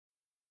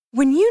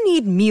When you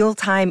need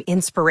mealtime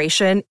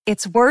inspiration,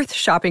 it's worth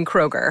shopping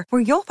Kroger,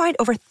 where you'll find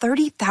over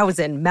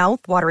 30,000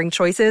 mouth-watering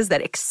choices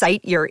that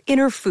excite your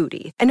inner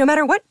foodie. And no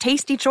matter what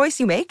tasty choice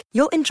you make,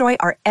 you'll enjoy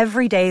our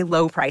everyday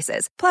low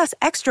prices, plus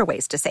extra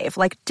ways to save,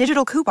 like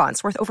digital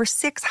coupons worth over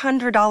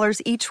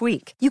 $600 each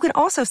week. You can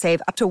also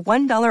save up to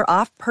 $1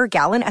 off per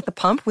gallon at the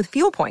pump with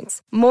fuel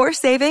points. More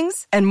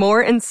savings and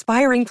more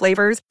inspiring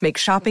flavors make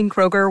shopping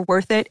Kroger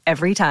worth it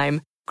every time.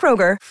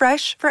 Kroger,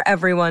 fresh for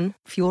everyone.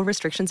 Fuel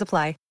restrictions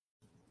apply.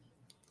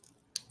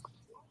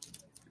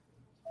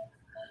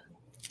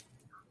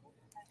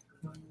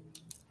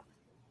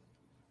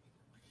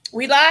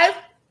 We live?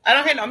 I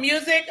don't hear no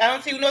music. I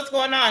don't see what's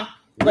going on.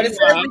 But it's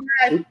live.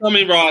 It's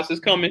coming, Ross.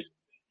 It's coming.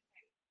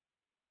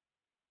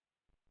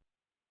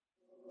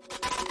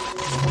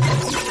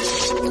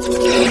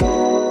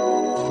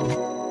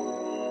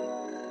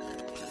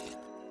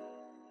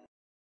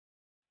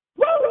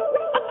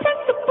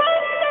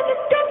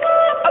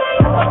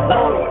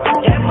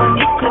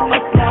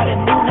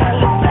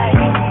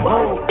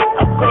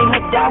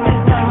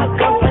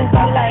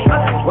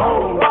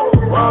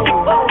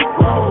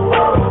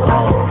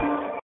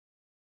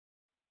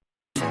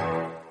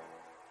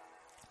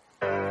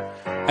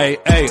 Hey,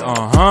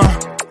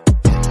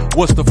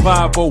 What's the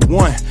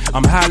 501?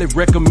 I'm highly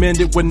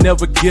recommended. Would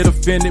never get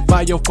offended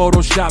by your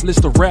Photoshop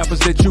list of rappers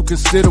that you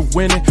consider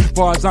winning.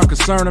 Far as I'm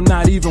concerned, I'm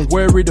not even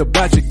worried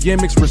about your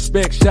gimmicks.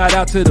 Respect, shout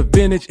out to the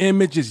vintage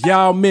images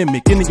y'all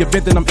mimic. In the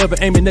event that I'm ever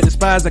aiming at the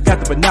spies, I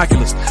got the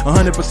binoculars.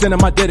 100%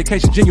 of my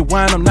dedication,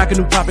 genuine. I'm knocking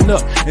who popping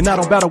up. And I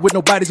don't battle with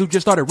nobodies who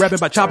just started rapping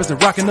about choppers and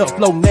rocking up.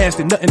 Flow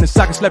nasty, nothing in the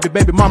sock and slap your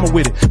baby mama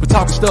with it. But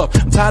talking stuff,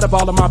 I'm tired of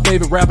all of my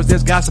favorite rappers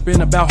that's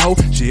gossiping about hoe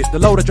shit. The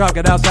load of drop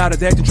got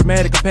outsiders acting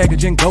traumatic, a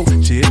packaging goat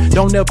shit.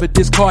 Don't ever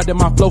discard that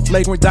my flow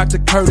flagrant. Dr.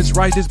 Curtis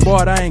writes this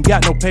board, I ain't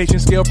got no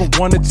patience. Scale from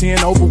 1 to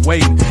 10,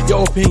 overweight.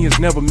 Your opinions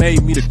never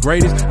made me the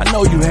greatest. I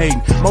know you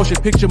hating. Motion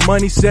picture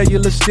money,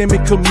 cellular,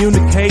 stimming,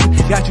 communicating.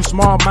 Got you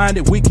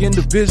small-minded, weak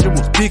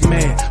individuals. Big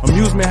man,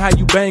 amusement how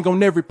you bang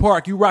on every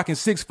park. You rocking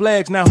Six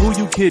Flags, now who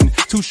you kidding?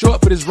 Too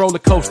short for this roller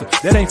coaster.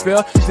 That ain't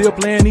fair. Still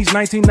playing these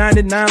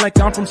 1999 like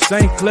I'm from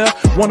St. Clair.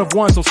 One of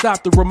one, so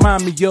stop to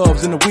remind me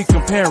ofs in the week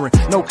comparing.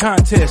 No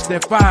contest,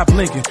 that 5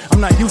 blinking. I'm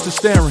not used to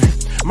staring.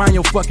 Mind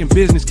your fucking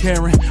business,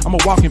 Karen. I'm a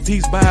walking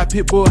piece by a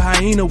pit bull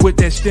hyena with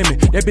that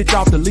stimming. That bitch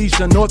off the leash,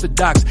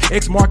 unorthodox.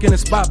 X marking the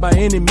spot by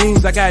any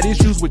means. I got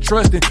issues with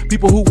trusting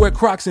people who wear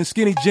Crocs and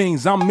skinny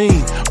jeans. I'm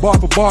mean. Bar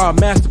for bar, a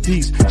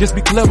masterpiece. Just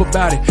be clever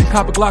about it.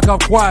 Cop a Glock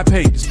off quiet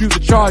pay. Dispute the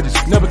charges.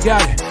 Never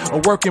got it. A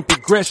work in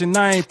progression.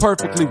 I ain't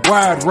perfectly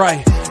wired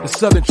right. The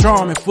Southern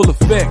charm in full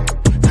effect.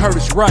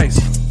 Curtis Rice.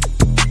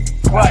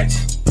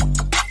 Rice.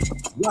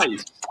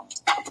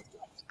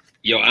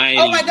 Yo, I ain't.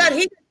 Oh my God,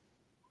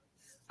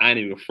 I ain't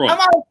even front. I'm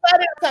always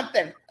saying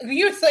something.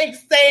 You're saying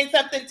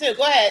something too.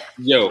 Go ahead.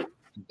 Yo,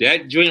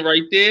 that joint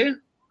right there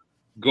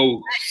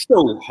go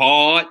so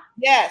hard.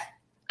 Yes.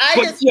 I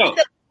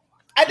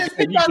just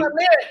picked on the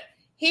lyric.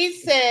 He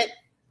said,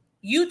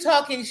 you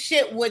talking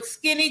shit with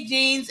skinny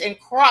jeans and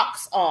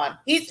Crocs on.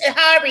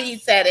 However he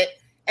said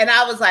it. And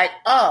I was like,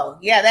 oh,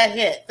 yeah, that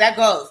hit. That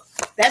goes.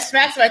 That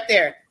smacks right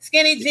there.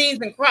 Skinny jeans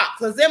and Crocs.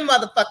 Because them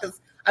motherfuckers,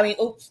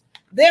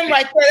 them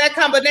right there, that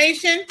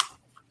combination,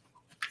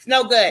 it's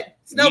no good.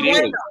 It's no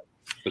bueno.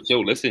 But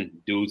yo, listen,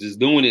 dudes is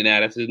doing it now.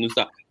 That's his new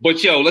stuff.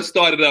 But yo, let's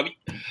start it up.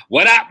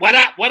 What up?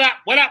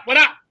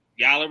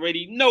 Y'all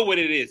already know what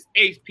it is.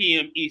 8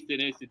 p.m.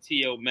 Eastern. It's the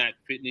TL Mac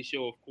Fitness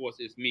Show. Of course,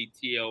 it's me,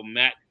 TL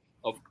Mac.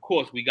 Of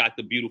course, we got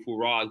the beautiful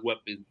Roz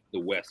Weapons,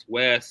 the West.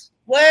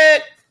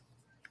 What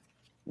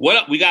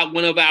up? We got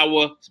one of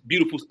our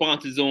beautiful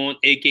sponsors on,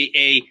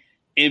 a.k.a.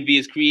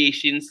 Envious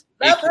Creations,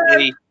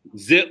 a.k.a.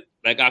 Zip,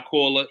 like I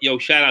call her. Yo,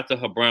 shout out to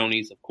her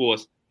brownies. Of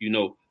course, you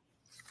know.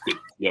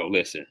 Yo,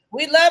 listen.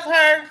 We love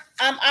her.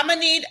 I'm gonna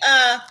need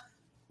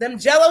them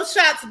Jello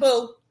shots,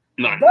 boo.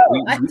 Nah,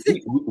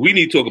 we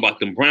need to talk about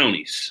them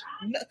brownies.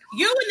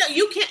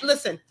 You can't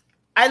listen.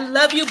 I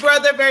love you,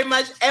 brother, very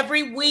much.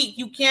 Every week,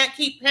 you can't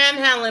keep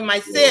panhandling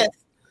my sis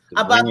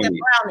about the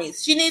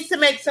brownies. She needs to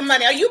make some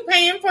money. Are you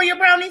paying for your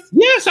brownies?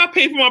 Yes, I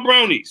pay for my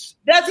brownies.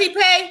 Does he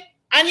pay?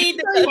 I need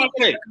to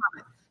pay.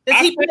 Does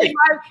he pay?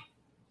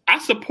 I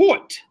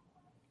support.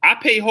 I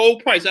pay whole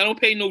price. I don't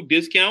pay no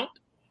discount.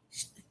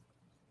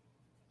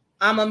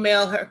 I'm gonna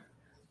mail her.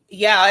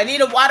 Yeah, I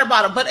need a water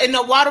bottle, but in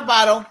the water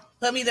bottle,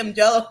 put me them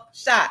Jello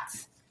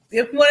shots.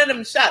 If one of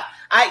them shots,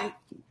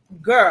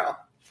 girl,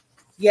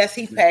 yes,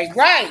 he paid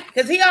right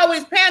because he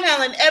always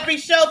panhandling every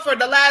show for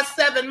the last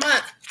 7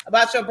 months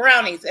about your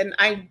brownies, and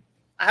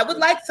I would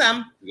like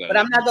some, but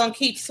I'm not gonna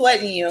keep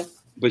sweating you.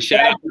 But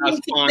shout out to our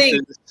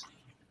sponsors,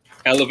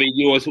 Elevate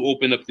Yours, who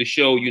opened up the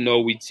show. You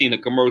know, we've seen a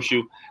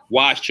commercial.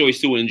 Wise Choice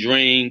Sewer and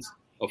Drains,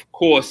 of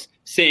course.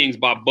 Sayings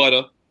by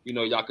Butter. You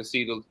know, y'all can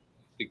see the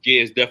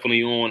gear is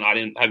definitely on. I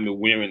haven't been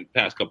wearing the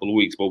past couple of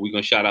weeks, but we're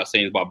gonna shout out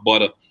Sayings by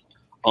Butter.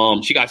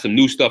 She got some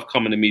new stuff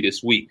coming to me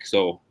this week,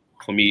 so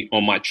for me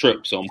on my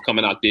trip. So I'm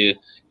coming out there,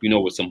 you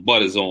know, with some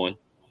butters on.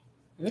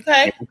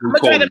 Okay, I'm gonna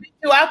try to meet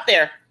you out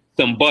there.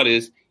 Some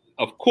butters.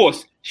 of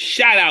course,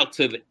 shout out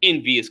to the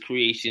Envious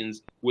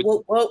Creations. With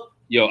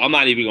yo, I'm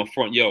not even gonna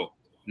front. Yo,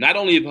 not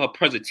only is her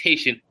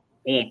presentation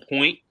on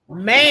point,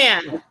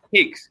 man,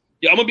 cakes.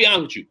 Yo, I'm gonna be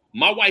honest with you.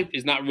 My wife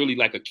is not really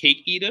like a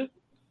cake eater,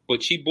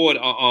 but she bought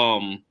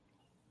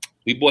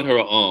we bought her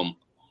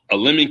a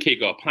lemon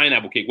cake or a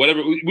pineapple cake,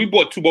 whatever. We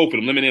bought both of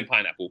them, lemon and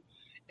pineapple.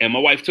 And my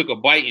wife took a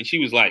bite and she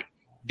was like,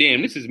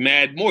 "Damn, this is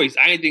mad moist.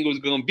 I didn't think it was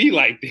gonna be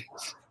like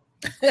this."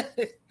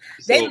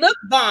 They look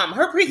bomb.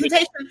 Her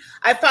presentation,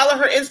 I follow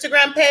her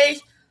Instagram page.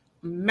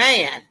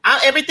 Man,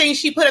 everything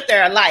she put up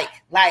there, I like.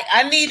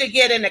 I need to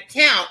get an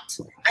account.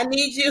 I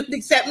need you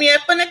to set me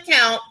up an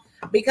account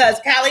because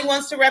Callie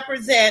wants to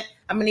represent.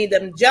 I'm gonna need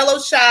them Jello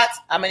shots.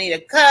 I'm gonna need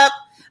a cup.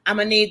 I'm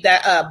gonna need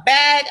the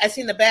bag. I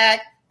seen the bag.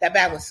 That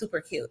bag was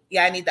super cute.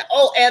 Yeah, I need that.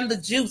 Oh, and the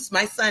juice.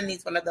 My son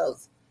needs one of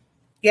those.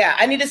 Yeah,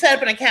 I need to set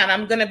up an account.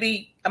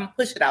 I'm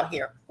push it out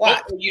here.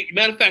 Watch. Oh,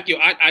 matter of fact, yo,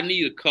 I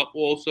need a cup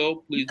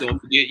also. Please don't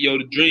forget. Yo,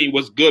 the Dream,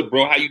 what's good,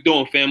 bro? How you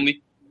doing,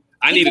 family?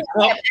 I need a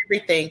cup.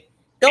 Everything.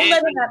 Don't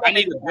let him have I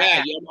need a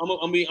bag. Yo,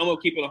 I'm gonna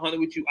keep it 100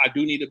 with you. I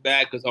do need a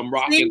bag because I'm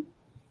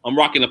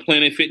rocking a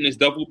Planet Fitness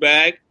duffel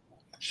bag.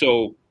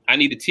 So I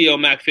need the TL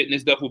Mac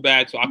Fitness duffel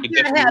bag so I can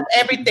have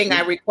everything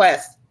I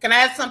request. Can I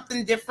have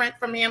something different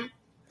from him,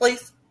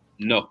 please?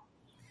 No.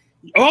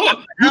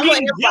 Oh, you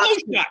get Jello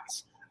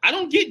shots. I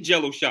don't get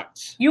Jello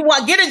shots. You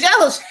want get a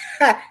Jello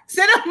shot?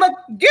 Give him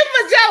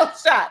a Jello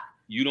shot.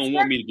 You don't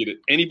want me to get it.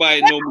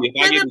 Anybody know me?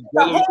 If I get a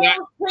Jello shot,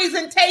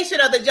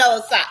 presentation of the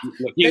Jello shot.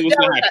 Look, here's what's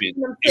gonna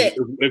happen.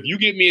 If you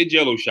give me a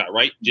Jello shot,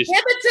 right? Just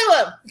give it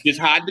to him. Just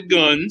hide the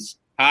guns,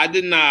 hide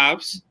the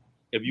knives.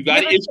 If you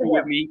got an issue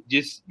with me,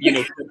 just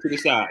step to the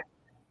side.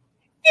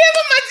 Give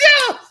him a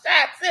Jello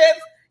shot,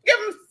 sis. Give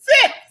him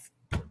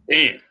 6.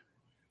 Damn.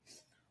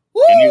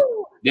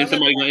 Woo! Then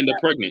somebody's gonna end up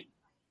pregnant.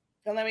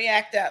 Don't let me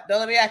act up.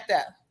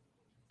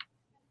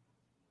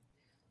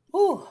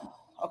 Whew.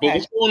 Okay. But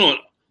what's going on?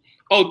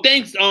 Oh,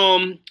 thanks,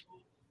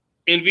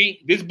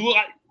 Envy. This blue,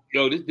 I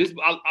love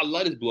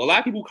this blue. A lot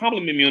of people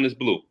compliment me on this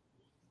blue.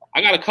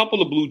 I got a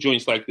couple of blue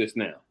joints like this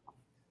now.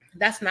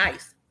 That's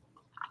nice.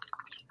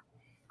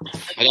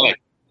 I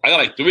got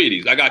like 3 of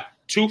these. I got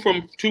two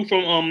from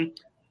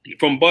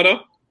Butter,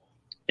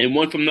 and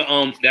one from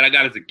the that I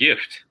got as a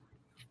gift.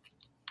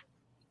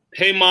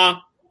 Hey, Ma,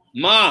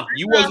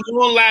 you wasn't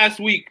on last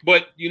week,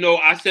 but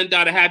I sent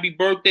out a happy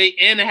birthday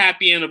and a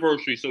happy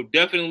anniversary. So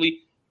definitely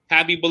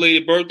happy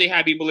belated birthday,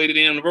 happy belated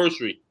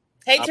anniversary.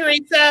 Hey,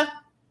 Teresa.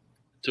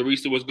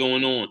 Teresa, what's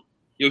going on?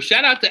 Yo,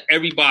 shout out to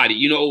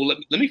everybody.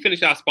 Let me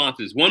finish our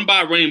sponsors. One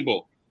by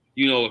Rainbow.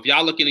 If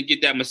y'all looking to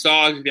get that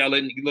massage, if y'all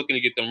looking to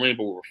get them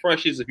Rainbow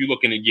refreshers, if you're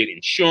looking to get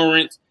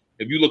insurance,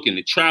 if you're looking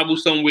to travel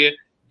somewhere,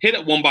 hit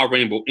up One by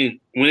Rainbow. And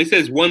when it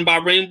says One by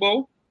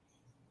Rainbow,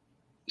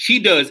 she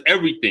does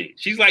everything.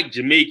 She's like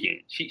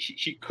Jamaican.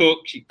 She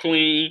cooks, she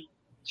clean,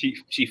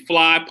 she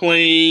fly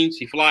planes,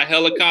 she fly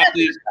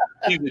helicopters.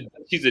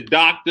 She's a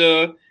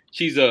doctor.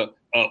 She's a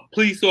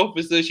police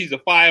officer. She's a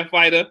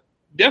firefighter.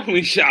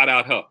 Definitely shout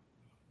out her.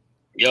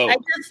 Yo, I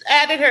just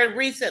added her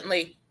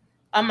recently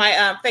on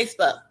my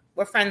Facebook.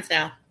 We're friends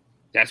now.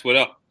 That's what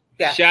up.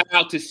 Yeah. Shout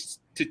out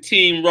to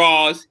Team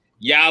Roz.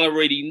 Y'all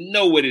already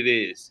know what it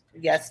is.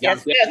 Yes.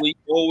 Definitely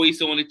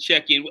always on the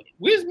check-in.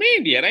 Where's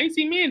Mandy at? I ain't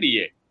seen Mandy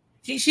yet.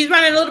 She's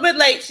running a little bit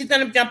late. She's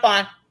gonna jump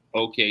on.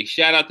 Okay.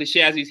 Shout out to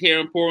Shazzy's Hair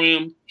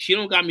Emporium. She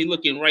don't got me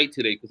looking right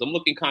today because I'm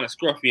looking kind of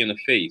scruffy in the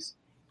face.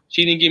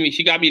 She didn't give me.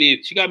 She got me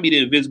the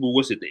invisible.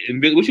 What's it?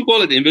 What you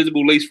call it? The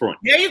invisible lace front.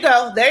 There you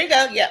go.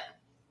 Yep.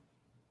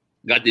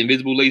 Got the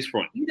invisible lace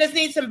front. You just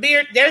need some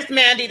beard. There's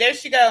Mandy. There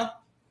she go.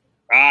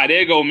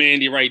 There go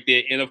Mandy right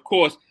there. And of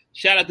course,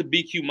 shout out to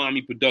BQ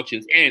Mommy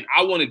Productions. And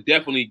I want to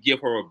definitely give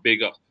her a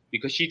big up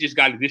because she just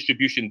got a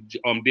distribution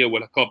deal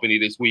with a company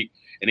this week,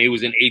 and they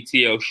was in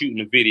ATL shooting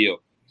a video.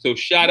 So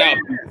shout out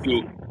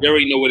BQ. You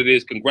already know what it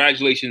is.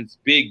 Congratulations.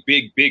 Big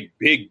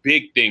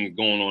things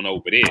going on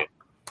over there.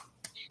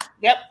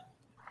 Yep.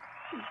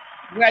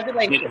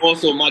 Congratulations. And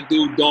also my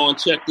dude Dawn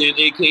checked in,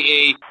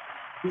 aka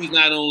he's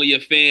not only a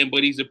fan,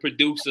 but he's a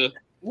producer.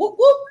 Whoop,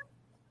 whoop.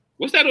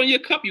 What's that on your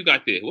cup you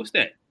got there? What's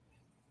that?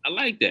 I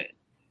like that.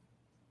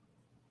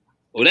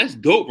 Oh, that's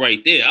dope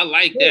right there. I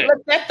like that. Look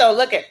at that though.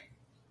 Look at.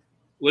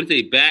 What is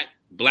it?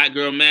 Black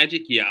Girl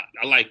Magic? Yeah,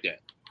 I like that.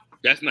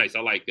 That's nice. I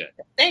like that.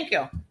 Thank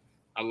you.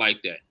 I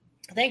like that.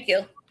 Thank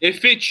you. It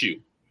fits you.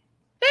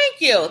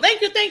 Thank you.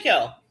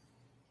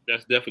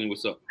 That's definitely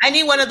what's up. I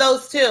need one of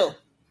those too.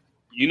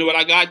 You know what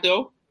I got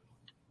though?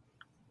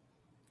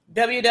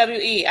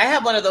 WWE. I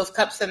have one of those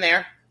cups in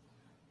there.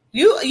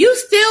 You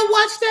still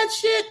watch that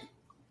shit?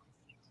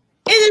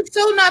 It is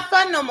so not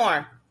fun no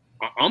more.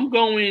 I'm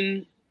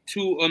going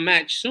to a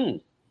match soon.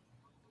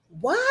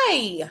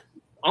 Why?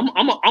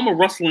 I'm a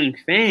wrestling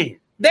fan.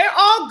 They're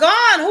all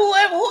gone.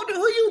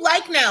 Who you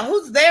like now?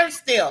 Who's there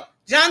still?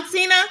 John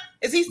Cena?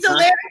 Is he still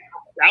there?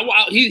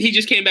 He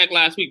just came back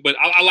last week, but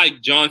I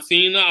like John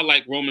Cena. I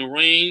like Roman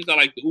Reigns. I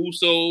like the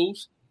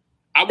Usos.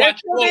 I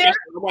watch.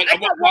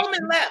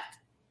 Roman left.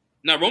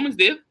 No, Roman's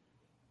there.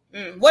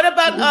 What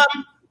about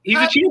He's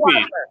a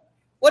champion.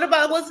 What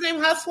about what's his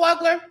name? House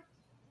Swogler?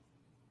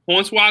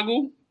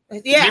 Hornswoggle.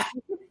 Yeah.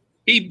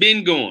 He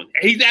been going.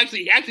 He's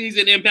actually he's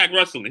in Impact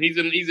Wrestling. He's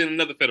in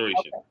another federation.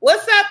 Okay.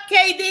 What's up,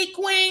 KD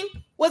Queen?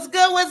 What's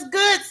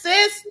good,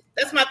 sis?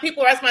 That's my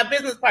people. That's my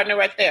business partner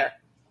right there.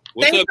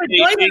 Thanks for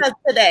joining us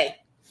today.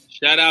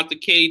 Shout out to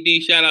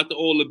KD. Shout out to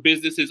all the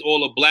businesses,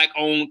 all the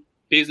black-owned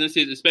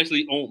businesses,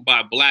 especially owned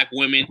by black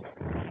women.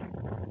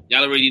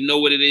 Y'all already know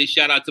what it is.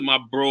 Shout out to my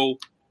bro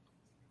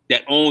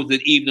that owns the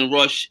Evening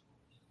Rush,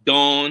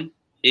 Dawn,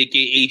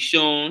 a.k.a.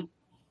 Sean.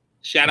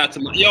 Shout out to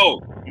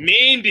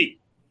Mandy.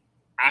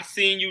 I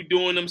seen you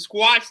doing them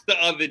squats the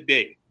other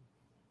day.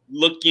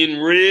 Looking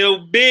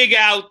real big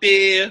out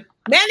there.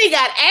 Mandy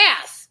got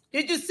ass.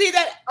 Did you see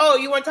that? Oh,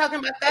 you weren't talking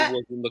about that? I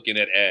wasn't looking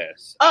at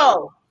ass.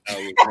 Oh. I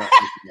was not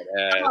looking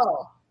at ass.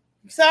 Oh,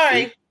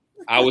 sorry.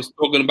 I was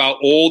talking about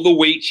all the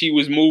weight she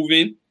was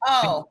moving.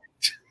 Oh.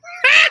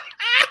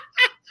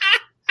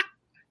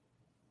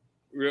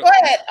 Go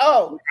ahead.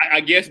 Oh.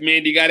 I guess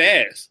Mandy got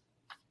ass.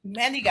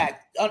 Mandy got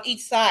on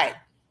each side.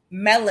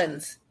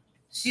 Melons.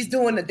 She's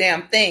doing the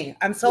damn thing.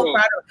 I'm so proud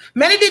of her.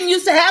 Mandy didn't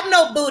used to have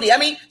no booty. I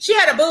mean, she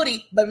had a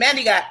booty, but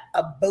Mandy got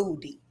a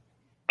booty.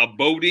 A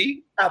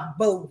booty? A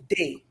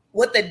booty.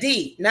 With a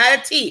D, not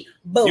a T.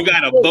 Booty. You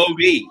got a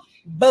booty.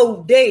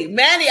 Booty.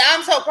 Mandy,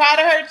 I'm so proud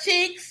of her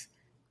cheeks.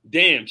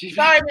 Damn.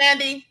 Sorry,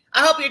 Mandy.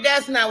 I hope your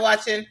dad's not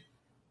watching.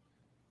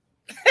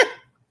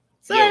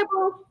 Sorry,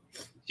 boo.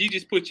 She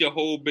just put your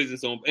whole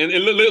business on. And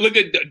look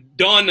at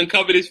Don and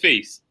covered his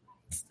face.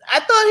 I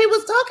thought he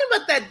was talking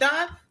about that,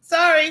 Don.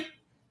 Sorry.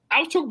 I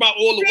was talking about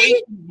all the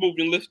weight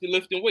moving,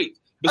 lifting weights.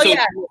 But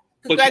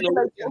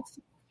Congratulations. You know,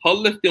 her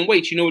lifting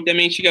weights, you know what that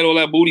means? She got all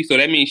that booty, so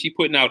that means she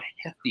putting out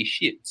hefty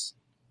shits.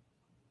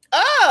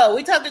 Oh,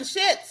 we talking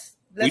shits.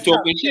 We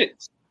talking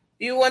shits.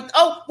 What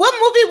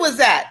movie was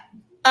that?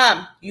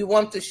 You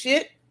want the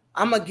shit?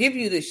 I'm gonna give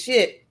you the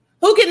shit.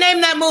 Who can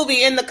name that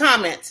movie in the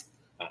comments?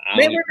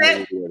 Remember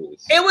that?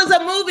 It was a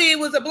movie. It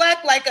was a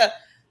black,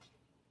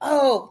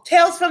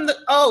 Tales from the.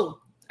 Oh,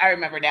 I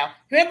remember now.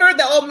 Remember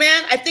the old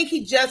man? I think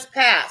he just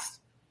passed.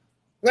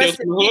 Tales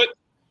from the Hood?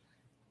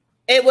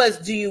 It was,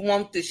 do you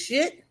want the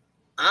shit?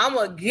 I'm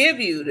going to give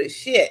you the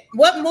shit.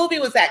 What movie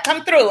was that?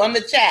 Come through on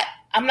the chat.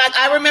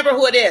 I remember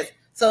who it is.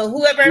 So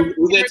whoever.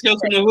 Was that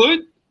Tales from the Hood?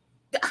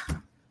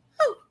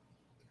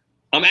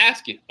 I'm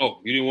asking. Oh,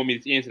 you didn't want me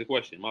to answer the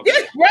question. My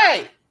bad.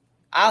 Right.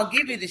 I'll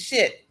give you the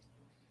shit.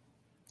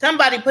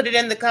 Somebody put it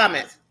in the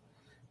comments.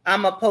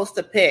 I'm going to post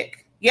a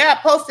pic. Yeah,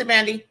 post it,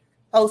 Mandy.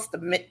 Post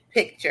the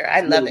picture.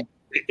 I love it.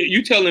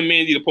 You telling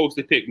Mandy to post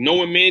a pic.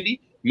 Knowing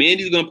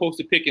Mandy's going to post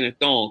a pic in a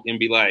thong and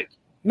be like.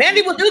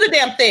 Mandy will do the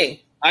damn thing.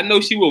 I know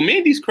she will.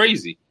 Mandy's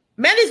crazy.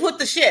 Mandy's with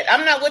the shit.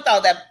 I'm not with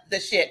all the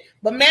shit.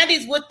 But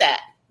Mandy's with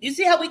that. You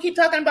see how we keep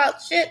talking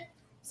about shit?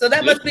 So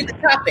that must be the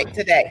topic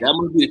today. That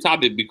must be the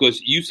topic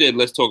because you said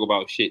let's talk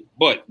about shit.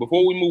 But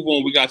before we move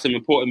on, we got some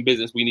important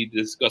business we need to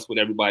discuss with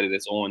everybody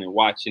that's on and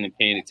watching and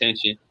paying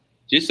attention.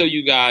 Just so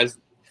you guys,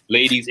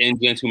 ladies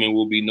and gentlemen,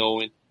 will be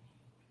knowing,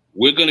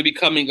 we're going to be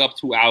coming up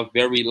to our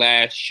very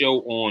last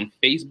show on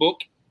Facebook.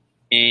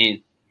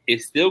 And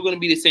it's still going to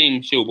be the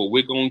same show, but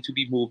we're going to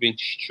be moving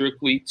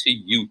strictly to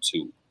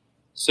YouTube.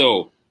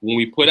 So when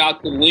we put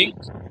out the link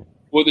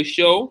for the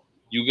show,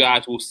 you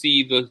guys will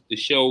see the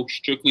show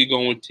strictly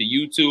going to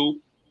YouTube.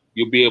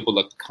 You'll be able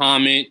to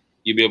comment.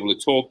 You'll be able to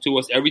talk to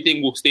us.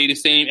 Everything will stay the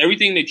same.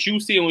 Everything that you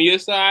see on your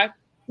side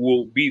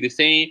will be the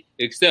same,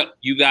 except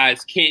you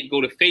guys can't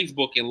go to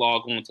Facebook and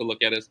log on to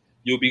look at us.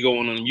 You'll be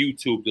going on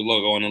YouTube to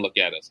log on and look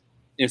at us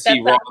and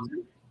see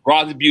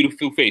Roz's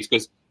beautiful face.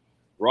 Because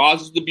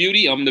Roz is the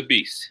beauty, I'm the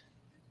beast.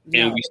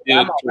 And we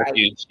still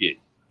talking shit.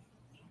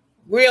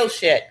 Real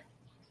shit.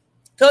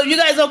 So you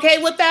guys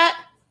okay with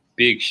that?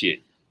 Big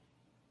shit.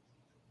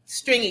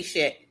 Stringy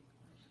shit.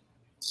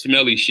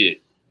 Smelly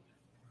shit.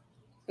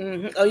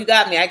 Mm-hmm. Oh, you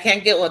got me. I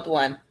can't get with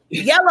one.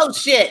 Yellow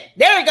shit.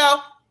 There we go.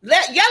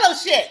 Yellow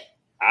shit.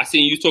 I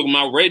seen you talking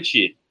about red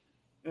shit.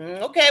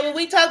 Okay, well,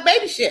 we talk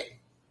baby shit.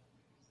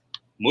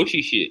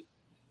 Mushy shit.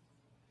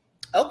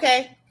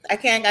 Okay. I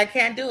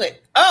can't do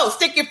it. Oh,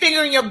 stick your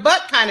finger in your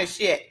butt kind of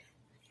shit.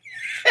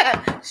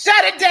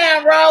 Shut it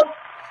down, Ro.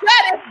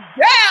 Shut it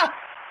down.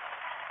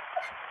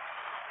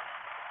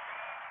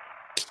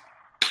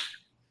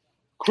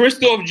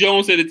 Christoph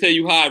Jones said to tell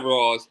you hi,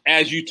 Roz,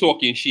 as you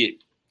talking shit.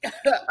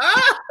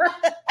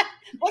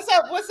 What's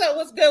up?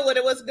 What's good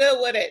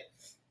with it?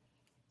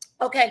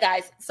 Okay,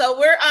 guys. So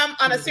we're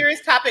on a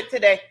serious topic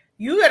today.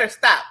 You better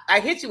stop. I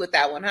hit you with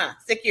that one, huh?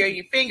 Stick your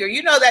finger.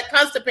 You know that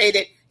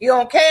constipated. You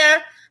don't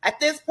care. At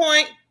this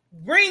point,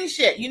 green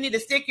shit. You need to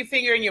stick your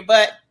finger in your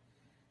butt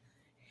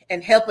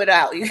and help it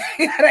out. You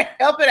gotta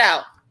help it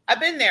out.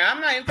 I've been there.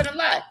 I'm not even gonna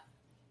lie.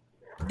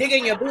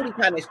 Digging your booty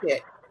kind of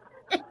shit.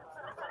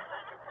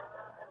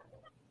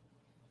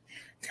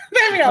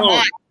 Maybe don't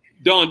mind.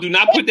 Don, do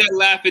not put that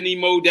laughing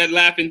emoji, that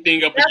laughing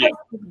thing up again.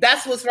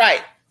 That's what's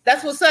right.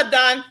 That's what's up,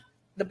 Don.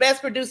 The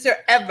best producer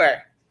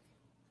ever.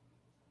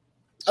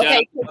 Shout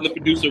out to the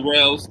producer,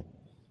 Rels.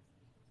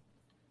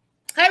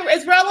 Hey,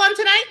 is Rel on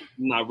tonight?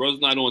 Nah,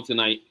 Rel's not on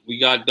tonight. We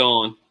got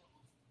Dawn.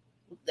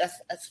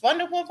 That's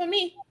wonderful for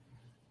me.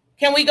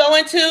 Can we go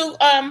into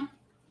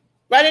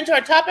right into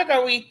our topic, or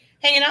are we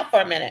hanging out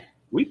for a minute?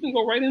 We can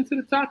go right into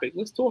the topic.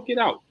 Let's talk it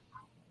out.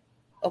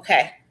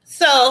 Okay.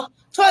 So,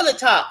 toilet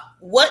talk.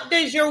 What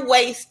does your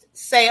waist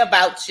say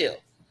about you?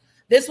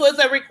 This was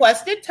a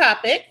requested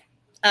topic.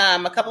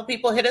 A couple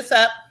people hit us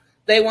up.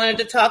 They wanted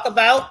to talk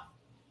about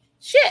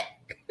shit.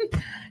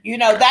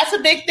 That's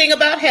a big thing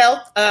about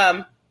health.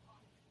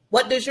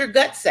 What does your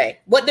gut say?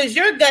 What does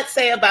your gut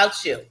say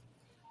about you?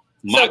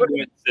 My gut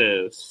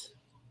says.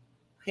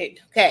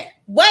 Okay.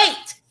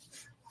 Wait.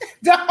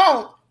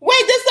 Don't.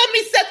 Wait, just let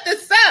me set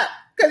this up.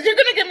 Because you're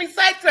going to get me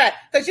sidetracked.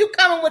 Because you're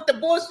coming with the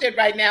bullshit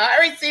right now. I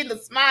already seen the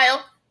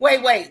smile.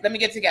 Wait. Let me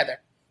get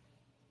together.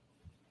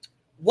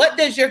 What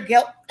does your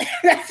gut...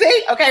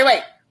 See? Okay,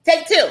 wait.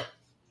 Take two.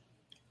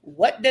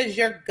 What does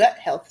your gut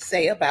health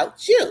say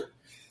about you?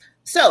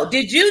 So,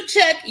 did you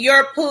check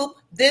your poop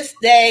this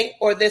day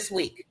or this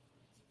week?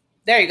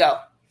 There you go.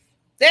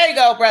 There you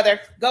go, brother.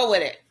 Go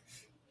with it.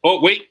 Oh,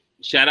 wait.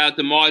 Shout out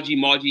to Margie.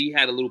 Margie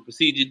had a little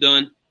procedure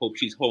done. Hope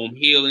she's home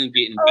healing,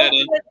 getting better.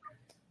 Good.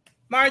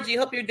 Margie,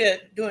 hope you're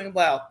doing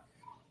well.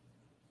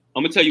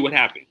 I'm going to tell you what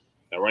happened,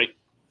 all right?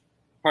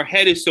 Her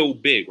head is so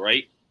big,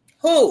 right?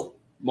 Who?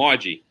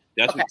 Margie.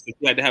 That's what she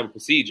had to have a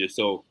procedure.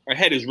 So her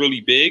head is really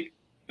big.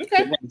 Okay.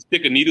 She had to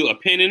stick a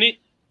pin in it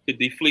to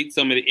deflate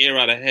some of the air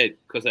out of her head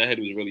because her head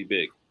was really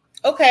big.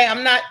 Okay,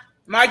 I'm not.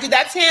 Margie,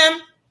 that's him.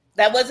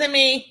 That wasn't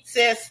me,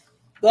 sis.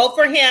 Go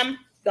for him.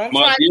 Don't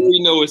try. Margie,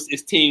 you know it's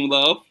team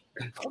love.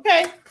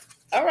 Okay.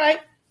 All right.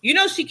 You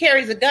know she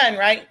carries a gun,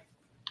 right?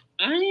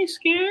 I ain't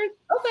scared.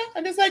 Okay.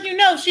 I just let you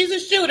know she's a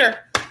shooter.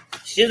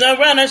 She's a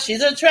runner.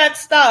 She's a track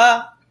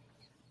star.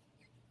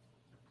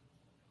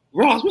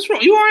 Ross, what's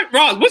wrong? You all right?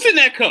 Ross, what's in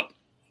that cup?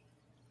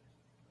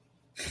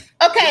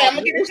 Okay, I'm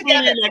going to get it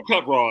together. What's in that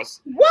cup, Ross?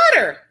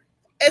 Water.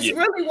 It's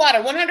really water,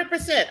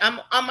 100%.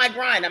 I'm on my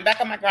grind. I'm back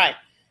on my grind.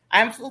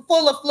 I'm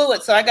full of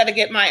fluid, so I got to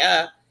get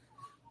my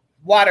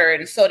water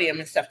and sodium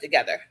and stuff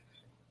together.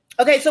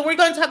 Okay, so we're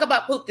going to talk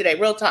about poop today.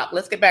 Real talk.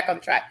 Let's get back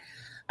on track.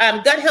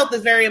 Gut health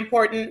is very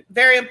important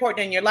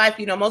in your life.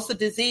 Most of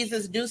the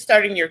diseases do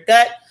start in your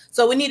gut.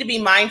 So we need to be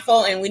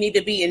mindful and we need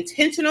to be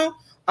intentional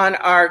on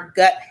our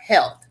gut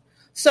health.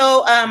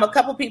 So a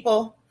couple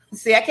people,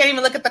 see, I can't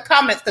even look at the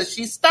comments because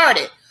she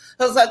started.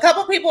 So a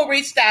couple people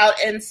reached out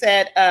and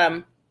said,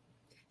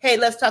 hey,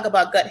 let's talk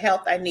about gut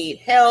health. I need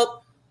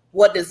help.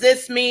 What does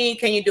this mean?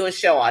 Can you do a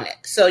show on it?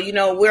 So,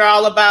 we're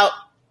all about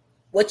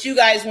what you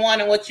guys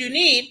want and what you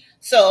need.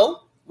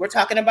 So we're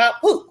talking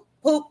about poop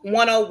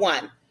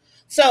 101.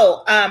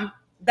 So,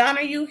 Don,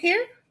 are you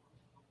here?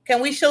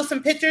 Can we show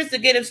some pictures to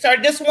get him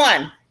started? Just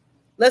one.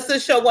 Let's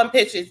just show one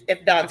picture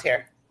if Don's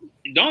here.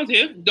 Don's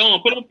here. Don,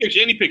 put up a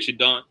picture. Any picture,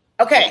 Don.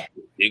 Okay.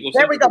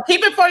 There we go.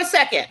 Keep it for a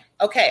second.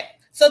 Okay.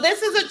 So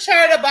this is a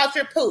chart about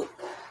your poop.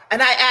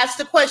 And I asked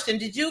the question,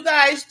 did you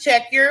guys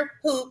check your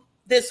poop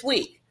this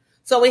week?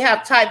 So we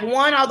have type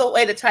 1 all the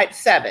way to type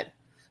 7.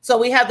 So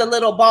we have the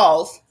little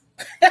balls.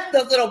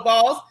 Those little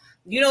balls.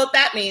 You know what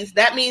that means?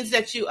 That means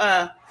that you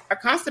are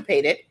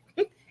constipated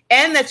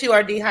and that you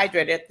are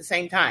dehydrated at the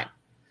same time.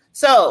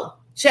 So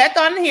check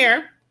on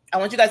here. I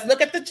want you guys to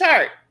look at the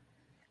chart.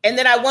 And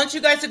then I want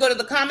you guys to go to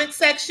the comment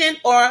section,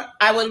 or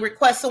I will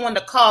request someone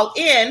to call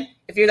in,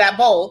 if you're that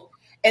bold,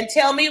 and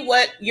tell me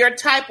what your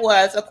type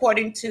was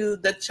according to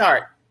the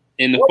chart.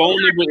 And the phone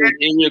number is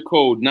in your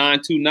code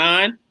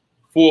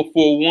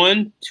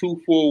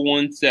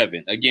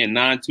 929-441-2417. Again,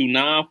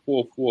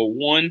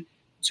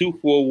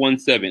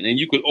 929-441-2417. And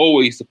you could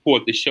always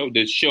support the show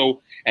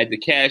at the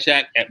Cash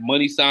App at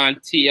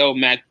 $TL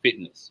Mac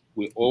Fitness.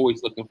 We're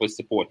always looking for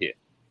support here.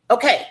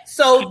 Okay,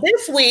 so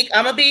this week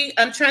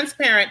I'm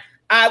transparent.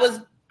 I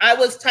was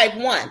type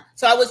 1,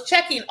 so I was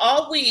checking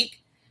all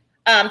week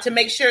to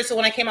make sure. So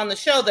when I came on the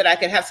show, that I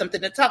could have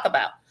something to talk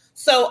about.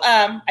 So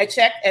I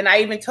checked, and I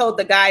even told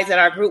the guys at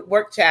our group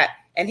work chat,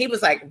 and he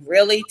was like,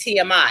 "Really,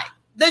 TMI?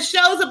 The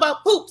show's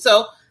about poop."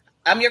 So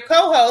I'm your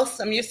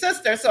co-host. I'm your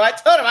sister. So I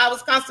told him I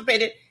was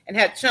constipated and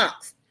had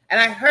chunks, and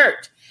I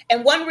hurt.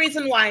 And one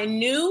reason why I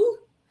knew,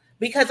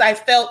 because I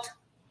felt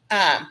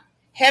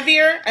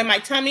heavier in my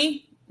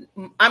tummy.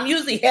 I'm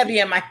usually heavy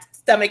in my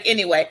stomach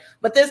anyway,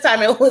 but this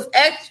time it was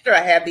extra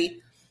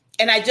heavy,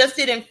 and I just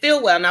didn't feel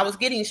well, and I was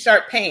getting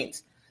sharp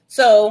pains.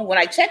 So when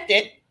I checked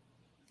it,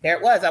 there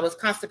it was. I was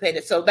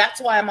constipated. So that's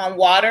why I'm on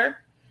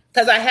water,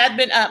 because I had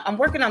been I'm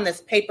working on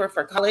this paper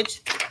for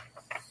college.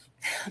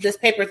 This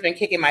paper's been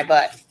kicking my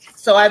butt.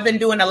 So I've been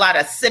doing a lot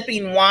of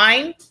sipping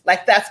wine,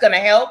 like that's going to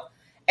help.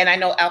 And I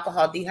know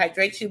alcohol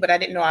dehydrates you, but I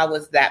didn't know I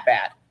was that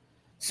bad.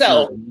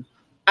 So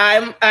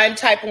I'm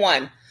type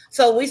 1.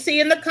 So we see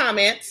in the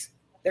comments,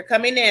 they're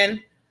coming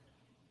in.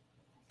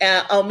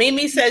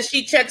 Mimi says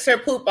she checks her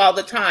poop all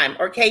the time.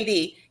 Or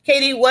KD,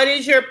 what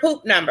is your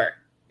poop number?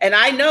 And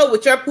I know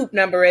what your poop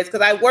number is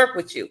because I work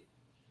with you.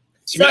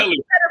 Smelly. So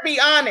you better be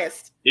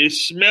honest.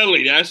 It's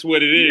smelly. That's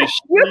what it is.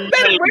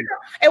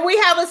 And we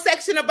have a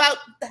section about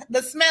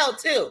the smell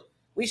too.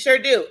 We sure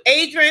do.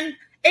 Adrian,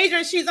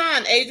 she's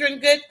on. Adrian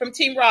Good from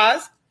Team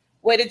Roz.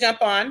 Way to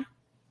jump on.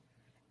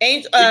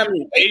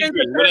 Adrian,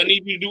 what I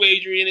need you to do,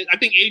 Adrian, is I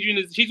think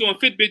Adrian she's on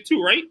Fitbit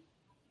too, right?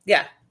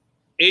 Yeah.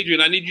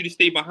 Adrian, I need you to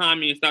stay behind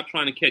me and stop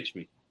trying to catch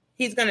me.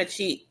 He's gonna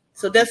cheat.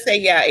 So just say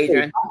yeah,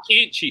 Adrian. I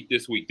can't cheat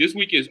this week. This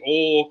week is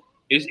all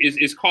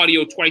is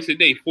cardio twice a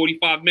day,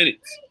 45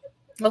 minutes.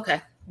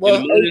 Okay. Well,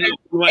 I'm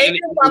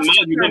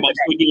still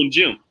doing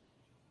gym.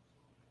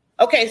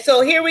 Okay,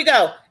 so here we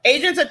go.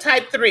 Adrian's a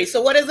type 3.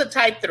 So what is a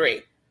type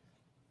 3?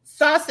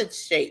 Sausage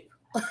shape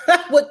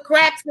with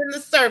cracks in the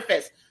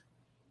surface.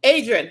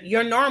 Adrian,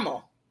 you're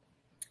normal.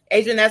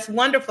 Adrian, that's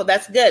wonderful.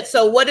 That's good.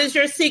 So what is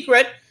your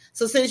secret?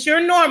 So since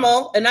you're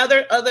normal and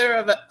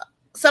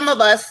some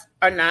of us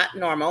are not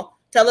normal,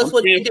 tell us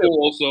what you do.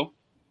 Also,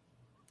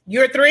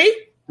 you're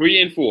 3?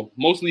 3 and 4,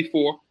 mostly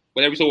 4,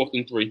 but every so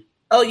often 3.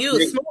 Oh, you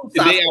use smooth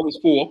sausage. Today I was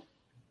 4.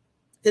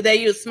 Today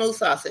you use smooth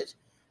sausage.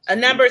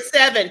 Number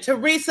 7,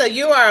 Teresa,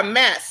 you are a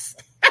mess.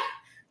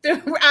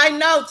 I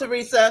know,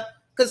 Teresa,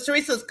 because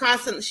Teresa's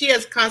constant. She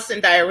has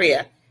constant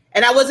diarrhea,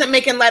 and I wasn't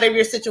making light of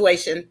your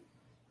situation.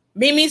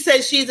 Mimi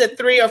says she's a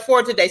 3 or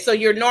 4 today, so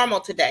you're normal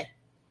today.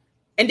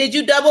 And did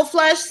you double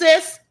flush,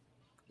 sis?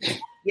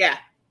 Yeah,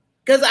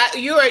 because I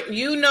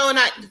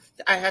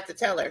have to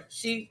tell her.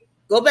 She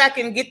go back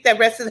and get the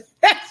rest of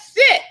that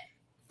shit.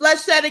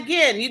 Flush that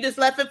again. You just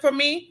left it for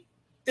me.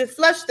 Just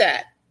flush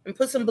that and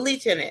put some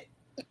bleach in it.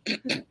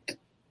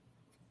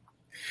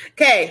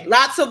 Okay,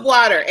 lots of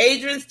water.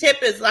 Adrian's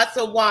tip is lots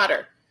of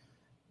water.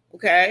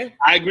 Okay.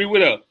 I agree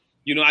with her.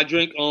 I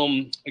drink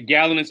a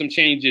gallon and some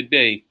change a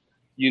day.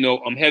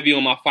 I'm heavy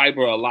on my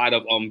fiber, a lot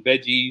of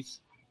veggies.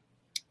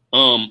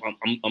 I'm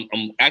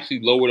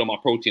actually lowered on my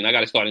protein. I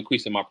got to start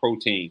increasing my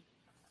protein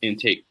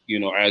intake,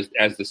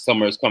 as the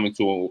summer is coming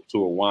to a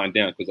wind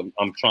down, because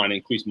I'm trying to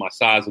increase my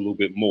size a little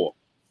bit more,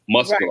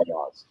 muscular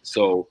wise.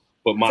 So,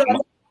 but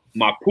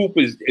my poop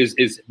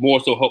is more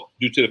so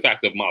due to the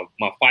fact of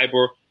my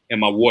fiber and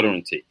my water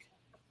intake.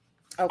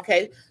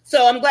 Okay.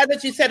 So I'm glad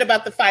that you said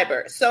about the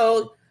fiber.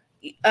 So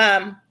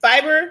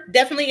fiber,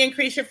 definitely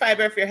increase your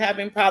fiber if you're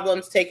having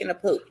problems taking a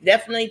poop.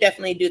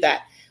 Definitely do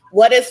that.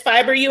 What is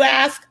fiber, you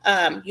ask?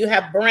 You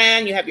have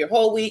bran, you have your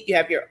whole wheat, you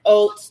have your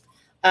oats.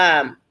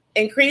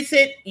 Increase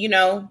it,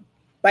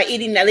 by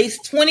eating at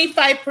least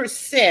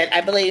 25%.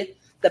 I believe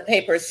the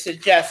paper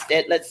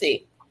suggested. Let's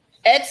see.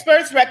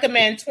 Experts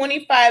recommend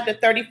 25 to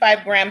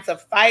 35 grams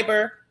of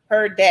fiber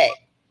per day.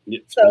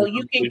 So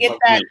you can get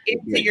that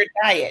into your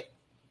diet.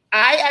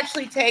 I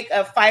actually take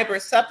a fiber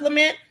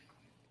supplement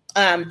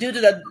due to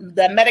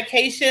the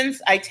medications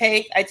I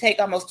take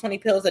almost 20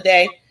 pills a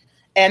day.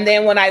 And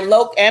then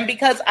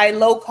because I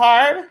low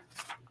carb,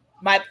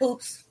 my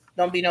poops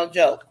don't be no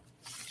joke.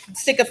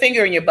 Stick a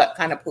finger in your butt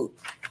kind of poop.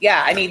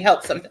 Yeah, I need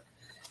help sometimes.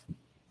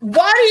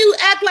 Why do you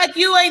act like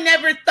you ain't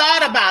never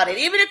thought about it?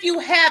 Even if you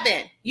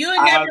haven't,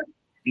 listen.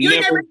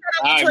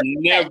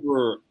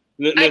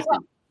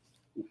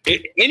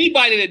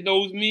 Anybody that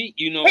knows me,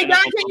 Hey, Don,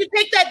 can you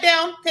take that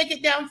down? Take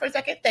it down for a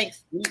second.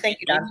 Thanks. Thank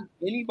you, Don.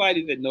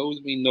 Anybody that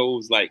knows me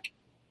knows, like,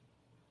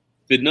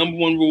 the number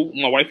one rule.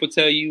 My wife will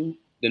tell you.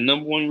 The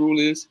number one rule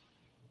is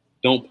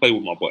don't play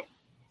with my butt.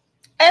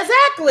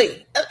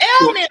 Exactly.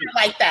 All men are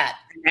like that.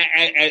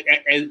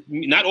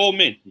 Not all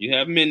men. You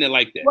have men that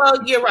like that.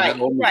 Well, you're right.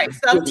 Right.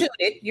 Some to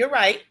it. You're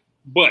right.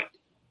 But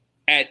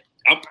I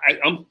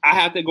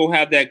have to go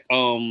have that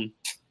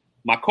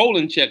my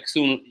colon check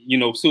sooner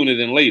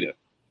than later.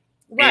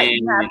 Right.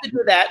 And you have to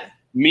do that.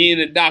 Me and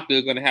the doctor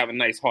are going to have a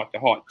nice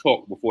heart-to-heart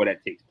talk before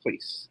that takes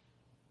place.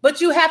 But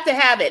you have to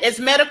have it. It's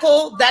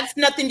medical. That's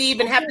nothing to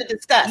even have to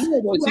discuss.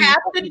 You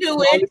have to do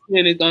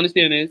it.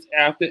 Understand this.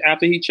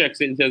 After he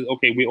checks it and says,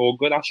 okay, we're all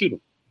good, I'll shoot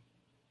him.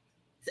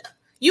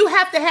 You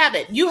have to have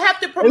it. You have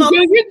to promote. It's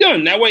going to get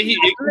done. That way he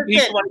can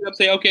write up,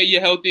 say, okay,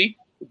 you're healthy.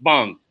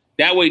 Bang.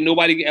 That way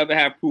nobody can ever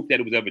have proof that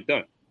it was ever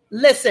done.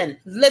 Listen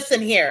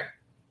here.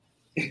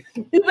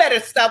 You better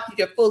stop with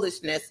your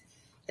foolishness.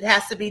 It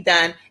has to be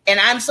done. And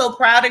I'm so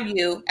proud of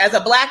you as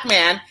a black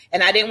man.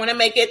 And I didn't want to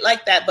make it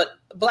like that, but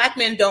black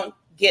men don't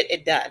get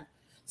it done.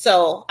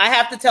 So I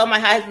have to tell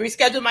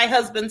reschedule my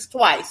husband's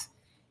twice.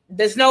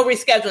 There's no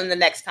rescheduling the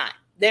next time.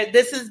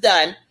 This is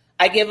done.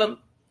 I give him,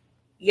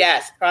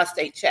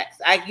 prostate checks.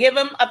 I give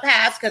him a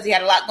pass because he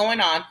had a lot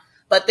going on,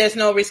 but there's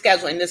no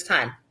rescheduling this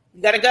time.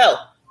 You got to go.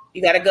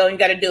 You got to go and you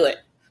got to do it.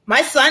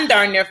 My son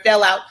darn near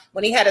fell out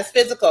when he had his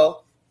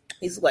physical.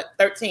 He's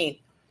 13.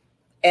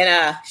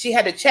 And she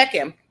had to check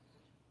him.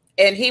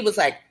 And he was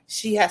like,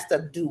 she has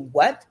to do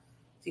what?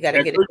 You got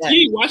to get 13?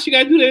 It done. Why she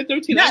got to do that at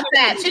 13? Not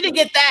that. She didn't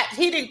get that.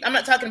 I'm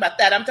not talking about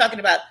that. I'm talking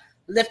about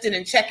lifting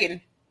and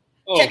checking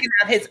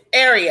out his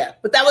area.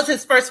 But that was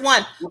his first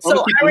one. I'm going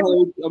to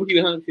keep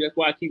it 100. That's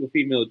why I keep a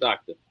female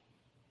doctor.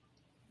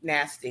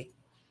 Nasty.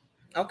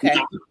 Okay.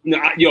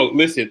 No, yo,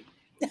 listen.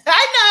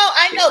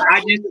 I know.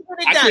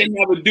 I can't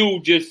have a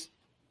dude just.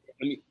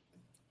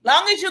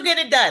 Long as you get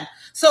it done.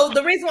 So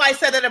the reason why I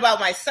said that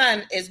about my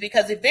son is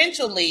because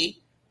eventually,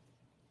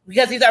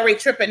 because he's already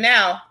tripping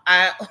now,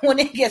 when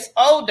he gets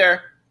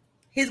older,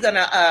 he's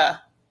gonna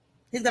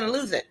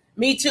lose it.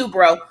 Me too,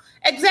 bro.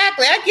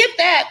 Exactly. I get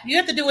that. You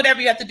have to do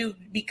whatever you have to do.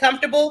 Be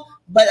comfortable,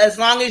 but as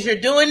long as you're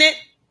doing it,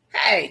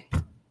 Hey,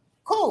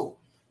 cool.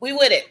 We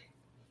with it.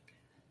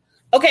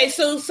 Okay,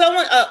 so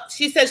someone,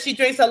 she says she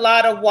drinks a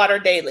lot of water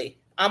daily,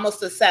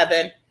 almost a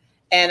 7.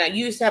 And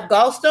you used to have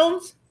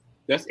gallstones?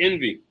 That's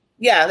envy.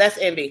 Yeah, that's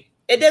envy.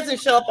 It doesn't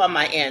show up on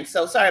my end,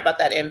 so sorry about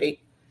that,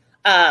 envy.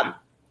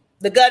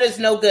 The gut is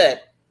no good.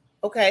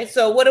 Okay,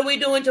 so what are we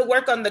doing to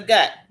work on the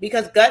gut?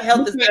 Because gut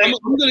health is. I'm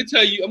going to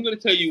tell you. I'm going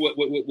to tell you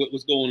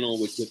what's going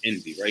on with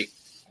envy, right?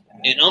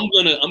 And I'm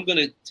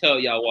gonna tell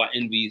y'all why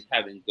envy is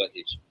having gut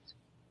issues.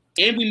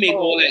 Envy make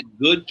all that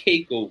good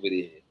cake over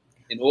there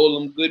and all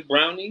them good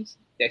brownies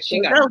that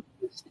she got.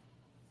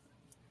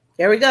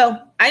 There we go.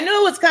 I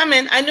knew it was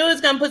coming. I knew it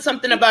was going to put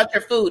something about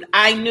your food.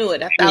 I knew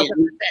it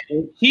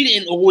 1,000%. She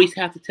didn't always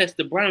have to test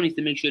the brownies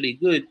to make sure they're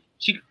good.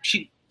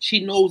 She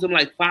knows them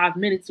like 5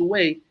 minutes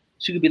away.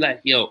 She could be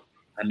like, "Yo,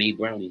 I made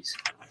brownies.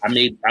 I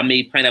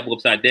made pineapple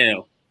upside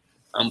down.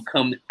 I'm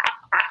coming."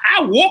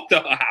 I walked to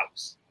her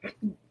house.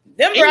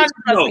 Them brownies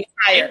must be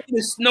fire. In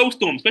a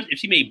snowstorm, especially if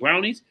she made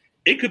brownies,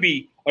 it could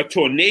be a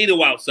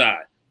tornado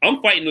outside.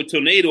 I'm fighting a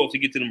tornado to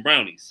get to them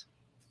brownies.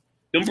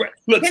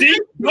 Look, see?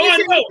 Dawn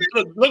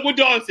knows. Look what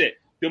Dawn said.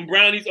 Them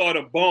brownies are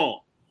the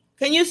bomb.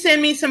 Can you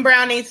send me some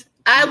brownies?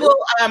 I will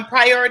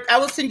I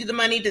will send you the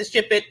money to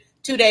ship it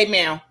 2-day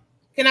mail.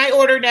 Can I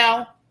order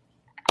now?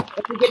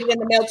 If we get it in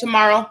the mail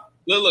tomorrow.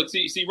 Look,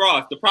 see,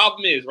 Ross, the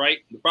problem is, right?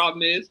 The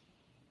problem is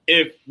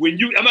when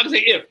you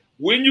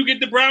get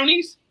the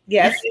brownies,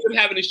 yes, you end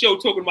up having a show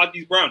talking about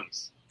these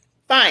brownies.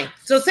 Fine.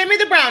 So send me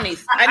the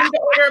brownies. I need to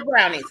order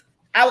brownies.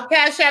 I will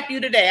cash app you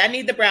today. I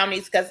need the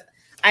brownies because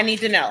I need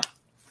to know.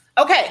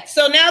 Okay,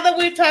 so now that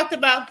we've talked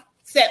about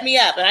set me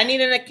up, and I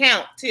need an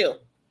account too.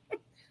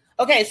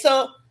 Okay,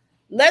 so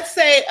let's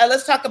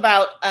talk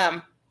about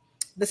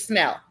the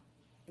smell.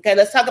 Okay,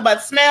 let's talk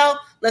about smell.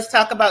 Let's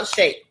talk about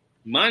shape.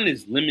 Mine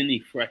is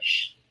lemony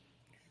fresh.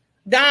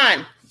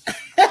 Don,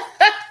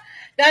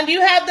 Don, do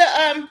you have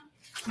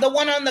the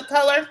one on the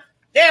color?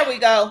 There we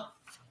go.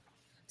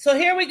 So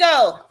here we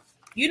go.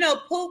 You know,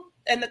 poop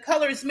and the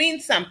colors mean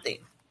something.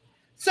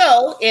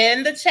 So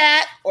in the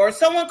chat or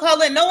someone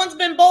call in. No one's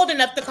been bold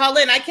enough to call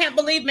in. I can't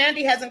believe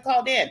Mandy hasn't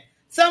called in.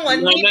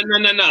 Someone. No.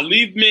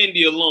 Leave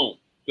Mandy alone.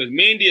 Because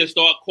Mandy will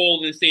start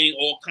calling and saying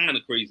all kind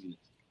of craziness.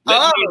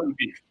 Let Mandy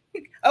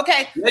be.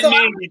 Okay. Let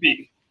Mandy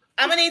be.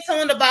 I'm going to need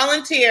someone to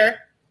volunteer.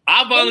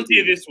 I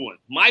volunteer this one.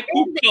 My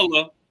poop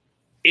color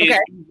is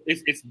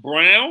it's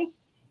brown.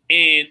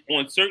 And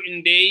on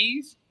certain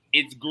days,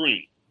 it's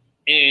green.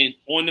 And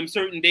on them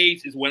certain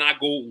days is when I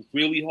go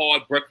really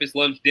hard, breakfast,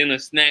 lunch, dinner,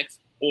 snacks,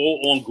 all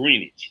on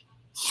greenage.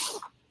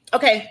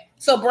 Okay,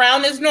 so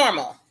brown is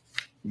normal.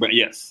 But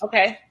yes.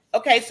 Okay,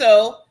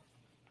 so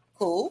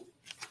cool.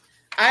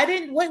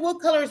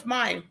 What color is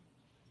mine?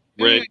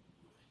 Red.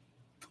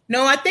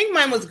 No, I think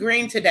mine was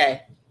green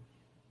today.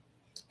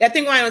 I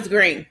think mine was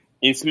green.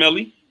 And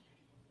smelly?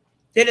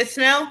 Did it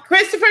smell?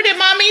 Christopher, did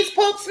mommy's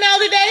poop smell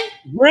today?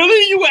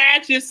 Really? You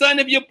asked your son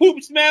if your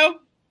poop smell?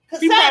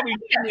 He probably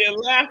sitting there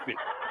laughing.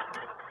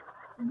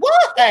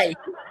 What? Hey.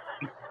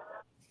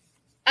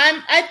 I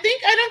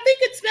don't think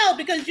it smelled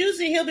because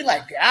usually he'll be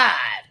like,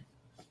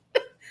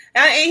 God.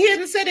 And he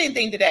hasn't said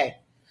anything today.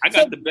 I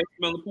got the best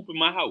smelling poop in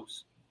my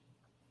house.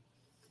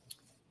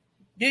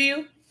 Do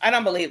you? I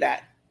don't believe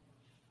that.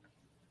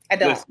 I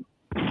don't. Listen,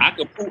 I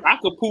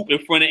could poop in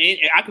front of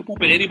I could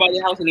poop in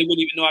anybody's house and they wouldn't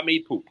even know I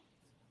made poop.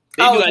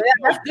 They'd be like,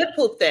 that's good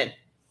poop then.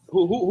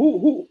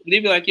 Who?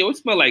 They'd be like, yo, it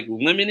smells like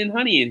lemon and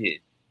honey in here.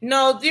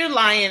 No, you're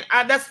lying.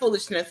 That's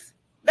foolishness.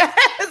 No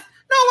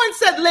one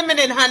said lemon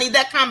and honey.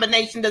 That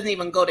combination doesn't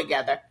even go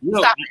together. No,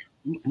 Stop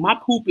it. My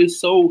poop is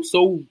so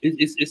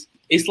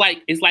it's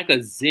like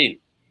a zen.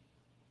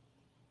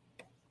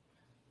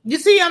 You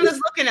see, I'm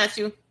just looking at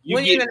you.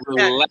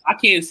 I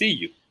can't see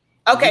you.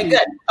 Okay, good.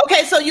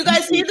 Okay, so you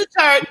guys see the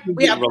chart.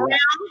 We have brown.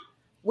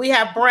 We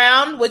have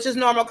brown, which is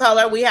normal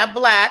color. We have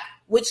black,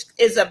 which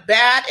is a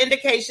bad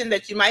indication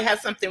that you might have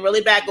something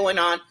really bad going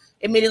on.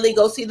 Immediately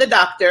go see the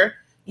doctor.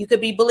 You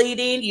could be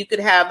bleeding. You could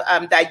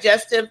have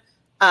digestive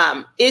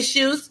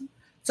issues.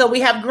 So we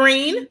have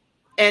green,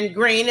 and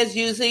green is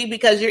usually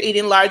because you're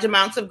eating large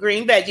amounts of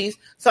green veggies.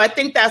 So I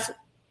think that's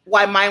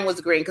why mine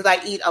was green, because I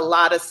eat a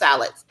lot of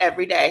salads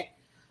every day.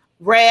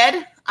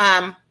 Red,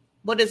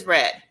 what is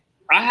red?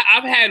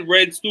 I've had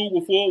red stew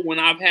before when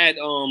I've had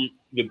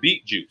the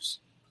beet juice.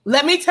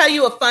 Let me tell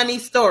you a funny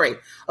story.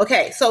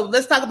 Okay, so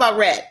let's talk about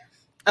red.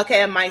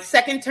 Okay, my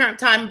second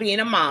time being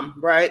a mom,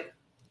 right?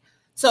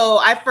 So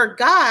I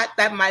forgot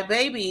that my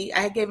baby,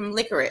 I gave him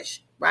licorice,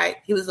 right?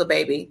 He was a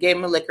baby, gave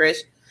him a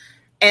licorice.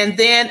 And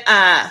then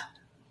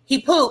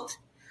he pooped.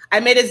 I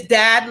made his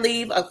dad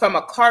leave from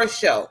a car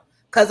show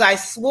because I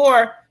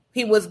swore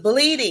he was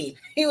bleeding.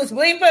 He was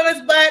bleeding from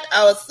his butt.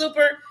 I was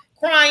super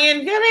crying.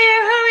 Come here,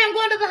 hurry, I'm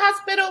going to the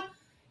hospital.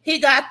 He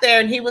got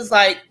there and he was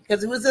like,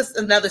 because it was just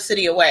another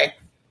city away.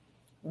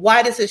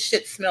 Why does this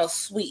shit smell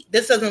sweet?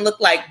 This doesn't look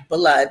like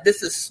blood.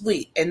 This is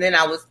sweet. And then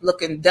I was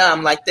looking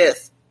dumb like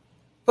this.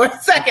 For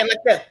a second,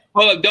 like this.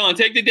 Hold up, Dawn,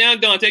 take it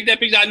down. Dawn, take that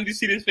picture. I need to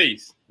see this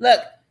face.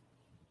 Look.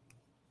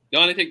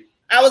 Dawn,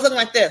 I was looking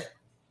like this.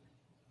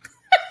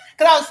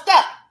 Because I was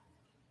stuck.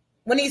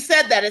 When he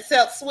said that, it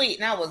felt sweet.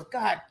 And I was,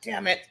 God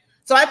damn it.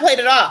 So I played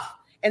it off.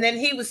 And then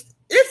he was,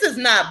 this is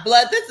not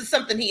blood. This is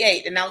something he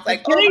ate. And I was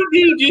like, Can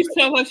you just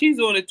tell her she's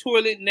on the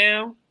toilet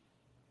now?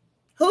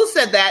 Who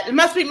said that? It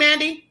must be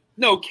Mandy.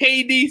 No,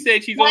 KD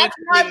said she's on the toilet.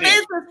 That's my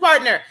business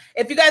partner.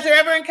 If you guys are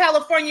ever in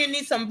California and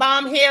need some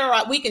bomb hair,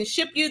 we can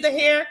ship you the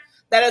hair.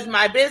 That is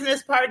my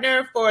business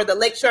partner for the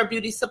Lakeshore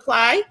Beauty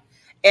Supply.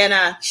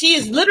 And she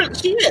is literally,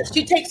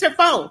 she takes her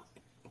phone.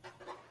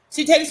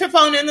 She takes her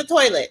phone in the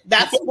toilet.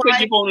 That's why.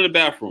 Take your phone in the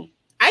bathroom.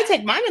 I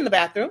take mine in the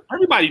bathroom.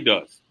 Everybody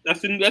does.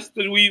 That's what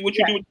you do with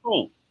your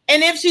phone.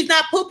 And if she's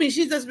not pooping,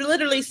 she's just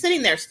literally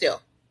sitting there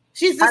still.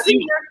 She's just sitting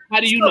there. How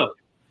do you know?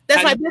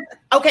 That's my business.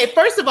 Okay,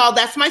 first of all,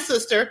 that's my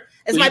sister.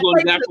 It's my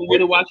place. You go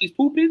to while she's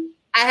pooping?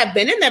 I have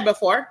been in there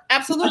before.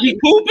 Absolutely. Are you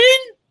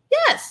pooping?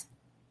 Yes.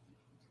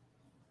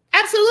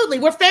 Absolutely.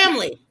 We're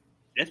family.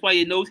 That's why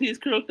your nose hair is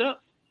curled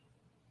up?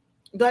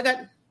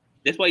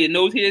 That's why your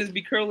nose hairs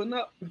be curling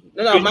up?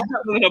 No,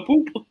 her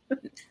poop.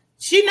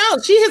 She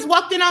knows. She has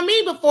walked in on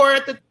me before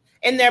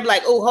and they're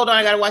like, oh, hold on,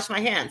 I got to wash my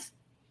hands.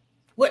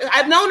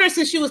 I've known her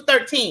since she was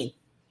 13.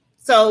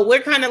 So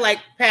we're kind of like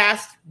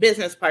past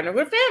business partner.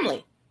 We're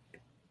family.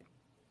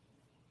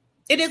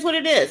 It is what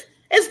it is.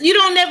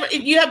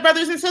 You have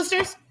brothers and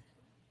sisters?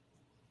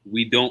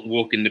 We don't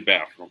walk in the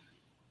bathroom.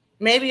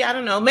 Maybe, I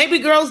don't know. Maybe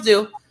girls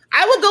do.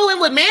 I would go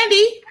in with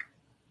Mandy.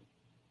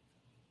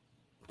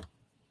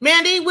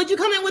 Mandy, would you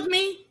come in with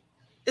me?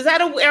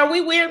 Are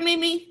we weird,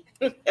 Mimi?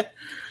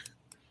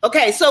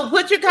 Okay, so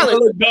put your colors.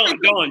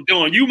 Dawn,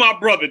 you my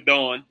brother,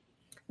 Dawn.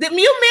 You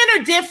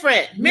men are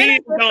different. Men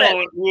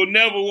will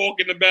never walk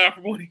in the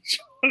bathroom with each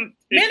other.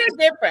 Men are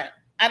different.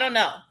 I don't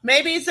know.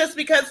 Maybe it's just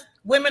because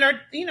women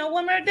are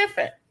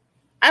different.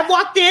 I've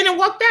walked in and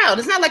walked out.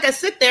 It's not like I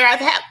sit there.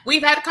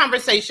 We've had a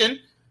conversation.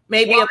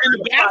 Maybe in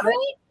the bathroom?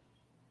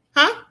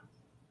 Huh?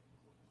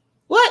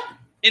 What?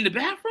 In the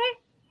bathroom?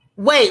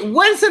 Wait,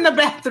 what's in the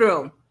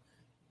bathroom?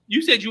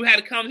 You said you had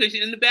a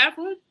conversation in the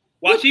bathroom?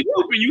 While she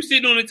pooping, you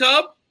sitting on the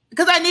tub?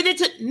 Because I needed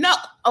to know.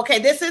 Okay,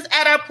 this is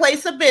at our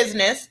place of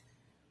business.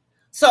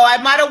 So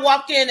I might have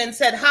walked in and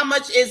said, how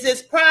much is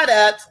this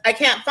product? I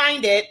can't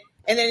find it.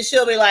 And then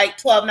she'll be like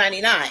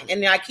 $12.99.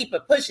 And then I keep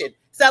it pushing.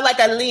 It's not like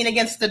I lean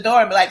against the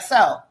door and be like,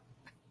 so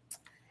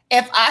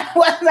if I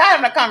was not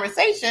having a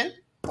conversation,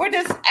 we're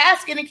just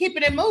asking and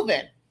keeping it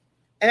moving.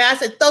 And I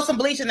said, throw some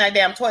bleach in that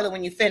damn toilet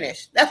when you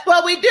finish. That's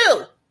what we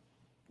do.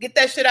 Get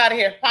that shit out of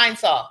here. Pine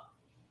Sol.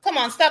 Come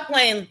on, stop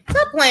playing.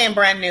 Stop playing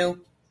brand new.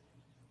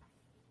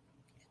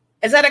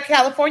 Is that a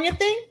California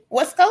thing?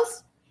 West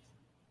Coast?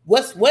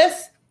 West?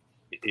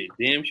 It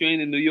damn sure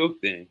ain't a New York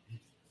thing.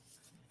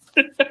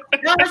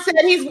 Don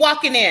said he's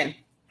walking in.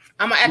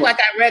 I'm going to act like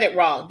I read it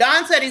wrong.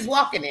 Don said he's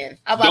walking in.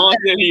 How about Don that?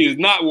 said he is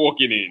not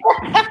walking in.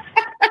 How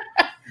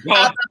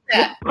about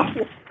that?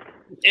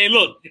 And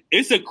look,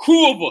 it's a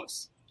crew of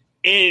us.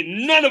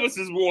 And none of us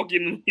is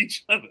walking in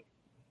each other.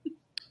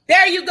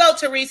 There you go,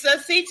 Teresa.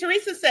 See,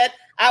 Teresa said,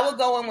 I will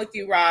go in with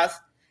you, Roz.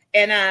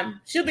 And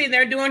she'll be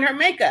there doing her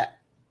makeup.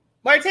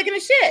 While you're taking a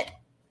shit.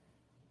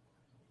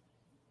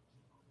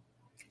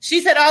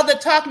 She said all the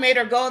talk made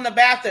her go in the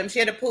bathroom. She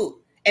had to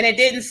poop. And it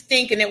didn't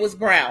stink and it was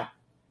brown.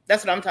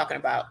 That's what I'm talking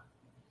about.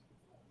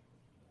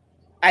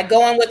 I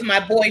go in with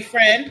my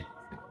boyfriend.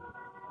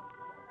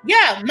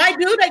 Yeah, my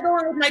dude, I go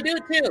in with my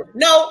dude too.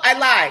 No, I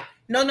lie.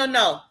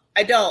 No.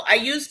 I don't. I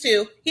used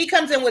to. He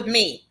comes in with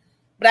me.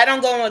 But I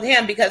don't go in with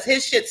him because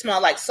his shit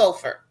smells like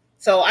sulfur.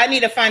 So I need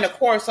to find a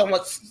course on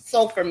what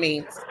sulfur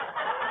means.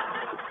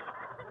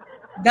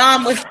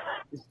 Dom is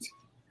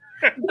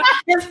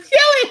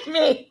killing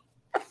me.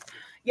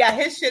 Yeah,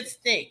 his shit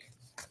stink.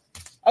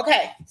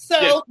 Okay,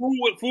 so yeah,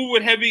 food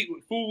with heavy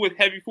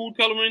food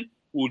coloring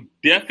will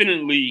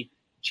definitely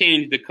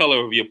change the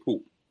color of your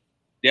poop.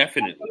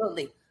 Definitely.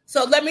 Absolutely.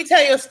 So let me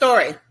tell you a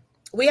story.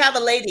 We have a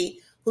lady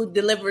who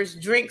delivers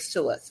drinks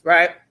to us,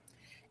 right?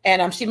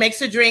 And she makes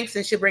the drinks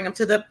and she'll bring them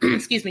to the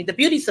the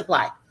beauty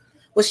supply.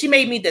 Well, she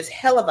made me this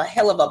hell of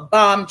a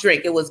bomb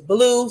drink. It was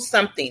blue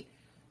something,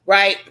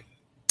 right?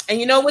 And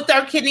with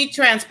our kidney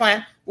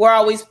transplant, we're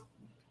always,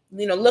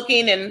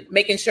 looking and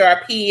making sure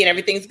our pee and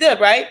everything's good,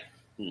 right?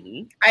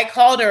 Mm-hmm. I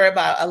called her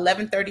about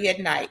 11:30 at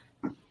night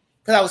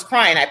because I was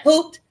crying. I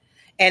pooped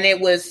and it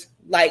was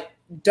like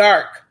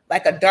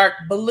a dark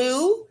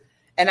blue.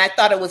 And I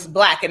thought it was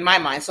black in my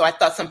mind. So I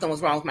thought something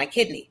was wrong with my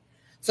kidney.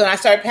 So I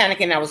started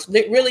panicking. I was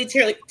really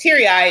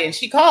teary-eyed. And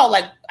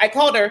I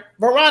called her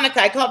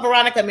Veronica. I called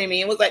Veronica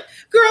Mimi and was like,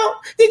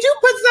 girl, did you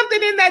put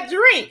something in that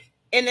drink?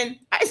 And then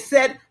I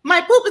said,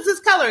 my poop is this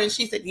color. And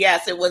she said,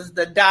 yes, it was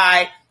the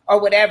dye or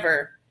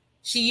whatever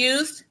she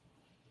used.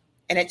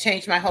 And it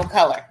changed my whole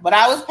color. But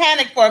I was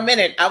panicked for a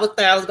minute. I was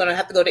going to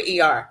have to go to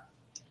ER.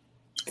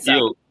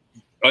 So,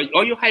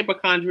 are you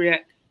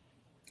hypochondriac?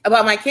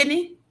 About my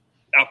kidney?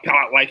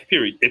 About life,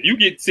 period. If you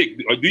get sick,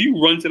 do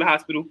you run to the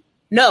hospital?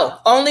 No,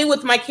 only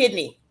with my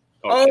kidney.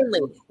 Okay.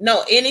 Only.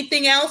 No,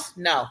 anything else?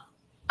 No.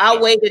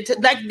 I'll wait until,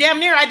 damn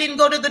near I didn't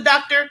go to the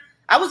doctor.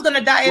 I was going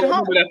to die at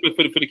home. That's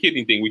for the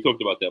kidney thing. We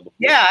talked about that before.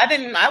 Yeah,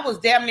 I was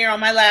damn near on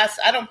my last.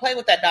 I don't play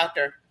with that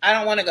doctor. I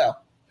don't want to go.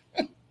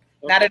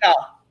 Not at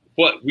all.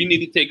 But we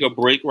need to take a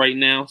break right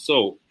now.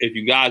 So if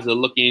you guys are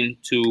looking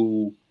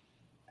to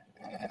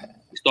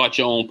start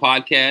your own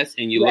podcast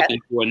and you're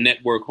looking for a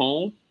network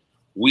home,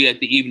 we at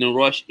the Evening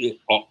Rush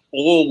are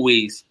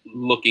always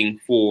looking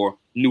for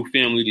new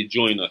family to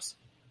join us.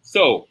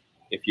 So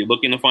if you're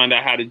looking to find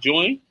out how to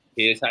join,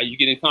 here's how you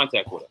get in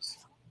contact with us.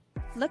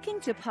 Looking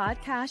to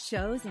podcast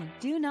shows and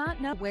do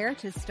not know where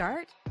to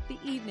start? The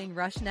Evening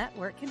Rush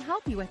Network can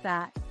help you with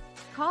that.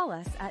 Call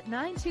us at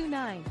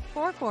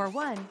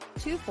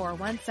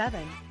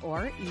 929-441-2417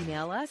 or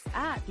email us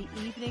at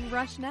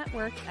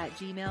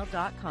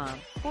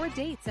theeveningrushnetwork@gmail.com for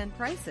dates and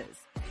prices.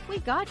 We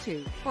got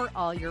you for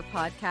all your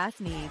podcast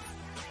needs.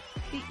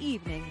 The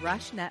Evening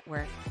Rush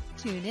Network.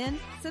 Tune in,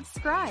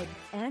 subscribe,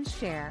 and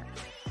share.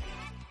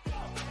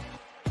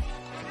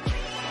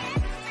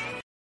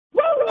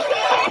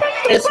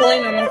 It's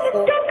going on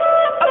for.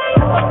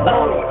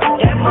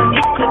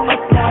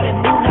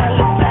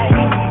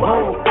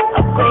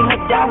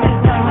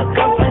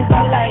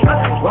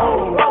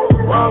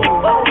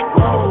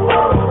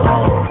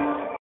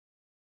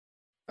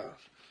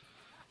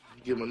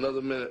 Give him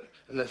another minute,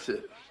 and that's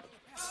it.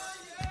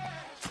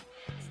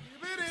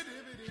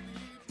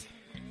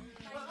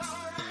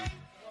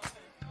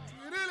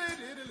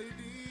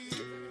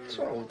 What's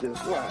wrong with this?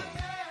 Why?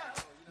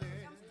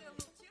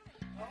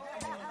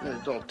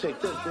 Man, don't take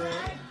that, man.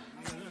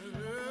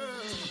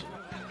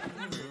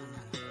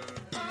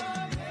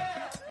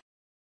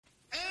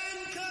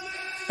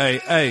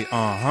 Hey,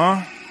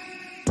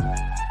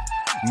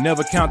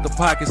 Never count the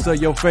pockets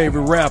of your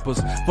favorite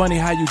rappers. Funny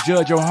how you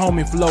judge your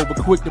homie flow, but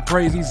quick to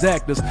praise these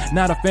actors.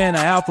 Not a fan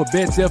of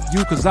alphabets,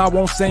 F-U, cause I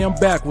won't say them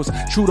backwards.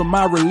 True to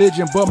my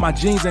religion, but my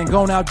genes ain't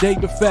gon' outdate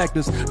the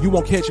factors. You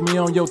won't catch me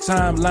on your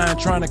timeline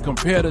trying to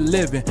compare the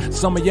living.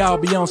 Some of y'all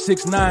be on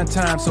 6ix9ine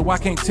times, so I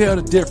can't tell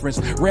the difference.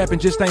 Rapping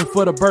just ain't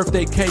for the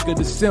birthday cake of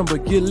December.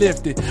 Get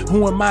lifted.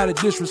 Who am I to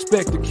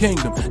disrespect the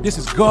kingdom? This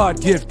is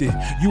God gifted.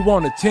 You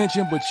want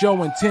attention, but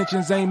your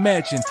intentions ain't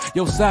matching.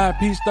 Your side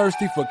piece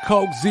thirsty for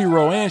Coke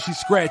Zero, and she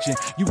scratching.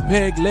 You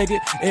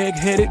peg-legged,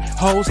 egg-headed,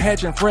 hoes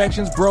hatching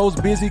fractions, bros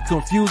busy,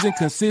 confusing,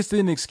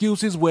 consistent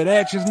excuses with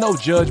actions, no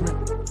judgment.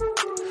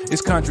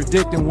 It's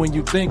contradicting when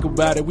you think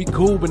about it. We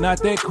cool, but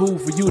not that cool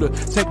for you to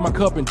take my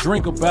cup and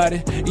drink about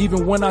it.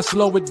 Even when I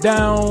slow it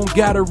down,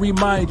 gotta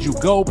remind you,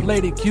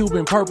 gold-plated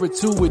Cuban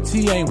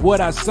perpetuity ain't what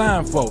I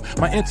signed for.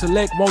 My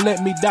intellect won't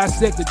let me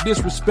dissect the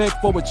disrespect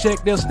for a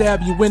check. They'll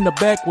stab you in the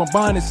back when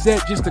bond is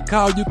set just to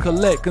call you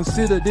collect.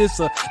 Consider this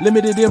a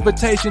limited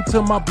invitation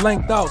to my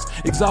blank thoughts.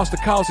 Exhaust the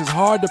cause, it's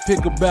hard to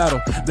pick a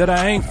battle that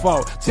I ain't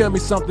fought. Tell me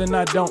something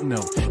I don't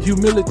know.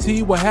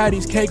 Humility will have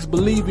these cakes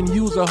believe in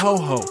you's a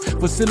ho-ho.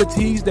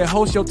 Facilities that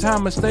host your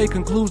time and stay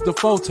concludes the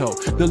photo.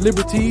 The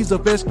liberties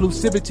of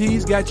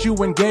exclusivities got you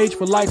engaged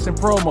for likes and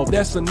promo.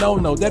 That's a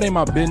no-no, that ain't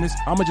my business.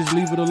 I'ma just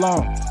leave it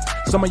alone.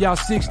 Some of y'all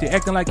 60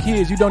 acting like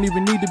kids, you don't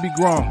even need to be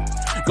grown.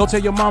 Go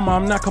tell your mama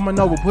I'm not coming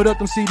over. Put up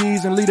them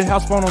CDs and leave the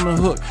house phone on the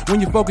hook. When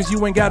you focus,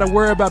 you ain't gotta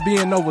worry about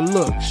being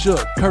overlooked.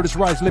 Shook, Curtis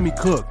Rice, let me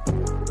cook.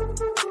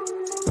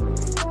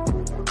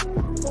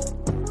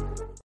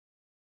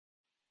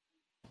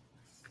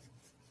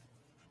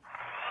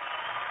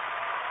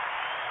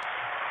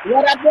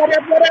 What up?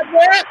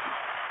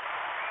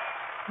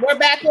 We're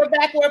back.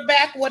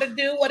 What it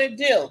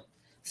do?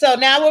 So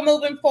now we're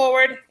moving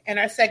forward in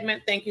our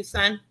segment. Thank you,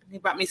 son. He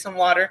brought me some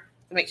water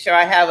to make sure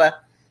I have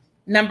a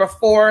number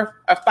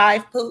 4 or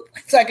 5 poop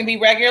so I can be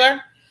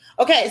regular.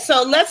 Okay,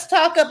 so let's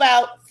talk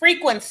about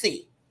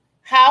frequency.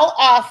 How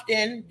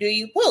often do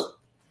you poop?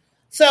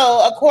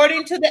 So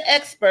according to the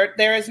expert,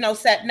 there is no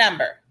set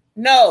number.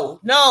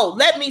 No,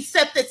 let me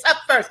set this up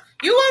first.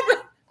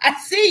 I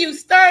see you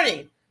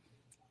starting.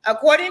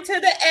 According to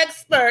the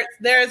experts,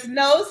 there's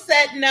no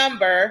set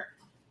number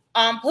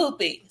on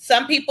pooping.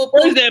 Some people poop.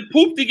 What is that?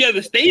 Poop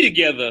together, stay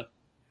together.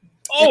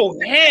 Oh,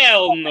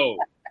 hell no.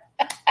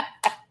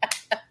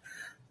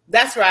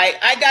 That's right.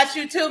 I got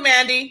you too,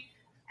 Mandy.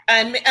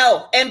 And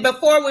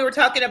before we were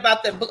talking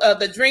about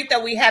the drink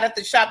that we had at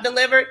the shop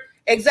delivered.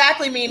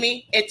 Exactly,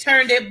 Mimi. It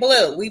turned it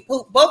blue. We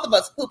poop. Both of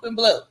us poop in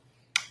blue.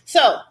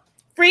 So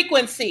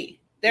frequency.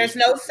 There's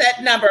no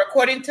set number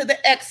according to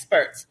the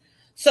experts.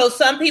 So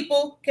some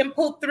people can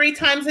poop 3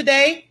 times a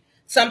day.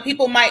 Some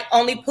people might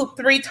only poop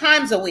 3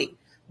 times a week.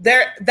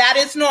 That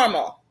is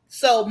normal.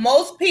 So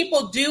most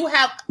people do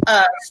have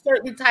a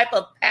certain type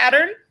of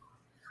pattern.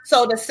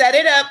 So to set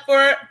it up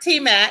for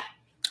T-Mac,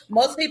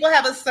 most people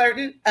have a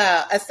certain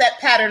a set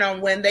pattern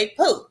on when they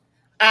poop.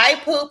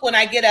 I poop when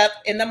I get up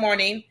in the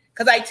morning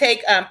because I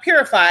take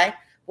Purify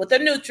with a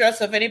Nutra.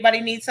 So if anybody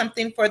needs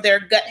something for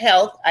their gut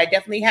health, I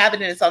definitely have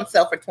it, and it's on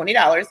sale for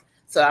 $20.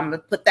 So I'm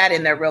going to put that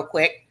in there real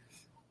quick.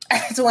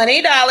 $20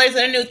 in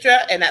a Nutra,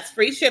 and that's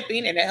free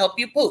shipping, and it helps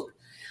you poop.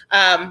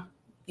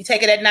 You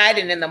take it at night,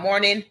 and in the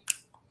morning,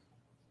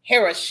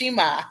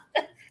 Hiroshima.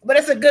 But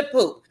it's a good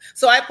poop.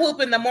 So I poop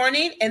in the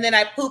morning, and then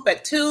I poop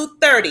at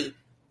 2:30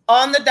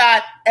 on the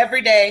dot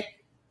every day.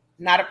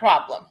 Not a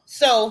problem.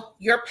 So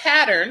your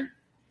pattern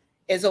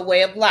is a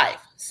way of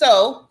life.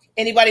 So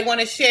anybody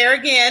want to share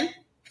again?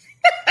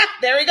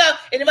 There we go.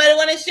 Anybody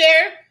want to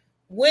share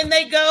when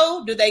they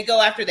go? Do they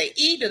go after they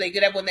eat? Do they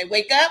get up when they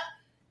wake up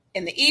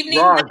in the evening?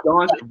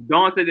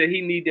 Dawn said that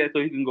he need that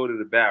so he can go to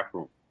the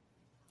bathroom.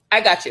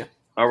 I got you.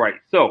 All right.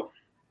 So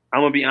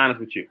I'm going to be honest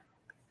with you.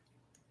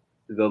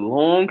 The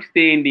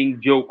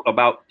long-standing joke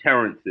about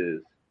Terrence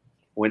is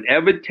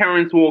whenever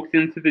Terrence walks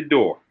into the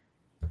door,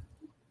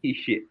 he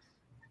shits.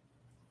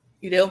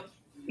 You do?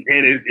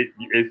 And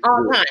it's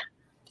on time.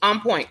 On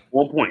point.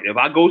 On point. If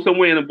I go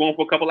somewhere and I'm going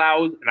for a couple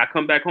hours and I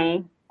come back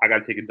home, I got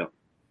to take a dump.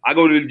 I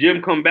go to the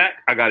gym, come back,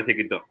 I got to take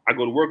a dump. I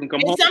go to work and come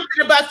home. It's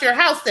something about your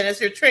house then.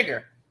 It's your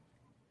trigger.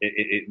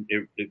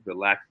 It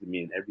relaxes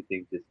me and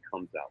everything just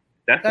comes out.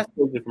 That's the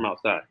closest from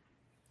outside.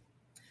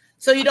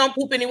 So you don't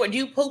poop anywhere? Do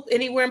you poop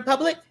anywhere in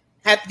public?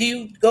 Do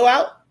you go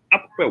out? I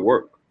prefer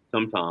work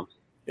sometimes.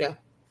 Yeah.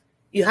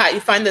 You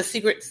find the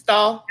secret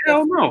stall?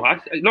 Hell no.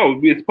 No,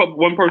 it's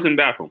one person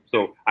bathroom.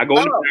 So I go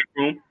in the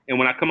bathroom, and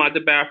when I come out the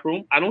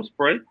bathroom, I don't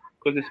spray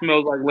because it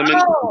smells like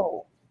lemon.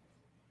 Oh.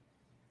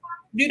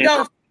 You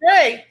don't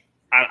spray?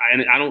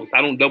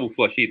 I don't double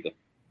flush either.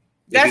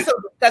 That's so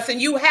disgusting.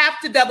 You have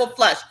to double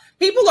flush.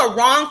 People are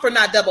wrong for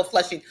not double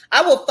flushing.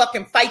 I will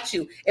fucking fight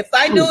you. If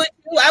I knew it,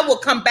 I will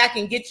come back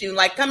and get you.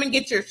 Like, come and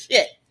get your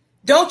shit.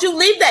 Don't you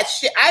leave that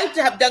shit. I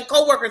have done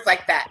coworkers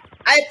like that.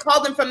 I have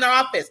called them from their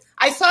office.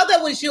 I saw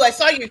that was you. I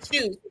saw your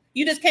shoes.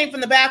 You just came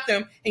from the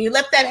bathroom and you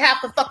left that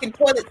half the fucking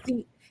toilet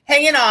seat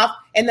hanging off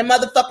and the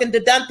motherfucking the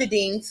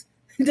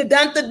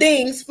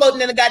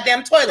floating in the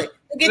goddamn toilet.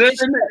 Get your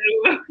shit.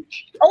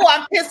 Oh,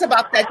 I'm pissed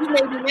about that. You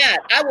made me mad.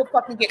 I will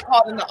fucking get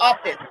called in the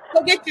office.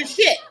 Go get your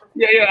shit.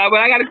 Yeah. But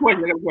I got a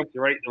question.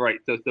 Right.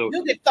 So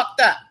you get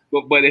fucked up.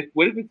 But what if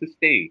it's a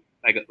stain?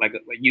 Like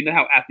you know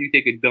how after you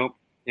take a dump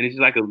and it's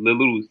just like the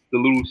little shit.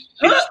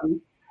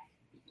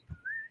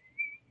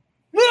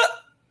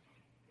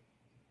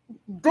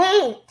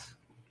 Don't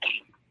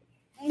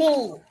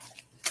move.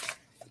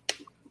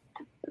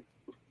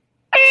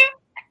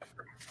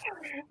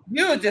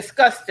 You're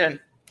disgusting.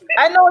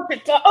 I know what you're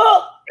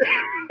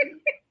talking.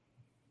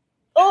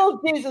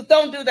 Oh, Jesus!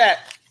 Don't do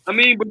that. I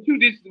mean, but you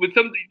just with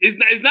something.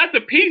 It's not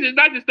the piece. It's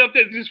not the stuff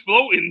that's just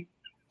floating.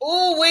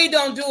 Oh, wait!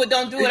 Don't do it.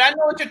 Don't do it. I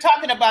know what you're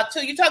talking about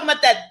too. You're talking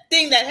about that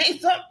thing that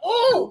hangs up.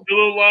 Oh, the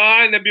little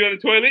line that be on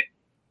the toilet.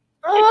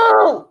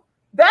 Oh,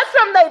 that's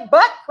from their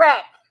butt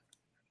crack.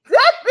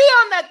 That be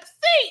on the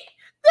seat.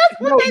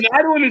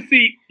 Not on the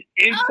seat.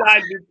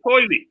 Inside the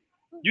toilet.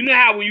 You know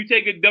how when you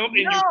take a dump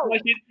and you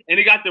flush it, and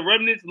it got the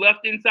remnants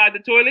left inside the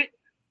toilet.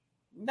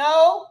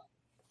 No.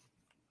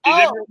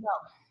 No.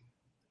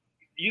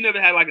 You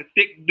never had like a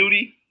thick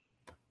duty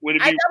when it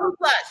be. I double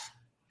flush.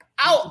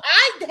 Oh,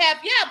 I have,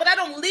 but I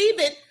don't leave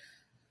it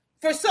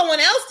for someone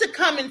else to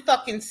come and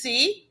fucking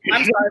see.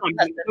 I'm sorry.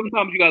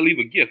 Sometimes you gotta leave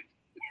a gift.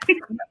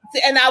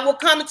 And I will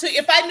come to.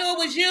 If I knew it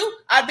was you,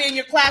 I'd be in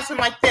your classroom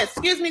like this.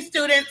 Excuse me,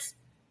 students.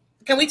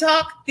 Can we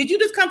talk? Did you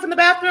just come from the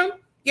bathroom?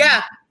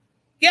 Yeah.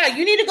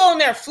 You need to go in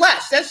there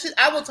flush.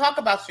 I will talk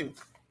about you.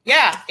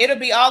 Yeah, it'll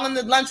be all in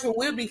the lunchroom.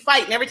 We'll be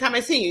fighting every time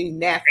I see you,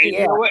 nasty.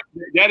 You know what?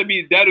 That'll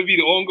be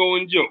the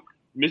ongoing joke.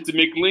 Mr.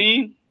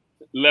 McLean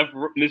left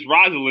Miss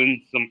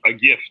Rosalind a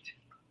gift.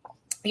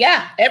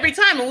 Yeah, every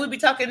time, and we'll be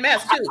talking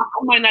mess too.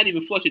 I might not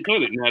even flush the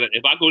toilet. Now,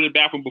 if I go to the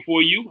bathroom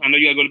before you, I know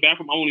you gotta go to the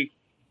bathroom.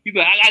 You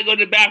go. I gotta go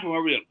to the bathroom.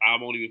 I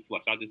won't even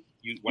flush. I'll just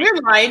use.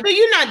 You're lying, but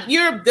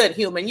you're a good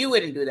human. You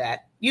wouldn't do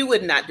that. You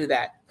would not do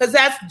that because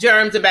that's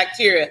germs and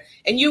bacteria,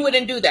 and you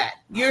wouldn't do that.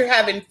 You're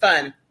having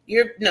fun.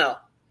 No,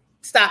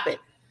 stop it.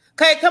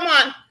 Okay, come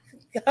on.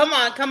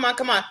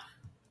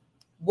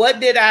 What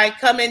did I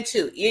come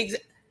into?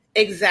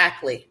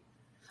 Exactly.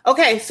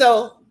 Okay,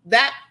 so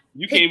that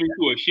you came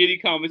into a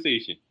shitty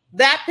conversation.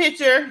 That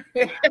picture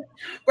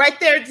right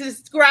there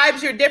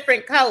describes your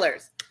different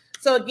colors.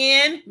 So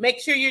again, make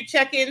sure you're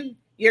checking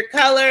your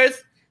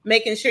colors,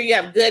 making sure you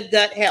have good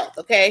gut health,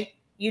 okay?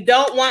 You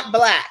don't want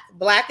black.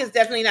 Black is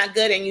definitely not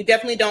good, and you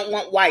definitely don't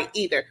want white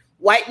either.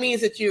 White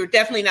means that you're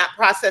definitely not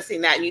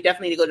processing that, and you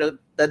definitely need to go to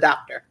the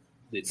doctor.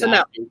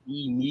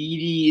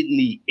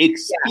 Immediately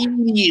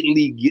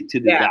get to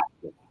the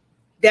doctor.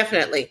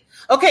 Definitely.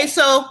 Okay,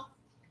 so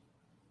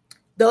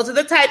those are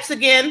the types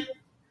again.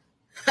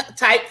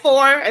 Type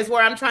 4 is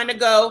where I'm trying to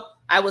go.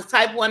 I was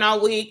type 1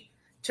 all week.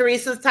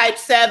 Teresa's type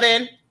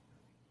 7.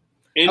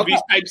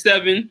 Envy's type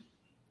 7.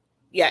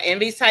 Yeah,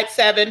 Envy's type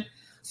 7.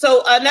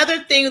 So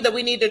another thing that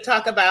we need to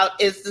talk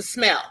about is the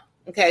smell.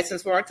 Okay,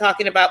 since we're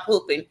talking about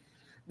pooping.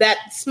 That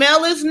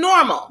smell is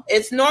normal.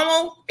 It's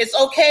normal. It's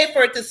okay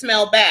for it to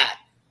smell bad.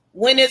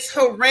 When it's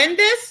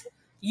horrendous,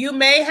 you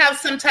may have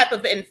some type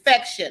of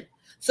infection.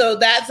 So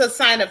that's a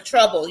sign of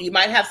trouble. You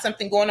might have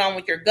something going on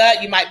with your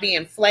gut. You might be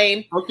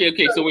inflamed. Okay.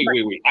 So wait.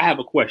 I have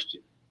a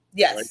question.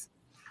 Yes. Right?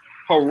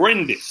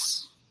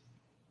 Horrendous.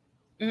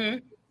 Mm-hmm.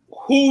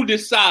 Who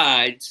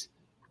decides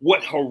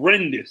what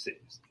horrendous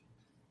is?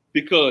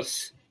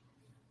 Because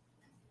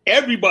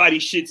everybody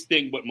shit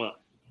stink but mine.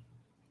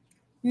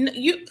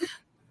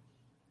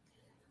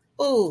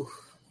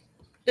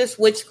 This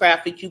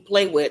witchcraft that you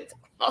play with.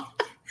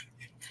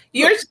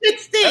 Your shit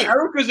stink.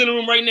 Erica's in the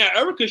room right now.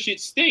 Erica's shit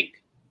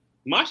stink.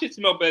 My shit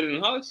smell better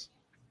than hers.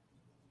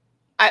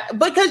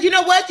 Because you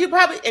know what? You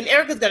probably, and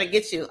Erica's going to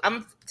get you.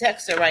 I'm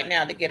texting her right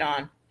now to get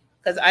on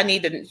because I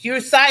need to. You're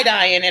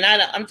side-eyeing, and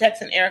I'm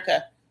texting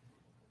Erica.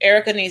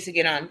 Erica needs to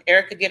get on.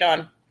 Erica, get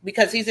on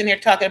because he's in here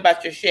talking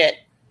about your shit.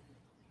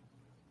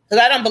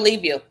 Because I don't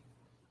believe you.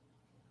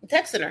 I'm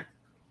texting her.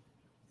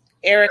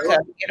 Erica,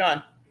 get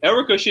on.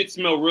 Erica shit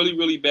smell really,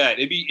 really bad.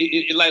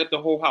 It light up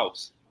the whole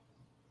house.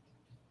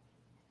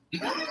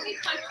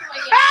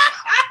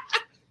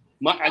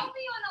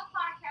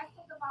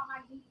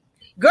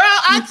 Girl,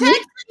 I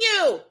texted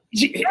you.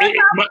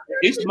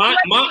 It's my.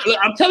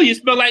 I'm telling you, it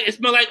smell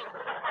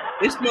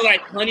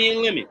like honey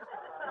and lemon.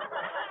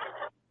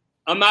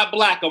 I'm not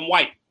black. I'm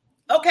white.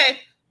 Okay,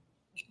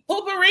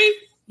 Poopery.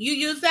 You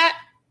use that?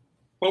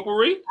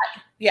 Potpourri?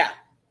 Yeah,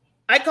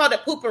 I called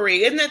it Poopery.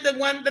 Isn't it the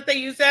one that they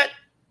use that?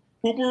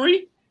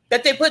 Poopery?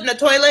 That they put in the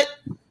toilet?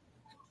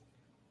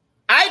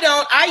 I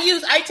don't. I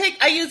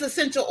use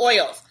essential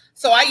oils.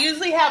 So I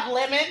usually have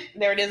lemon.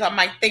 There it is on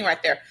my thing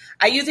right there.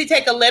 I usually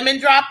take a lemon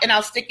drop and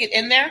I'll stick it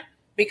in there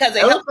because it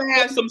helps. I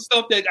have some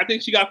stuff that I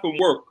think she got from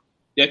work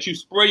that you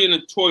spray in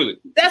the toilet.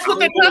 That's what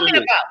they're talking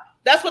about.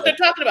 That's what they're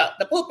talking about.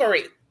 The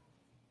Poopery.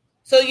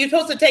 So you're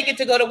supposed to take it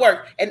to go to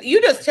work, and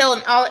you just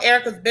telling all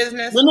Erica's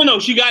business. No.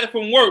 She got it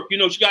from work. You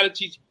know, she got it.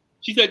 She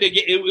said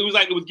it was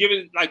like it was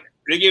given, like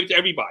they gave it to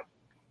everybody.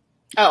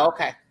 Oh,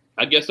 okay.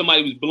 I guess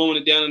somebody was blowing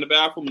it down in the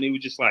bathroom, and they were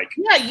just like,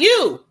 "Yeah,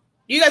 you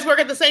guys work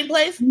at the same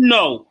place?"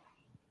 No.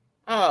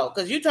 Oh,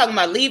 because you're talking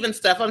about leaving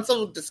stuff. I'm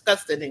so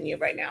disgusted in you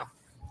right now.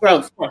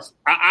 Gross.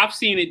 I've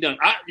seen it done.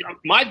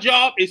 My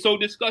job is so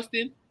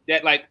disgusting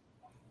that like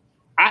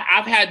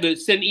I've had to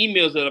send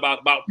emails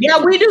about people.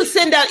 Yeah, we do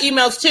send out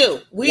emails too.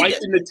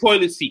 Wiping the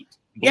toilet seat.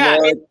 Yeah.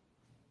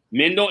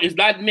 Men don't. It's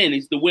not men.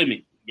 It's the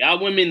women. Y'all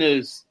women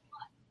is.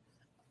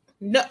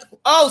 No.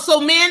 Oh, so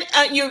men.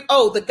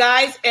 The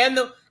guys and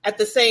at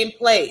the same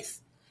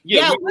place.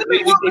 Yeah.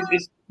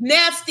 It's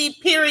nasty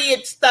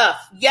period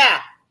stuff. Yeah.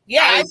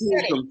 Yeah, I see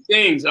some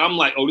things. I'm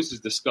like, oh, this is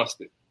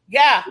disgusting.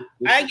 Yeah,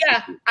 I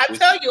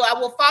tell you, I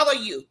will follow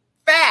you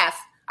fast.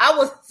 I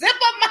will zip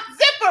up my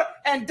zipper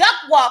and duck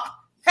walk.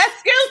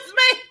 Excuse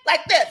me,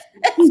 like this.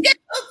 Excuse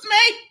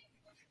me.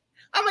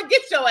 I'm gonna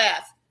get your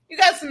ass. You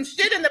got some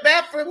shit in the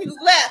bathroom. You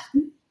left.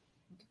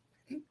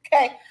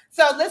 Okay,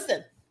 so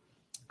listen.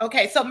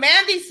 Okay, so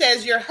Mandy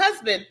says your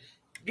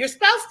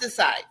spouse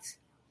decides.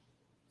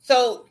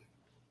 So,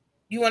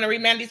 you want to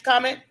read Mandy's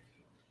comment?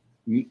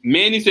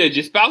 Mandy said,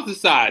 your spouse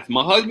decides.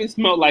 My husband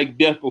smelled like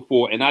death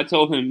before, and I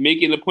told him,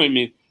 make an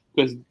appointment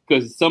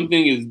because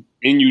something is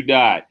in you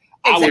died.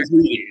 Exactly. I was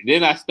heated.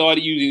 Then I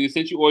started using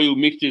essential oil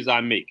mixtures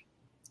I make.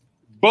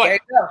 But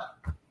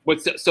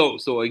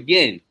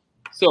again,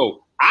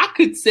 I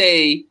could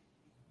say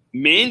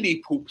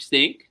Mandy poop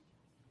stink.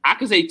 I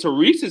could say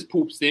Teresa's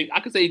poop stink. I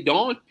could say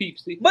Dawn's poop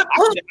stink. But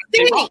poop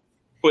stink.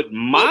 But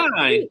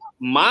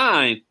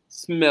mine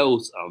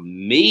smells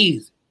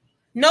amazing.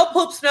 No,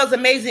 poop smells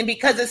amazing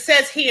because it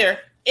says here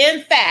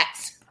in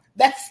facts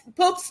that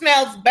poop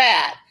smells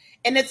bad.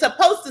 And it's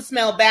supposed to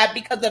smell bad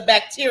because of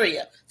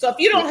bacteria. So if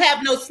you don't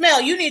have no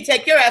smell, you need to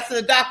take your ass to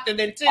the doctor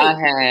then too. I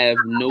have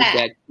no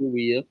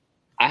bacteria.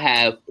 I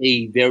have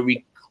a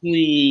very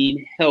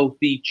clean,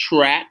 healthy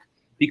tract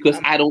because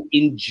I don't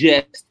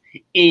ingest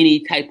any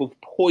type of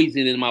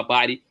poison in my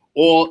body.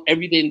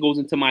 Everything that goes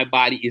into my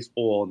body is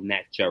all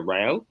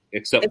natural,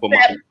 except for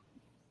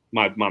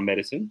my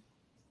medicine.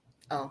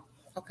 Oh.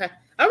 Okay.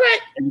 All right.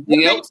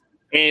 Anything else?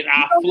 And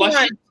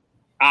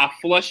I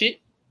flush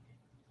it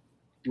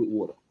with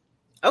water.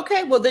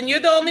 Okay. Well, then you're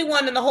the only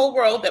one in the whole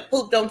world that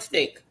poop don't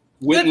stink.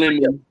 With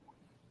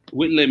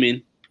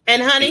lemon.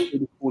 And honey?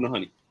 And a spoon of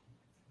honey.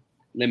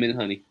 Lemon and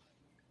honey.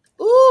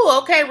 Ooh,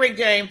 okay, Rick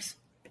James.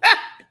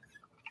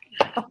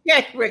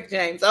 Okay, Rick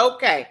James.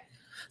 Okay.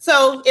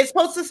 So it's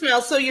supposed to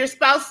smell. So your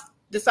spouse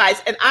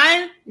decides. And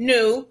I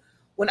knew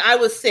when I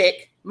was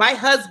sick, my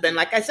husband,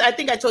 like I said, I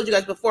think I told you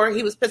guys before,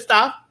 he was pissed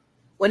off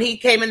when he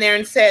came in there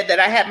and said that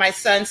I had my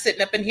son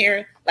sitting up in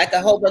here like a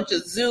whole bunch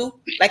of zoo,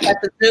 like at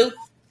the zoo,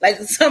 like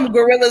some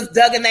gorillas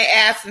dug in their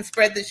ass and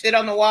spread the shit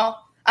on the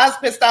wall. I was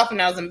pissed off and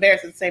I was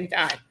embarrassed at the same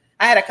time.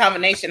 I had a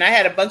combination. I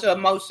had a bunch of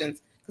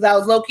emotions because I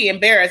was low-key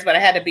embarrassed, but I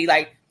had to be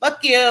like,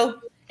 fuck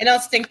you. It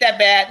don't stink that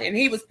bad. And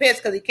he was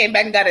pissed because he came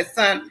back and got his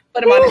son,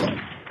 put him on his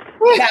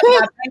got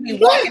my baby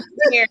walking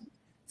in here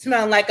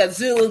smelling like a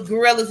zoo of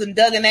gorillas and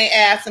dug in their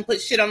ass and put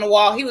shit on the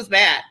wall. He was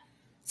mad.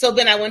 So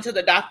then I went to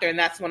the doctor, and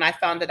that's when I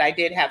found that I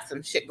did have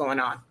some shit going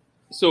on.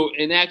 So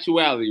in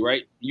actuality,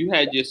 right, you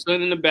had your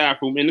son in the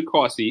bathroom in the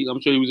car seat. I'm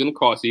sure he was in the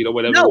car seat or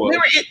whatever. No,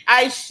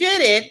 I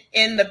shitted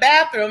in the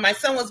bathroom. My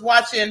son was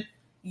watching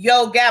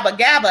Yo Gabba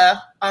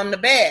Gabba on the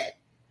bed.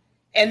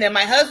 And then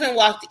my husband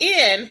walked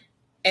in,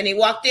 and he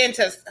walked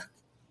into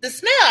the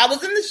smell. I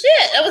was in the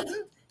shit. I was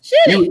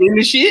shitting. You were in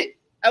the shit?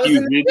 I was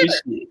in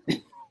the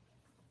shit.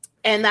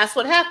 And that's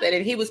what happened.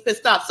 And he was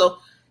pissed off. So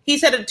he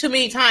said it too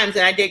many times,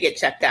 and I did get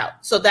checked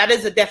out. So that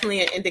is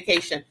definitely an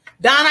indication.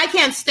 Don, I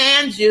can't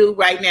stand you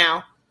right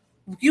now.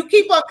 You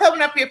keep on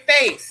covering up your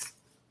face.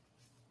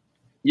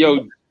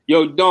 Yo,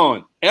 Yo,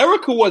 Dawn,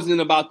 Erica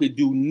wasn't about to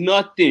do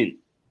nothing.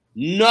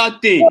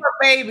 Nothing. Poor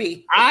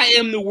baby. I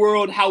am the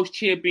world house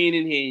champion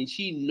in here, and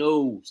she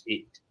knows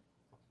it.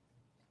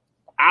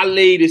 I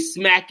laid to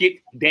smack it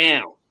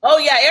down. Oh,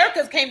 yeah,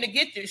 Erica came to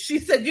get you. She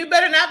said, you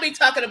better not be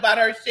talking about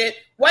her shit.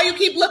 Why you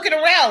keep looking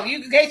around?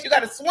 In case you got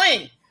to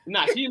swing.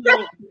 Nah, she in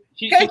case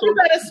you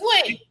got to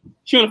swing.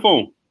 She on the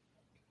phone.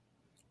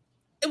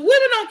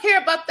 Women don't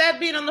care about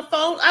that being on the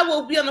phone. I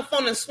will be on the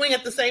phone and swing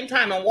at the same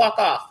time and walk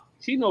off.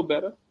 She know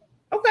better.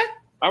 Okay.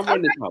 I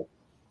run this house.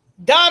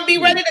 Don, be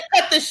ready to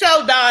cut the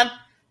show, Don.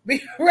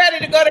 Be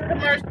ready to go to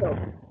commercial.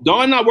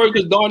 Don not working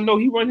because Don know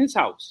he run his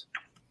house.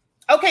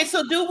 Okay,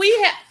 so do we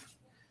have...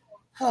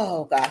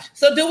 Oh, gosh.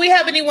 So do we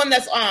have anyone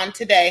that's on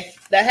today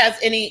that has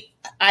any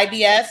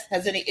IBS,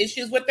 has any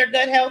issues with their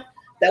gut health,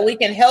 that we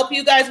can help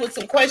you guys with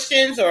some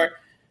questions or...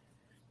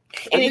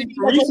 I think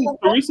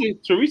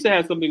Teresa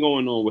has something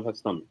going on with her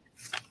stomach.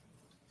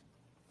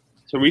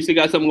 Teresa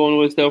got something going on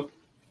with stuff.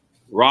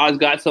 Roz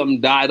got something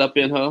dyed up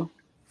in her.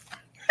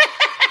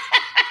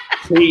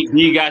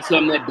 KD got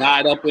something that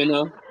died up in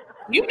her.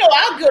 You know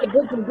I'll go to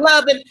book and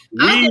glove and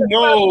we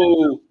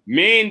know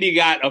Mandy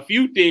got a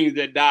few things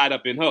that died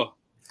up in her.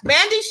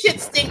 Mandy's shit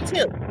stink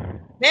too.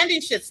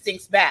 Mandy's shit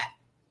stinks bad.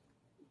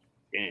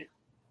 Damn.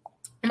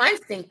 Mine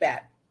stink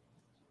bad.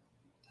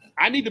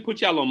 I need to put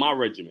y'all on my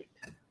regimen.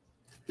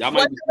 Y'all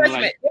What's might the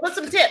regimen? like Give us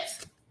some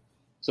tips.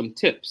 some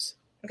tips.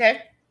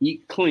 Okay.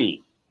 Eat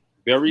clean.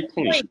 Very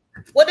clean.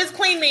 What does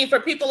clean mean for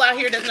people out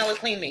here that know what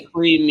clean means?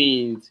 Clean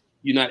means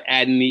you're not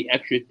adding any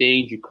extra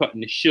things. You're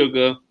cutting the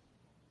sugar.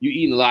 You're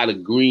eating a lot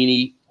of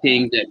greeny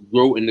things that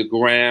grow in the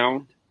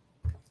ground.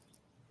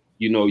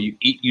 You know,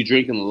 you're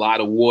drinking a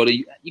lot of water.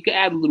 You can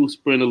add a little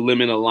sprint of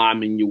lemon or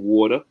lime in your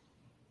water.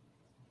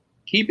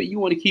 You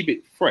want to keep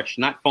it fresh,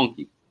 not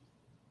funky.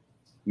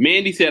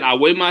 Mandy said, I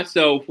weigh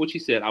myself, what she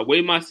said, I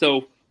weigh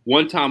myself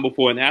one time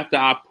before and after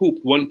I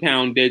pooped 1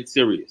 pound dead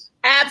serious.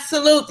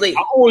 Absolutely.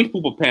 I always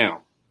poop a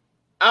pound.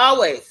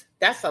 Always.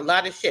 That's a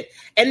lot of shit.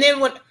 And then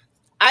when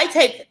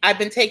I've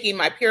been taking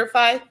my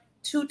Purify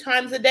 2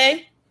 times a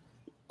day.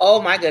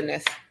 Oh my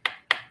goodness.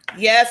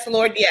 Yes,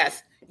 Lord,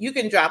 yes. You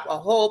can drop a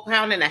whole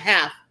 1.5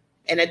 pounds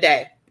in a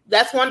day.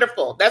 That's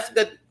wonderful. That's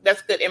good.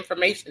 That's good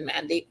information,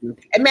 Mandy.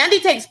 And Mandy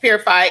takes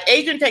Purify.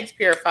 Adrian takes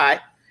Purify.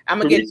 I'm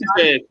gonna get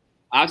said,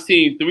 I've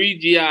seen 3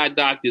 GI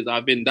doctors.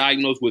 I've been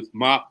diagnosed with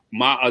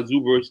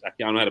Azubers. I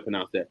don't know how to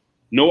pronounce that.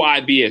 No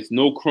IBS,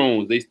 no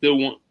Crohn's. They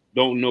still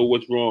don't know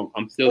what's wrong.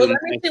 I'm still. Well, let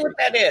me see what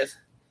that is.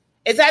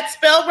 Is that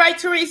spelled right,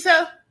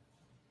 Teresa?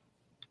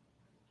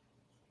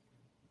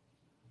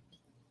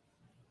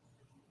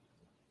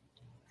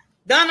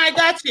 Don, I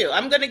got you.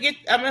 I'm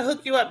gonna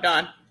hook you up,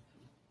 Don.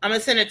 I'm gonna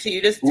send it to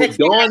you. Just text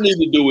what Dawn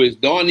need to do is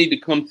Dawn need to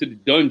come to the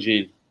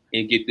dungeon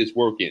and get this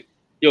working.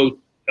 Yo,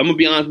 I'm gonna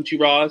be honest with you,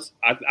 Roz.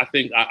 I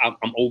think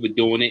I'm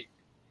overdoing it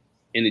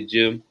in the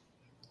gym.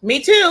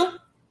 Me too.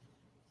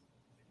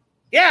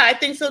 Yeah, I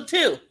think so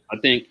too. I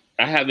think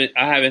I haven't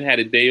had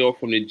a day off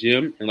from the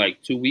gym in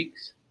like 2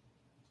 weeks.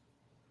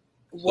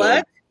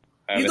 What?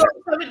 So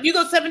you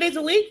go 7 days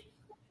a week?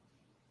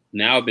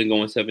 Now I've been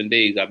going 7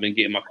 days. I've been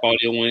getting my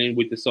cardio in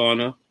with the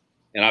sauna,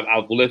 and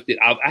I've lifted.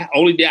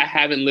 Only day I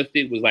haven't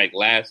lifted was like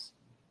last.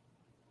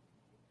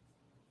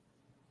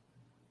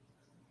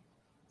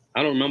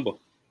 I don't remember.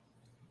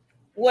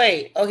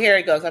 Wait. Oh, here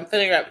it goes. I'm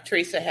figuring out what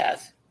Teresa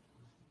has.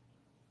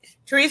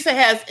 Teresa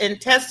has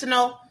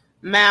intestinal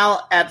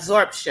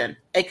malabsorption,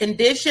 a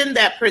condition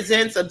that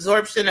prevents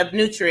absorption of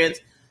nutrients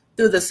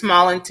through the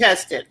small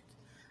intestine.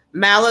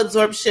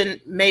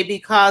 Malabsorption may be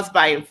caused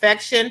by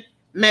infection,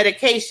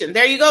 medication.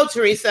 There you go,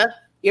 Teresa.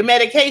 Your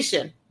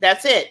medication.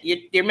 That's it.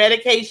 Your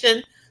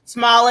medication,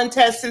 small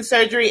intestine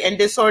surgery, and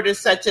disorders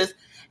such as,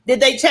 did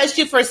they test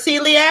you for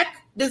celiac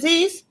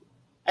disease?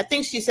 I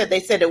think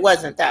they said it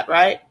wasn't that,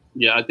 right?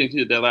 Yeah, I think she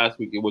did that last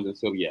week. It wasn't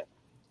celiac.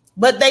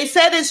 But they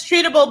said it's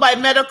treatable by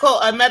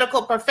a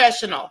medical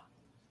professional.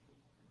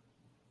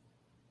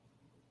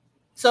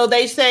 So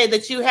they say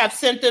that you have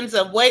symptoms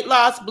of weight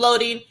loss,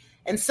 bloating,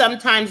 and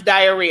sometimes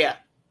diarrhea.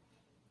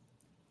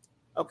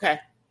 Okay.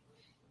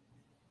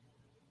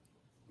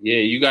 Yeah,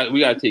 we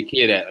got to take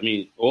care of that. I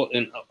mean,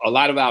 and a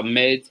lot of our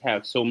meds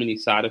have so many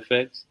side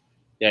effects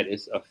that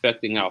it's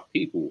affecting our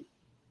people.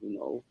 You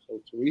know, so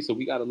Teresa,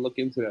 we got to look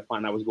into that,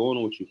 find out what's going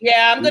on with you.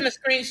 Yeah, I'm going to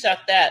screenshot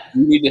that.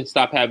 You need to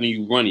stop having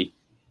you runny.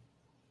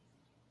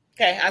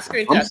 Okay, I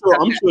screenshot.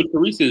 I'm sure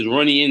Teresa is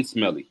runny and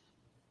smelly.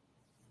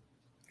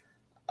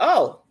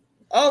 Oh,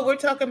 we're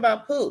talking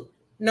about poop.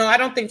 No, I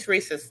don't think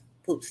Teresa's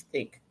poop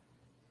stink.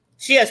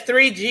 She has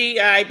 3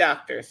 GI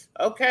doctors.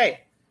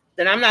 Okay.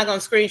 Then I'm not going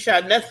to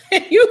screenshot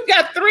nothing. You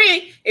got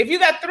 3. If you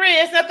got 3,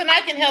 there's nothing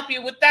I can help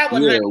you with that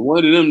one. Yeah,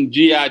 one of them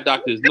GI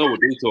doctors know what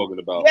they're talking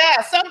about.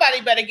 Yeah,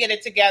 somebody better get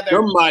it together.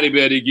 Somebody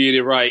better get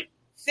it right.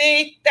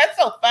 See, that's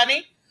so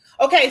funny.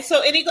 Okay,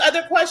 so any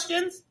other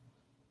questions?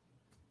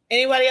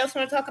 Anybody else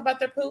want to talk about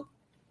their poop?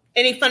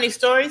 Any funny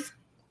stories?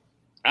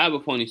 I have a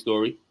funny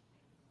story.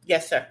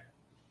 Yes, sir.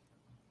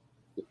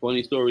 The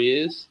funny story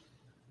is,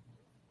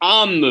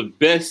 I'm the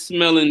best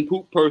smelling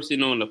poop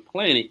person on the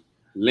planet.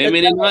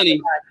 Lemon and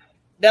honey.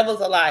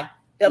 Devil's a lie.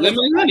 Lemon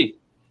and honey.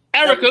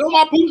 Erica, don't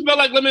my poop smell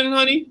like lemon and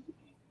honey?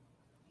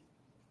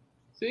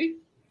 See?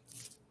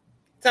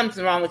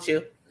 Something's wrong with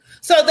you.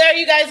 So there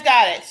you guys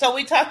got it. So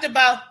we talked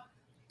about,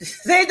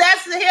 see,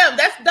 that's him.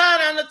 That's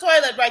Don on the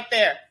toilet right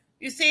there.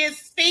 You see his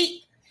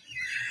feet?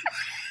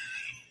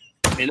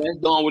 And that's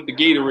Don with the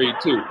Gatorade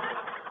too.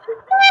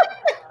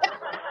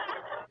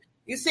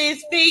 You see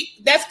his feet?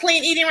 That's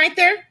clean eating right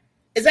there?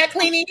 Is that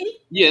clean eating?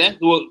 Yeah,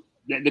 that's well.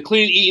 The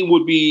clean eating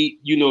would be,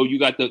 you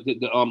got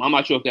the I'm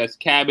not sure if that's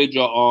cabbage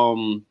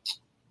or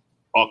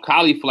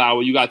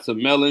cauliflower. You got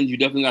some melons. You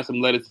definitely got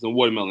some lettuce and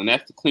watermelon.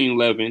 That's the clean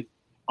 11.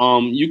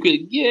 You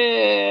could,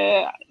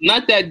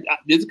 not that.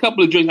 There's a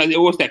couple of drinks.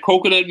 What's that?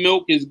 Coconut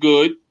milk is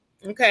good.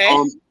 Okay.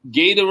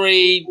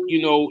 Gatorade,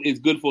 is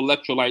good for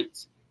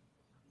electrolytes.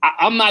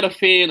 I'm not a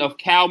fan of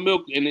cow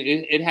milk, and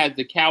it has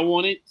the cow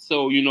on it.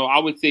 So, I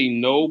would say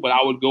no, but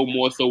I would go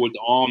more so with the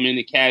almond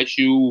and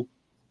cashew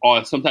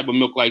or some type of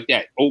milk like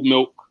that. Oat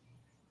milk.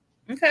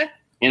 Okay.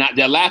 And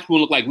that last one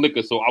looked like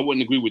liquor, so I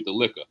wouldn't agree with the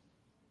liquor.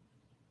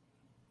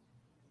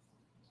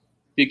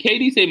 Did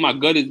KD say my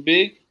gut is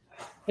big?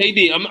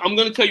 KD, I'm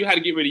going to tell you how to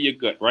get rid of your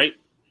gut, right?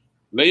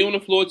 Lay on the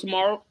floor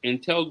tomorrow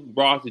and tell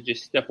Bras to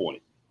just step on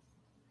it.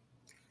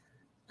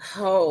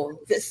 Oh,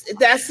 that's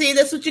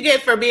what you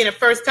get for being a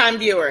first-time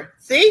viewer.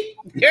 See?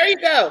 There you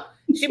go.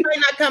 She might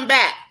not come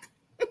back.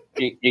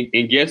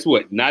 and guess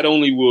what? Not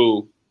only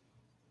will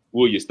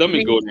your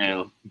stomach go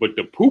down, but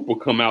the poop will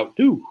come out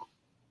too.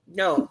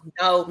 No,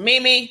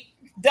 Mimi,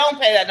 don't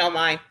pay that no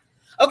mind.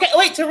 Okay,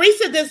 wait,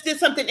 Teresa just did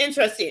something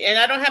interesting, and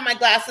I don't have my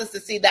glasses to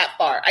see that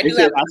far. I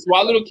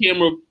swallowed a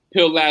camera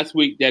pill last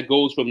week that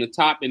goes from the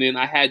top, and then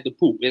I had to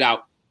poop it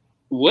out.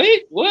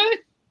 Wait, what?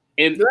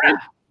 And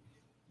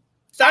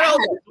start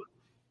over.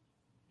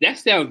 That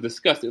sounds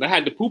disgusting. I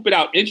had to poop it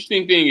out.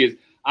 Interesting thing is,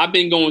 I've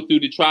been going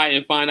through to try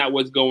and find out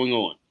what's going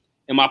on,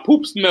 and my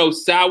poop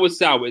smells sour.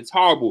 It's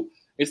horrible.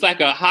 It's like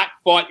a hot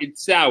fart.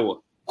 It's sour.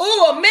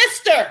 Oh, a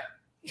mister.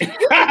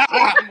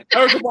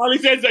 Erica probably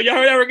said so. You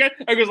heard Erica?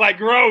 Erica's like,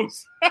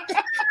 gross. That's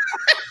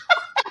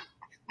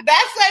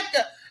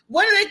like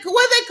what do they call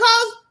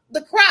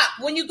the crop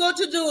when you go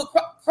to do a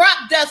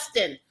crop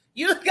dusting?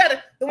 You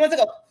gotta the ones that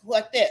go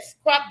like this,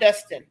 crop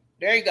dusting.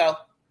 There you go.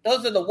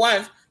 Those are the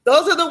ones.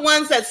 Those are the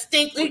ones that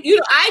stink.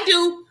 I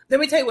do. Let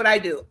me tell you what I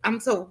do.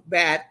 I'm so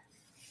bad.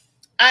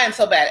 I am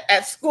so bad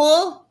at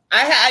school.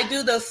 I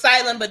do those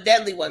silent but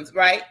deadly ones,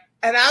 right?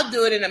 And I'll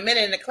do it in a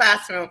minute in the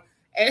classroom.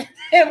 And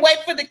wait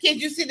for the kids.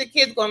 You see the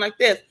kids going like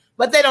this,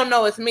 but they don't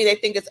know it's me. They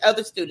think it's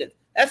other students.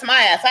 That's my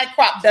ass. I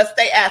crop dust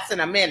their ass in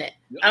a minute.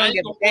 I don't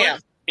give a damn.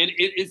 And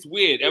it's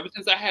weird. Ever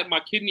since I had my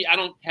kidney, I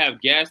don't have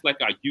gas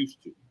like I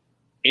used to.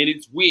 And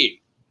it's weird.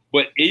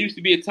 But it used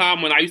to be a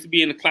time when I used to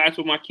be in the class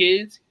with my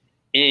kids,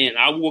 and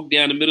I walk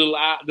down the middle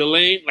of the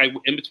lane, like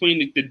in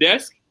between the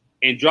desk,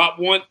 and drop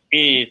one.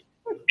 And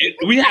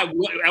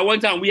at one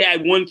time, we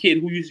had one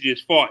kid who used to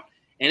just fart.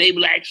 And they'd be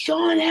like,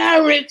 Sean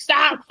Eric,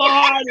 stop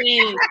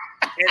farting.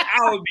 And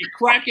I would be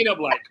cracking up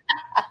like,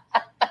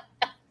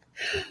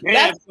 man,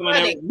 that's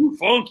funny. You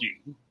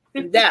funky.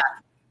 Yeah.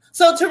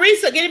 So,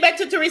 Teresa, getting back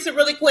to Teresa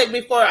really quick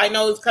before I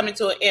know it's coming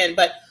to an end.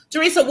 But,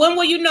 Teresa, when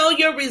will you know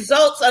your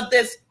results of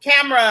this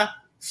camera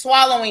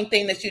swallowing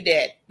thing that you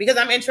did? Because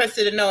I'm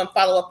interested to know and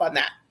follow up on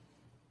that.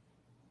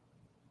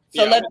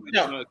 So, let me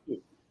know.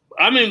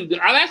 I mean, the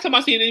last time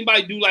I seen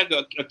anybody do like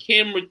a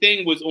camera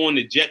thing was on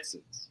the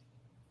Jetsons.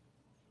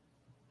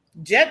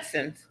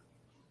 Jetsons.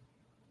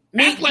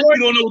 Act like you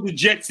don't know what the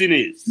Jetson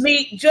is.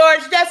 Meet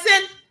George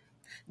Jetson,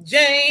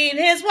 Jane,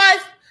 his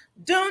wife,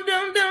 doom,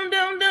 doom, doom,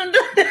 doom, doom,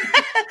 doom.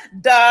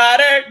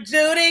 Daughter,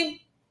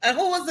 Judy. And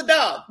who was the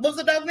dog? What was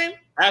the dog's name?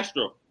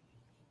 Astro.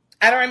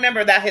 I don't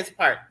remember that his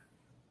part.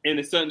 And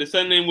the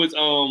son name was I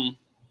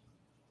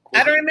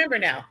don't remember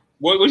now.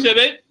 What's that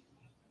name?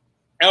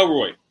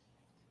 Elroy.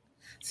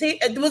 See,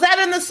 was that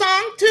in the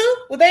song too?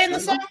 Were they in the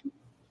song?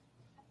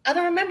 I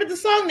don't remember the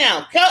song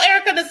now. Tell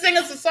Erica to sing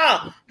us a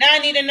song. Now I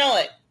need to know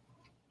it.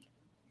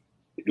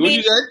 What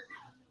you said?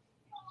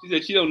 She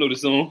said she don't know the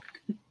song.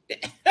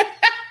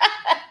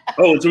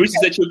 Oh, Teresa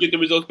said she'll get the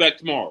results back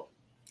tomorrow.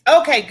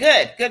 Okay,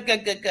 good.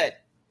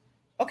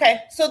 Okay,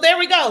 so there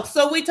we go.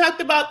 So we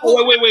talked about.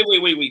 Oh,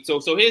 wait. So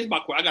here's my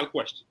question. I got a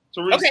question,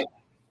 Teresa. Okay.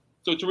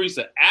 So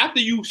Teresa, after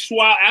you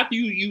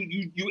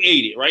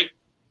ate it, right?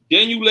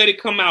 Then you let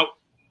it come out.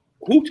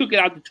 Who took it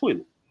out the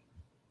toilet?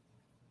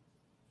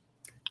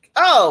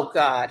 Oh,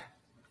 God.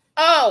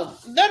 Oh,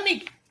 let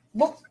me.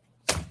 Nope.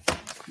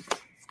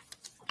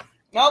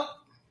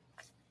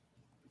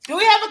 Do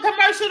we have a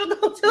commercial to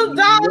go to,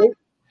 Don? Nope.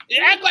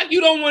 Act like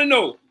you don't want to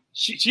know.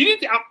 She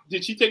didn't.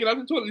 Did she take it out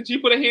the toilet? Did she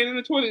put her hand in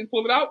the toilet and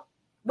pull it out?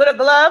 With a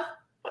glove?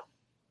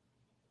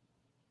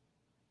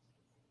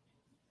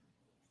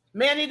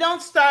 Manny,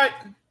 don't start.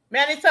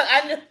 Manny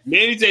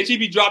said she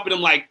be dropping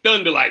them like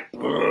thunder, like.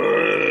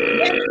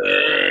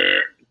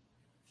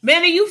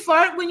 Manny, you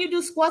fart when you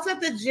do squats at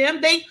the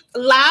gym? They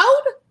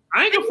loud?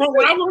 I ain't gonna front.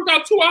 When I work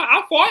out too,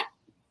 I fart.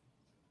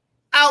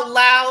 Out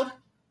loud?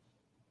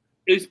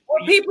 Where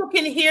people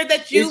can hear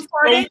that you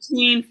farted?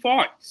 Protein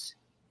farts.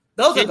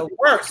 Those are the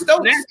worst.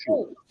 Those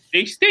natural.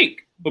 They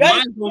stink, but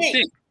mine don't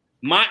stink.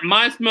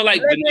 Mine smell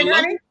like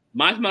vanilla.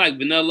 Mine smell like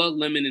vanilla,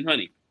 lemon, and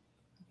honey.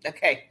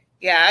 Okay,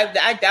 yeah,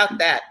 I doubt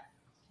that.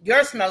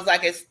 Yours smells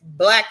like it's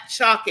black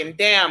chalk and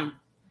damn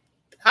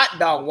hot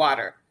dog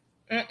water.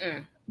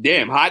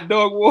 Damn hot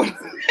dog water.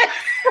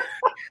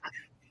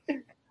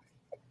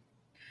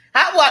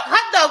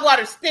 Hot dog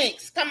water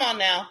stinks. Come on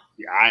now.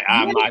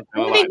 Yeah,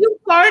 Did you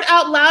fart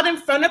out loud in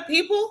front of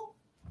people?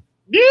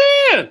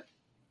 Yeah.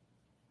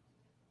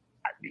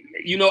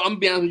 You know, I'm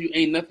being honest with you,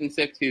 ain't nothing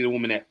sexy to a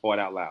woman that fart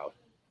out loud.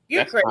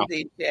 You're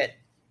crazy, shit.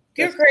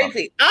 You're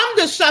crazy. I'm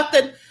just shocked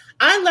that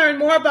I learn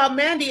more about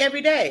Mandy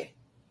every day.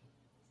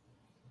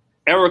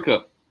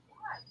 Erica,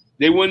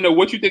 they want to know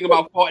what you think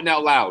about farting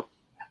out loud.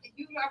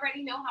 You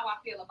already know how I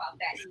feel about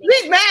that.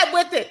 She's mad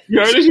with it. You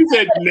heard her? She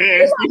said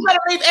nasty. You gotta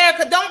leave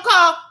Erica. Don't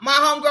call my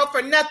homegirl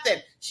for nothing.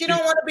 She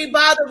don't want to be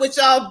bothered with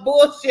y'all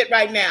bullshit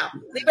right now.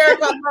 Leave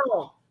Erica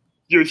alone.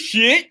 Your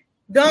shit?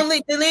 Don't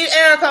leave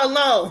Erica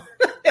alone.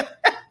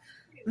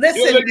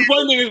 Listen. The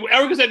funny thing is,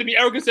 Erica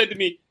said to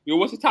me, yo,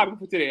 what's the topic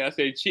for today? I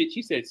said, shit.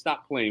 She said,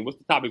 stop playing. What's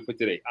the topic for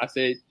today? I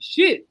said,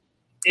 shit.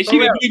 And she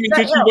didn't believe me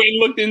until she went and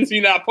looked and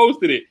seen that I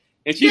posted it.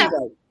 And she was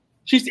like,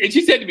 she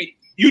said to me,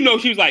 you know,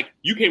 she was like,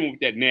 you came up with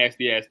that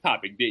nasty ass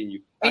topic, didn't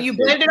you? And you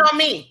blamed it on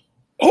me.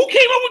 Who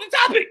came up with the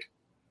topic?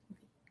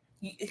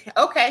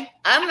 Okay.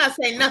 I'm not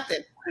saying nothing.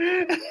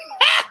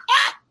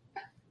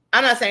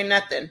 I'm not saying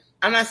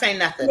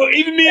nothing. So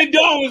even me and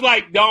Dawn was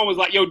like,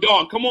 yo,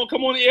 Dawn, come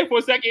on the air for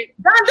a second.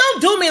 Dawn,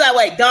 don't do me that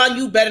way. Dawn,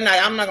 you better not.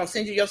 I'm not going to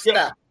send you your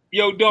stuff.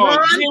 Yo, Dawn,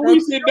 then we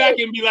sit back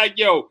and be like,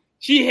 yo,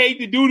 she hate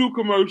the doo-doo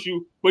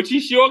commercial, but she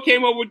sure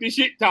came up with the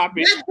shit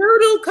topic. That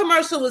doo-doo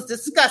commercial was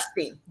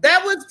disgusting.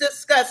 That was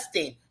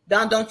disgusting.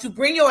 Don, don't you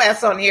bring your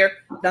ass on here.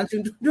 Don't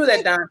you do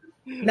that, Don.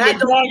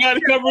 Don got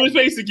to cover his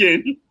face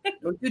again.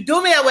 Don't you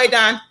do me that way,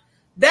 Don.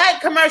 That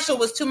commercial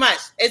was too much.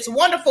 It's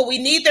wonderful. We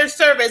need their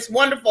service.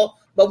 Wonderful.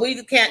 But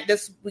we can't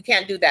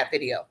do that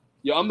video.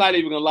 Yo, I'm not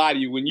even gonna lie to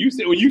you. When you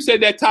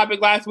said that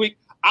topic last week,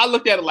 I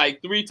looked at it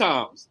like 3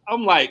 times.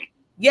 I'm like,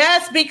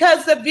 yes,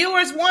 because the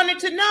viewers wanted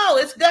to know.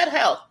 It's gut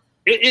health.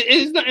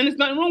 It's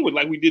nothing wrong with it.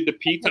 Like we did the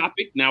pee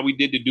topic. Now we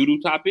did the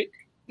doo-doo topic.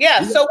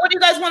 Yeah. So what do you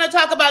guys want to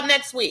talk about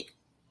next week?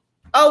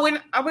 Oh,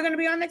 are we going to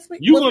be on next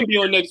week? You're going to be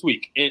on next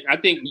week, and I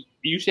think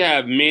you should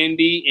have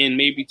Mandy and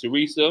maybe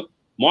Teresa.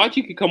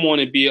 Margie could come on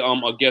and be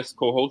a guest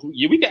co-host.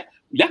 Yeah,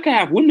 y'all can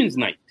have women's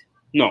night.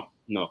 No,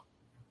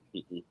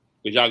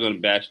 because y'all going to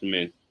bash the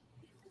men.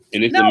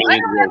 And it's no, I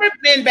don't ever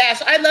men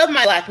bash. I love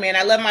my black men.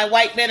 I love my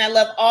white men. I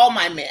love all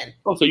my men.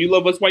 Oh, so you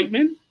love us white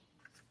men?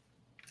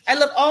 I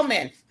love all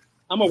men.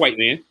 I'm a white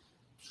man.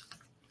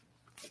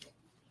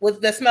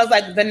 That smells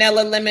like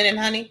vanilla, lemon, and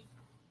honey?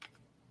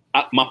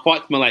 My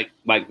fart smell like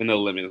vanilla,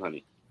 lemon, and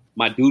honey.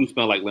 My doodle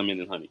smell like lemon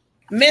and honey.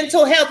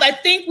 Mental health. I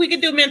think we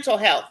could do mental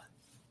health.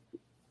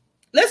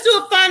 Let's do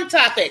a fun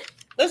topic.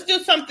 Let's do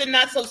something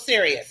not so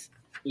serious.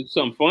 It's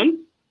something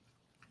fun?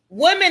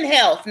 Women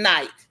health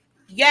night.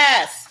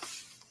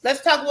 Yes.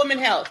 Let's talk women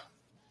health.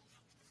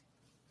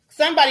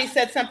 Somebody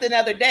said something the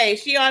other day.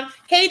 Is she on?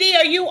 KD,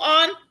 are you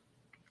on?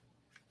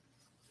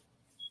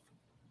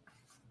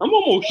 I'm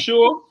almost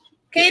sure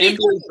KD,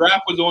 the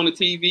draft was on the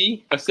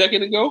TV a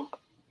second ago.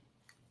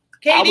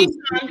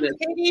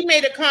 KD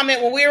made a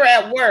comment when we were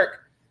at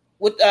work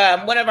with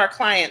one of our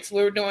clients.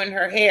 We were doing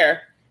her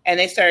hair, and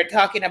they started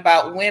talking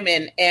about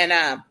women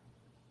and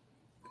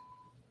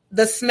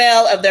the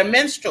smell of their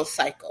menstrual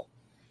cycle.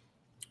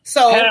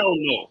 So hell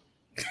no.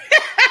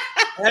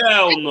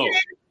 Hell no.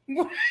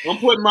 I'm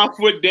putting my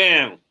foot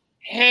down.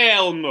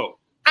 Hell no.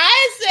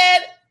 I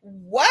said,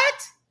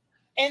 what?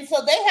 And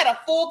so they had a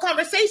full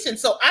conversation.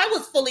 So I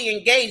was fully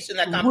engaged in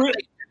that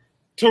conversation.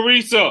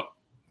 Teresa.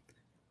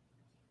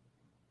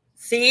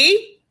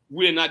 See?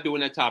 We're not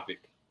doing that topic.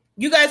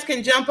 You guys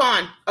can jump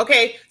on.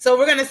 Okay, so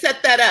we're going to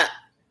set that up.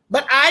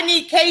 But I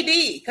need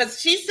KD because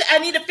she said I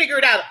need to figure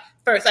it out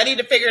first. I need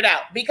to figure it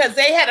out because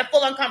they had a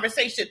full-on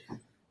conversation.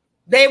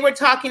 They were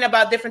talking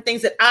about different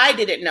things that I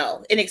didn't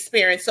know and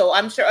experience. So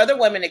I'm sure other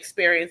women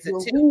experience it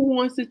too. Who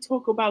wants to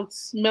talk about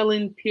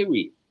smelling,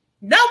 period?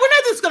 No, we're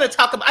not just going to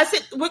talk about. I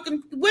said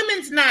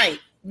women's night,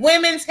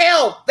 women's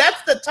health.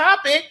 That's the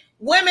topic.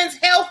 Women's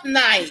health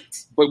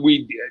night. But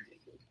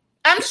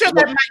I'm sure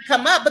that might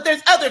come up, but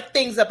there's other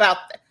things about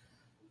that.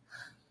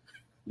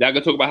 Y'all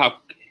gonna talk about how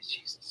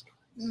Jesus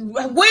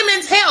Christ.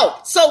 Women's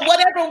health. So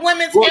whatever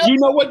women's health. You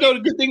know what though?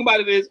 The good thing about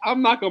it is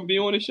I'm not gonna be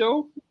on the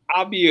show.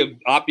 I'll be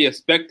a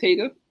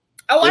spectator.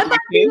 Oh, I might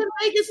be in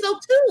Vegas though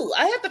too.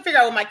 I have to figure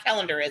out what my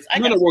calendar is.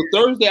 Well,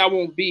 Thursday I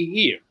won't be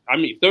here. I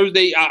mean,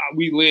 Thursday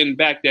we land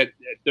back that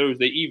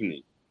Thursday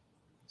evening.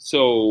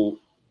 So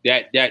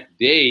that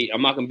day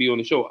I'm not gonna be on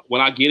the show. When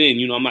I get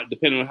in, I'm not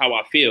depending on how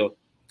I feel.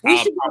 We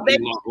should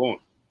go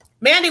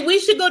Mandy, we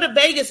should go to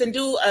Vegas and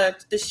do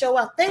the show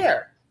out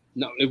there.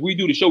 No, if we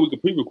do the show, we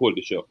could pre-record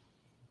the show.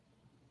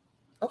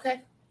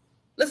 Okay,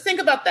 let's think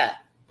about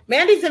that.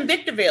 Mandy's in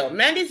Victorville.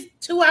 Mandy's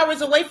 2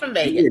 hours away from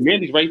Vegas. Yeah,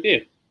 Mandy's right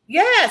there.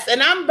 Yes,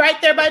 and I'm right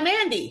there by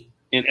Mandy.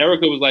 And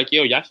Erica was like,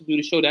 yo, y'all should do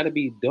the show. That'd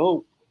be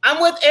dope. I'm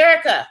with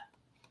Erica.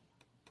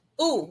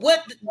 Ooh,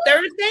 what,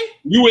 Thursday?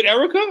 You with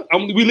Erica?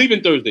 We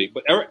leaving Thursday,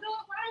 but Eric.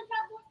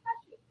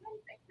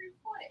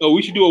 Oh,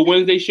 we should do a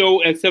Wednesday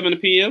show at 7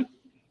 p.m.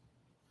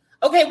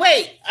 Okay,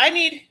 wait. I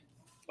need.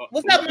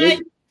 What's up, Mike?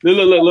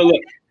 Look.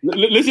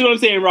 Listen to what I'm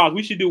saying, Ross.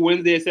 We should do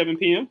Wednesday at 7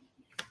 p.m.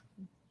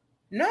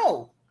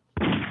 No.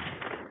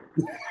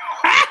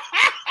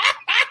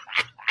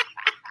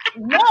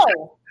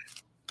 No.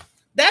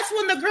 That's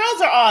when the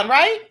girls are on,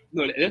 right?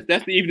 No,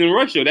 that's the Evening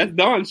Rush show. That's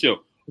Dawn's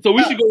show. So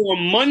we should go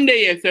on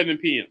Monday at 7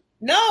 p.m.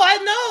 No, I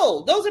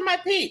know. Those are my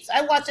peeps.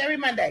 I watch every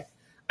Monday.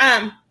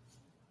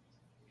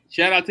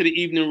 Shout out to the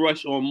Evening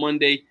Rush on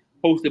Monday,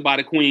 hosted by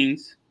the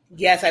Queens.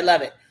 Yes, I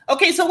love it.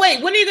 Okay, so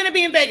wait, when are you going to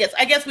be in Vegas?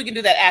 I guess we can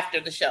do that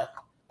after the show.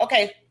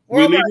 Okay.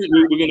 We're going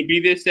to be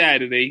there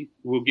Saturday.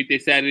 We'll get there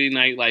Saturday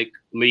night, like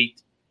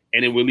late,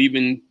 and then we're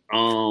leaving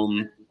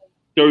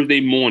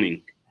Thursday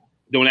morning.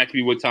 Don't ask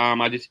me what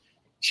time.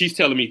 She's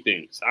telling me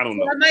things. I don't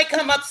know. I might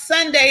come up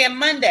Sunday and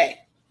Monday.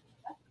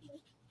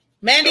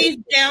 Mandy's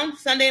down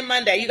Sunday and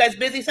Monday. You guys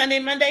busy Sunday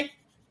and Monday?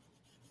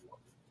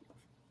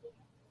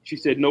 She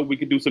said, no, we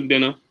could do some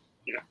dinner.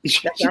 Yeah.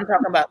 That's what I'm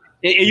talking about.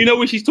 And you know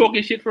where she's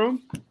talking shit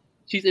from?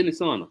 She's in the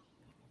sauna.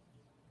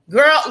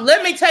 Girl,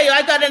 let me tell you,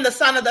 I got in the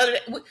sauna the other day.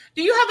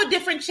 Do you have a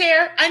different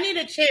chair? I need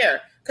a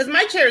chair because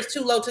my chair is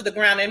too low to the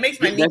ground. And it makes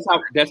my knees.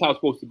 That's how it's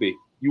supposed to be.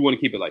 You want to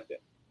keep it like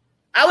that.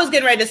 I was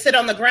getting ready to sit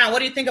on the ground. What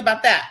do you think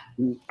about that?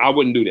 I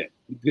wouldn't do that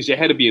because your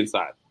head would be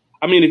inside.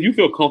 I mean, if you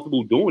feel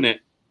comfortable doing that.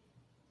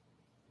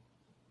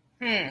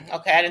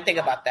 Okay, I didn't think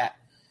about that.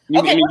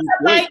 Okay, what's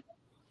up, Mike?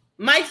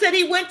 Mike said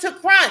he went to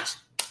Crunch.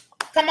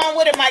 Come on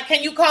with it, Mike.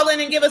 Can you call in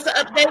and give us an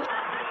update?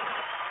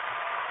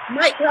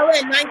 Mike, call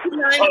in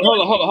 929.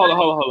 Hold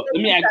on.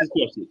 Let me ask this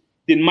question.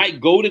 Did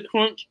Mike go to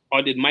Crunch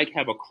or did Mike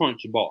have a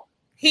Crunch bar?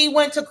 He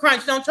went to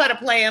Crunch. Don't try to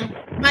play him.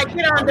 Mike,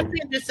 get on,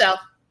 defend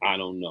yourself. I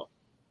don't know.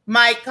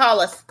 Mike,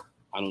 call us.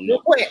 I don't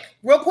know.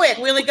 Real quick.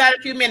 We only got a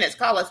few minutes.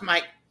 Call us,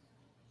 Mike.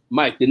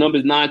 Mike, the number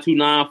is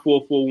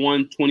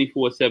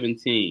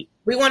 929-441-2417.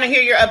 We want to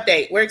hear your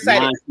update. We're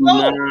excited.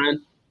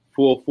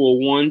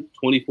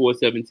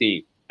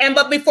 929-441-2417.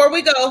 But before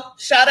we go,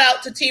 shout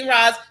out to Team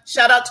Roz.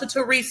 Shout out to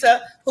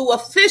Teresa, who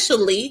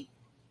officially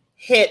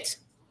hit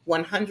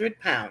 100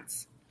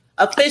 pounds.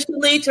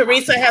 Officially,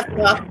 Teresa has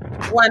lost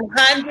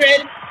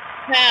 100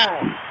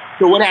 pounds.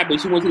 So what happened?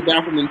 She went to the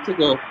bathroom and took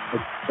a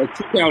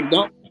 2-pound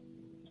dump?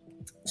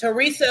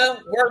 Teresa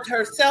worked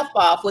herself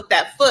off with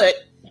that foot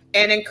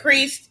and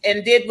increased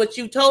and did what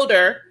you told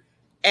her.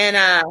 And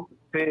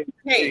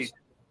hey,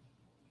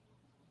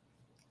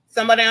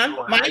 somebody on?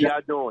 Mike? How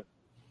y'all doing?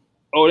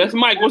 Oh, that's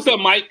Mike. What's up,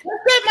 Mike?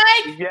 What's up,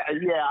 Mike?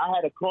 Yeah. I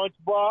had a Crunch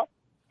bar.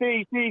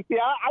 See.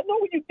 I know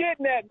what you're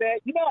getting at, man.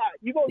 You know,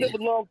 you're gonna live a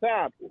long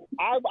time.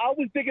 I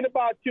was thinking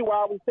about you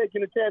while I was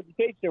taking the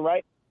transportation,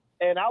 right?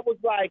 And I was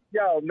like,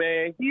 yo,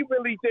 man, he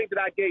really think that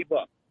I gave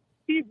up.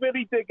 He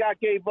really think I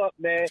gave up,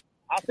 man.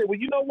 I said, well,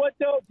 you know what,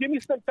 though? Give me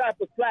some type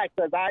of slack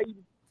because I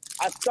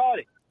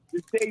started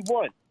this day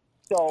one.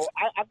 So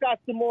I got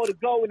some more to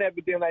go and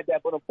everything like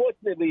that. But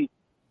unfortunately,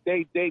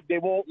 they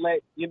won't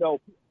let,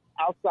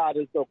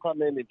 outsiders they'll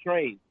come in and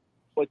train.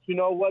 But you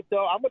know what,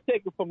 though? I'm going to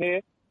take it from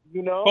here,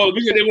 Oh,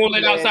 because they won't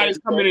let outsiders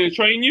come in and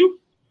train you?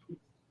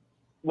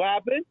 What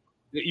happened?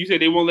 You said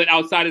they won't let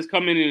outsiders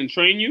come in and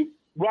train you?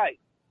 Right.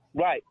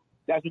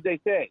 That's what they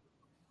say.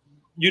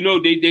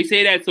 They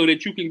say that so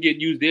that you can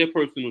use their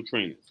personal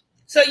trainers.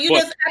 So you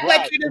just act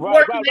like you're just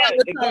working out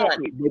with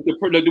someone.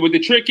 But the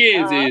trick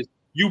is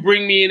you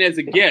bring me in as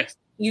a guest.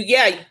 You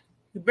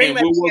bring me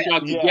in. We'll work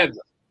out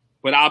together.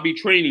 But I'll be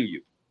training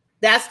you.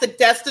 That's the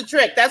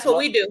trick. That's what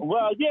we do.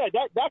 Well, yeah,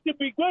 that could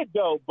be good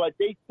though. But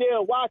they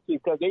still watching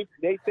because they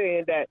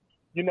saying that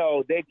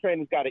their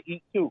trainers got to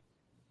eat too.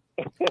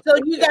 So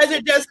you guys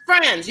are just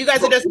friends. You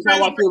guys are just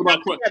friends. How I feel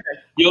about Crunch.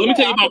 Yo, let me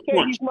tell you about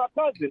Crunch. He's my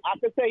cousin. I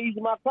can say he's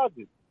my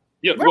cousin.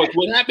 Yeah, right.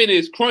 What happened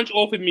is Crunch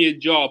offered me a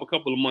job a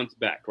couple of months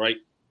back, right?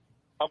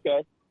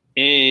 Okay.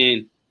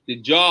 And the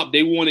job,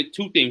 they wanted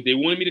two things. They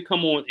wanted me to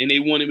come on, and they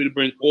wanted me to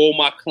bring all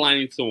my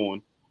clients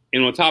on.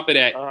 And on top of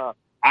that,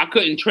 I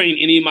couldn't train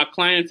any of my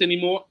clients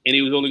anymore, and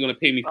he was only going to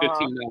pay me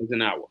 $15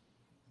 an hour.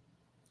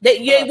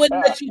 They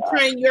wouldn't let you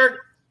train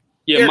your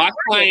my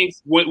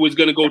clients was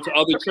going to go to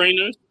other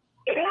trainers,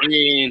 and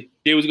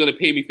they was going to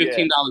pay me $15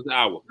 an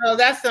hour. Oh,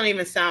 that don't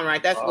even sound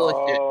right. That's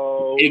bullshit.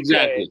 Okay.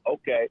 Exactly.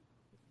 Okay.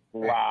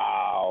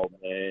 Wow,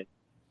 man.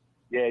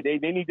 Yeah, they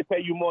need to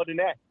pay you more than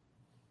that.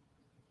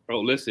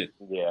 Bro, listen.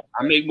 Yeah.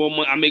 I make more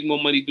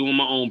money doing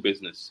my own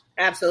business.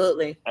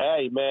 Absolutely.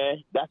 Hey,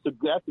 man, that's a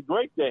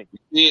great thing.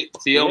 Yeah.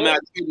 CL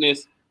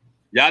Fitness.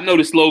 Y'all know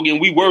the slogan.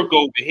 We work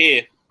over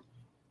here.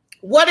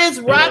 What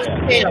is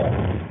Rochdale?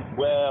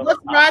 Well,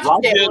 what's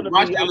Rochdale?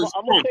 Rochdale is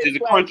Crunch. There's a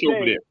Crunch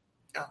over there.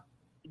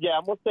 Yeah,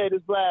 I'm gonna say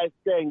this last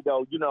thing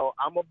though.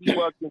 I'm gonna be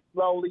working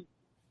slowly.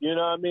 You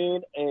know what I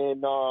mean?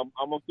 And I'm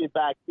gonna get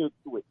back to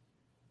it.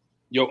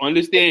 Yo,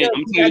 understand?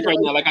 I'm telling you right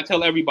now, like I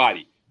tell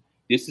everybody,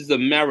 this is a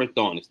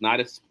marathon. It's not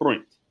a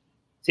sprint.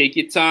 Take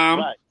your time.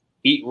 Right.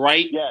 Eat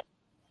right. Yeah.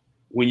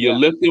 When you're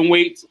lifting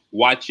weights,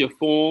 watch your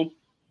form.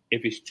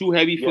 If it's too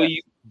heavy for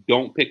you,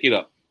 don't pick it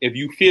up. If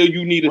you feel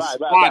you need a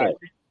spotter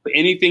for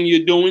anything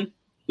you're doing,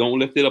 don't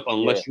lift it up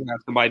unless you have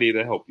somebody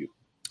to help you.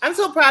 I'm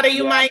so proud of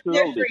you, Mike.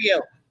 Good for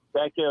you.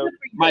 Thank you.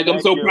 Mike,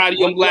 I'm so proud of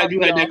you. I'm glad you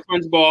had that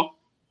crunch ball.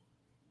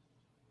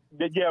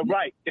 Yeah,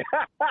 right.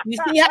 You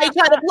see how he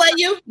tried to play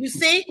you? You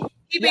see?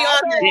 He be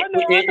on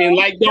there. And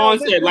like Dawn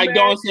said,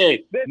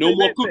 no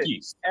more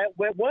cookies. And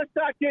once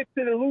I get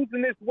to the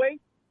losing this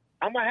weight,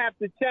 I'm going to have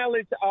to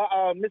challenge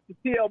Mr.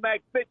 T.L.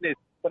 Max Fitness,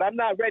 but I'm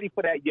not ready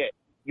for that yet.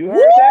 You heard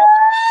that?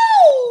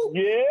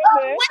 Yeah,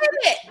 man.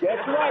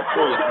 That's right.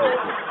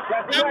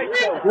 That's right.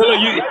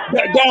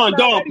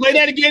 Dawn, play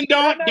that again,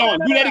 Dawn. Dawn,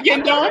 do that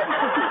again, Dawn.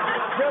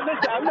 No,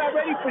 listen, I'm not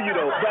ready for you,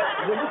 though.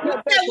 But when you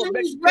come back from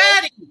next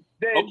ready.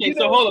 Then, okay,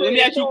 so hold on. Let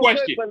me ask you a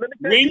question.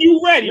 When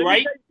you ready,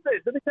 right?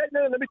 Let me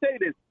tell you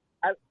this.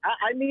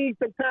 I need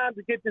some time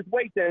to get this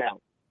weight down.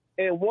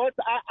 And once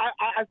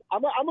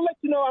I'm going to let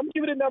you know, I'm going to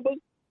give you the numbers.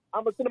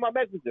 I'm going to send them my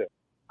messenger.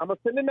 I'm going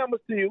to send the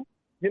numbers to you.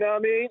 You know what I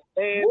mean?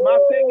 And my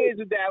thing is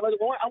that I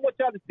want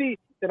y'all to see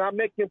that I'm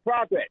making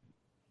progress.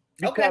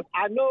 Because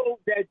I know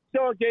that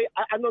Sean gave,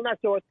 I know not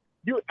Sean,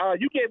 you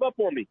gave up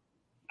on me.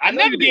 I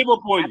never gave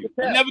up on you.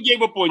 I never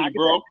gave up on you,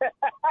 bro.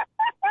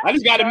 I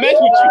just got to mess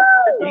with you.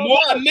 The more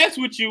I mess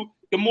with you,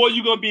 the more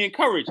you're going to be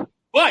encouraged.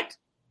 But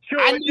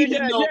I need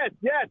to know.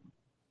 Yes.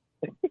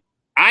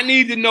 I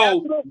need to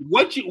know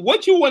what you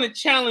want to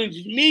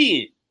challenge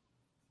me in.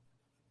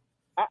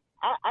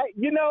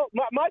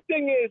 My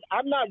thing is,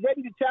 I'm not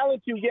ready to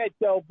challenge you yet,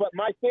 though. But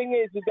my thing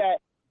is that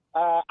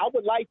I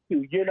would like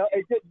to.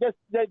 It's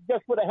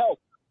just for the health.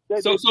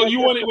 So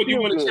you want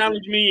to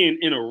challenge me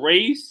in a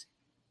race?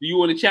 Do you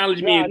want to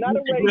challenge me in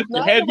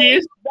the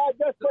heaviest? Not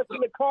just for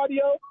the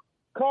cardio,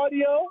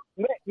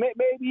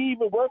 maybe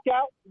even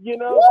workout. You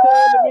know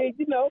what I'm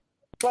saying?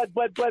 But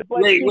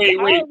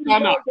wait.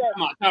 Time out.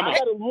 I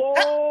had a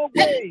long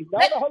way.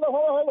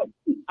 Hold on.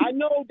 I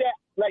know that,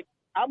 like,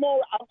 I'm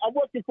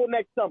working for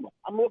next summer.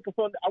 I'm working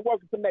for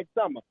next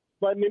summer.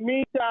 But in the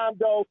meantime,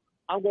 though,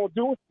 I'm gonna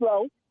do it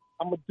slow.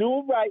 I'm gonna do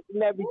it right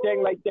and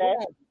everything like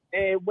that.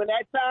 And when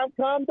that time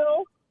comes,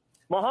 though,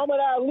 Muhammad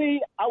Ali,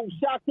 I will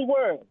shock the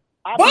world.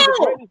 I'll be the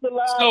greatest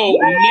alive. So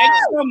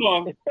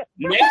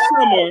next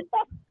summer,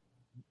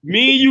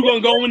 me and you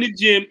gonna go in the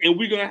gym and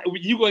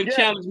you gonna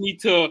challenge me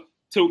to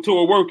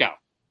a workout.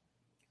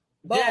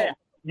 Yeah.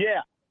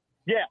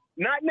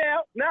 Not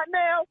now.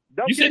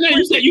 You said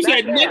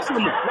next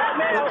summer. Not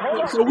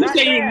now. So we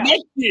saying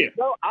next year.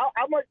 No,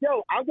 I'm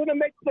gonna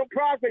make some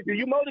progress.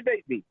 You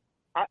motivate me.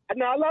 I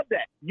love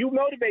that. You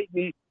motivate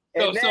me.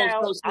 And so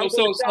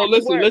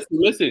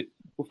listen.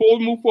 Before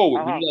we move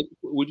forward,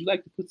 would you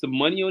like to put some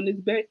money on this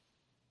bet?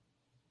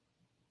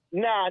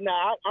 Nah,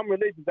 I'm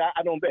religious.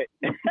 I don't bet.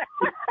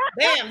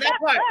 Damn, that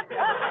part.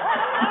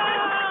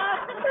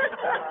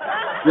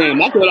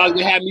 Damn, I thought I was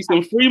gonna have me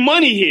some free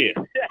money here.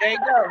 There you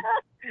go.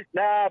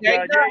 Nah, bro, you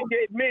ain't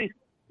getting me.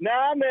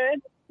 Nah,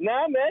 man.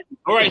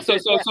 All right, so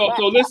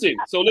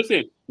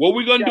listen. What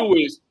we're gonna do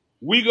is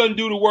we're gonna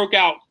do the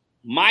workout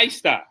my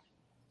style.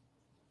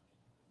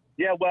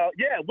 Yeah, we'll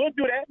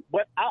do that.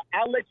 But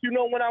I'll let you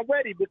know when I'm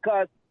ready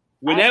because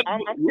whenever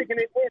I'm kicking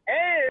it in.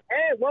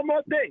 And one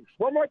more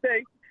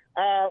thing.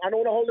 I don't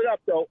want to hold it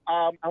up though.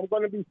 I'm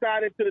going to be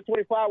signing to the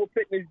 24-hour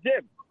fitness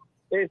gym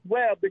as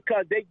well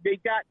because they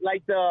got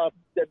like the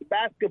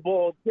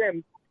basketball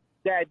gym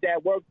that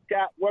works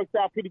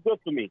out pretty good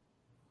for me.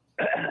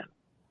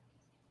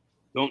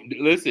 Don't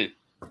listen.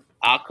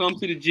 I'll come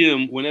to the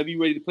gym whenever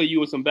you're ready to play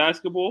you with some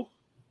basketball.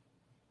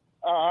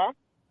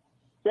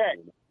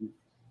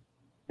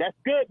 That's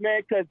good,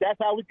 man, because that's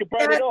how we can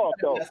burn it off,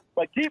 though.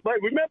 But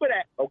remember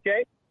that,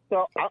 okay?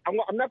 So I'm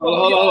not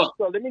going to.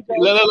 So let me go.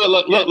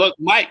 Look,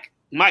 Mike,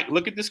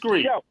 look at the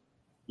screen. Yo.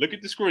 Look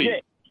at the screen.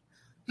 Yeah.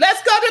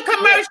 Let's go to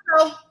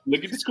commercial.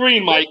 Look at the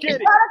screen, Mike. Let's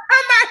go to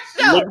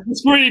commercial. Look at the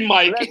screen,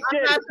 Mike. Okay.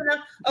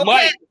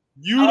 Mike,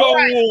 you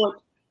don't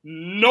want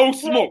no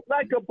smoke. Float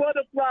like a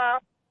butterfly.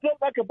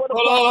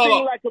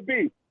 Sting like a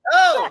bee.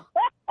 Oh.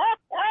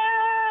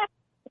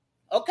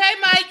 Okay,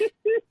 Mike.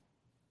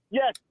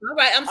 Yes. All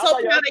right. I'm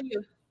so proud of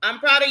you. I'm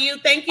proud of you.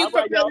 Thank you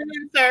for filling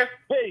in, sir.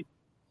 Peace.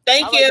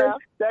 Thank you.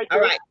 Thank All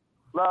you. right.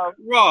 Love.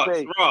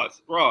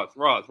 Roz.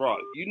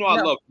 You know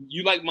I love you.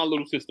 You like my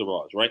little sister,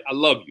 Roz, right? I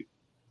love you.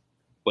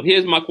 But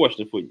here's my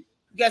question for you.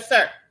 Yes,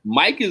 sir.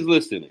 Mike is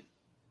listening.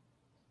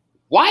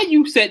 Why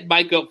you set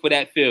Mike up for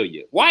that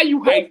failure? Why you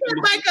hyped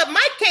Mike up?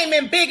 Mike came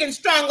in big and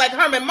strong like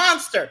Herman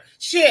Monster.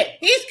 Shit.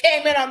 He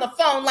came in on the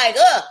phone like,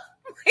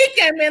 He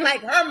came in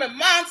like Herman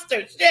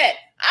Monster. Shit.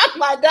 I'm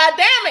like, God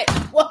damn it.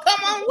 Well, come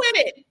on with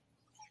it.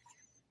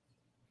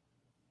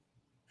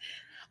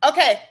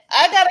 Okay,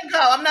 I gotta go.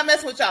 I'm not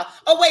messing with y'all.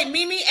 Oh, wait,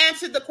 Mimi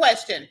answered the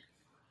question.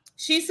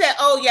 She said,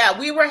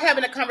 we were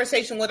having a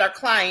conversation with our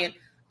client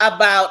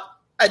about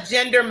a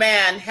gender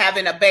man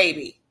having a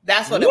baby.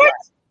 That's what it was.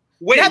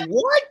 Wait,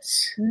 what?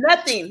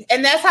 Nothing.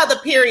 And that's how the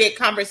period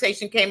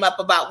conversation came up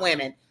about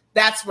women.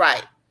 That's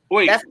right.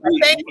 Wait, that's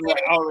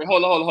all right,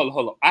 hold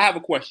on. I have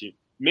a question.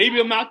 Maybe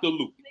I'm out the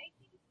loop.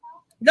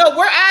 No,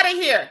 we're out of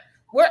here.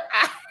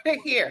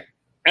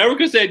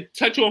 Erica said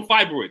touch on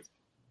fibroids.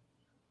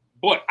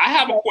 But I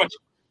have a question.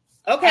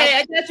 Okay,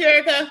 I got you,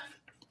 Erica.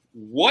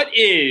 What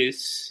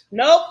is...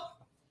 Nope.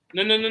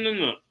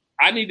 No.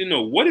 I need to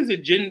know, what is a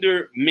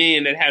gender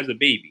man that has a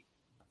baby?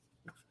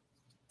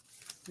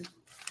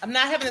 I'm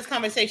not having this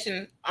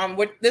conversation.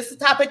 This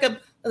topic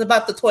is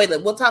about the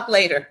toilet. We'll talk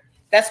later.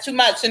 That's too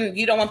much, and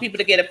you don't want people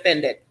to get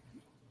offended.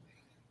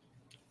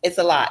 It's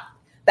a lot.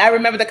 I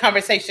remember the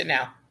conversation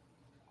now.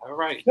 All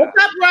right. What's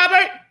up,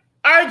 Robert?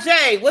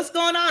 RJ, what's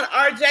going on?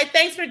 RJ,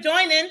 thanks for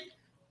joining.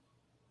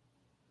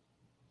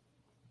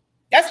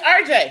 That's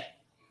RJ.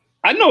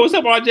 I know. What's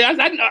up, RJ?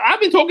 I've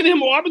been talking to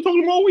him. I've been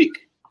talking to him all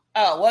week.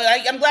 Oh,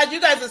 well, I'm glad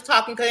you guys is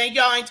talking because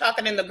y'all ain't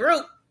talking in the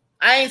group.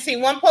 I ain't seen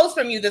one post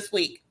from you this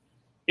week.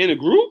 In a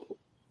group?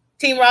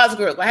 Team Roz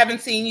group. I haven't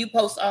seen you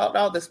post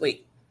all this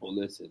week. Well,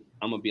 listen,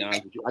 I'm going to be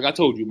honest with you. Like I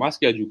told you, my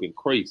schedule been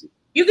crazy.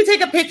 You can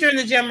take a picture in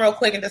the gym real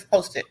quick and just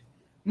post it.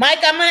 Mike,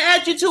 I'm going to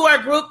add you to our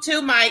group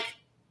too, Mike.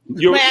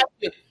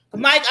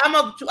 Mike, I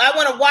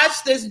want to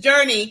watch this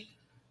journey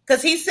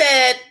because he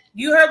said,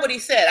 you heard what he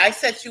said. I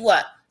set you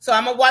up. So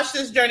I'm going to watch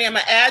this journey. I'm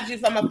going to add you.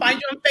 I'm going to find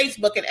you on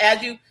Facebook and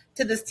add you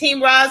to this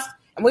Team Roz.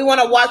 And we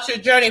want to watch your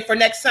journey for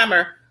next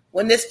summer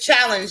when this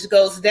challenge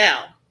goes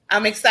down.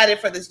 I'm excited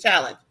for this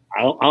challenge.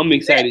 I'm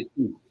excited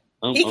too.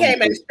 He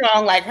came in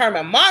strong like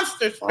Herman.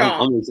 Monster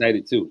strong. I'm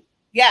excited too.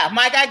 Yeah,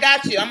 Mike, I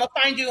got you. I'm going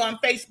to find you on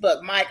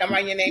Facebook. Mike, I'm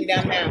writing your name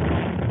down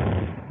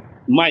now.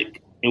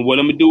 Mike. And what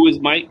I'm going to do is,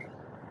 Mike,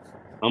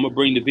 I'm going to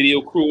bring the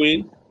video crew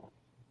in.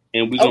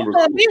 And we're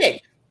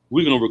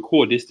going to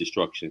record this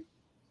destruction.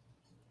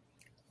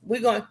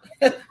 We're going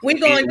down. I'll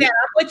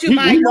put you,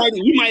 Mike.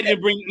 We might even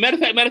bring, matter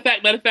of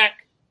fact.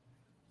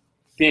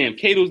 Damn,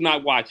 Kato's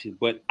not watching,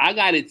 but I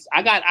got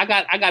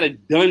a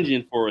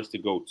dungeon for us to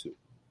go to.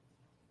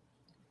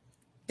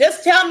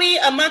 Just tell me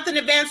a month in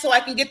advance so I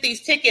can get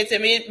these tickets,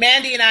 and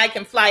Mandy and I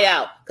can fly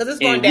out because it's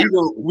going down.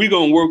 We're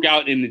gonna work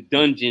out in the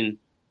dungeon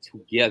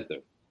together.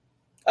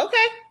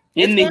 Okay.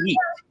 In the heat,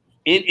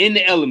 in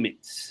the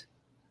elements.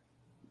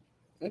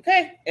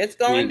 Okay, it's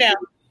going down.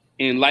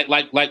 And like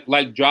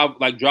drop.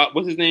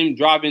 What's his name?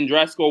 Draven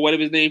Dresco, or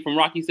whatever his name from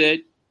Rocky said.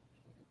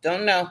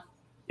 Don't know.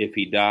 If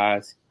he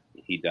dies,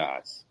 he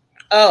dies.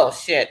 Oh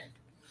shit.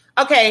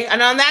 Okay,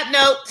 and on that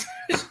note,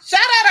 shout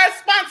out our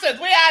sponsors.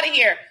 We're out of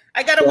here.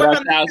 I got to work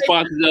on our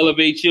sponsors.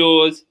 Elevate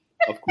Yours,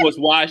 of course.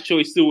 Wise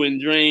Choice Sewer and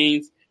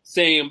Drains.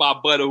 Saying by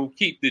Butter, who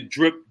keep the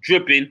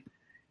dripping.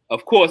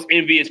 Of course,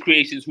 Envious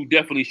Creations, who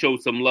definitely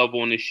showed some love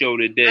on the show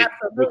today.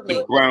 Absolutely.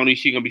 With the brownies.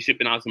 She's gonna be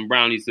shipping out some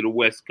brownies to the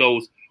West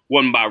Coast.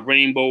 One by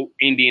Rainbow,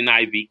 Indian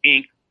Ivy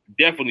Inc.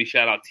 Definitely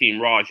shout out Team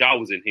Raj. Y'all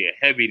was in here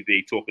heavy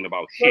today talking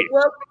about shit.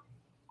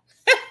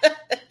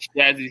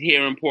 Jazzy's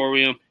Hair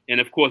Emporium, and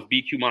of course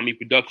BQ Mommy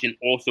Production.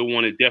 Also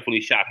want to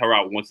definitely shout her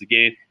out once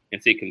again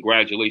and say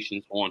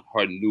congratulations on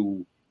her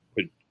new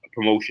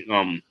promotion.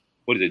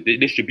 What is it? The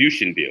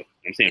distribution deal.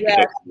 I'm saying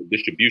production,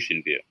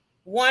 distribution deal.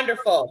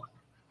 Wonderful.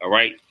 All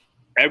right,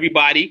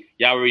 everybody,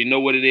 y'all already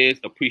know what it is.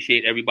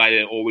 Appreciate everybody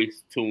that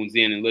always tunes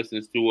in and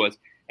listens to us.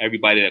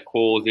 Everybody that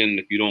calls in.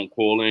 If you don't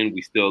call in,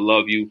 we still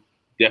love you.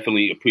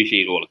 Definitely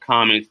appreciate all the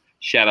comments.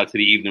 Shout out to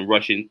the Evening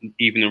Rush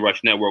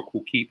Network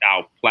who keep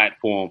our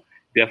platform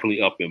definitely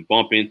up and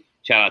bumping.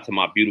 Shout out to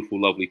my beautiful,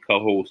 lovely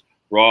co-host,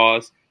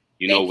 Roz.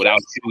 Without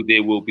you,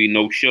 there will be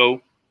no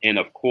show. And,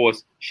 of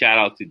course, shout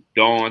out to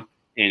Dawn.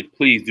 And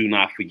please do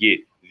not forget,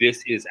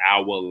 this is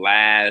our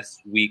last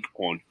week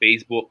on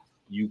Facebook.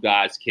 You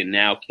guys can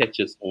now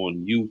catch us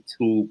on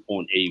YouTube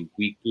on a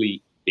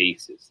weekly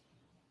basis.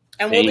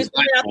 And we'll be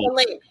sending out the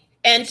link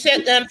and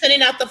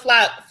sending out the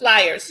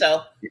flyers.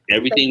 So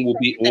everything will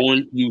be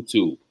on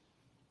YouTube.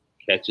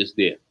 Catch us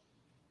there.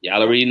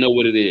 Y'all already know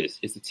what it is.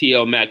 It's the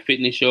TL Mac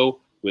Fitness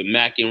Show with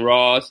Mac and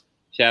Roz.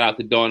 Shout out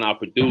to Dawn, our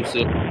producer.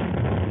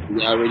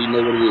 You already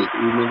know what it is.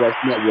 Evening Rush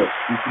Network.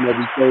 Each and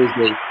every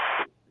Thursday,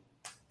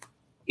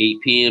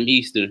 8 p.m.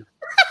 Eastern.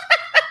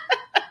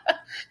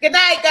 Good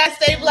night, guys.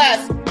 Stay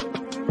blessed.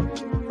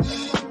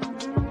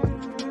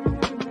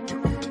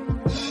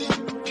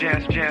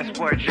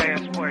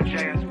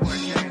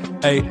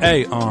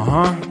 Hey,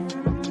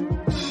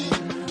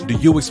 Do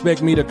you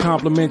expect me to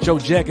compliment your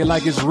jacket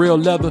like it's real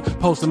leather?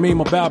 Post a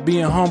meme about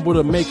being humble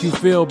to make you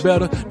feel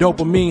better.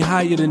 Dopamine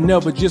higher than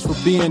ever just for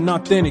being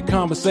authentic.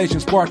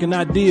 Conversation sparking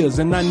ideas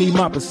and I need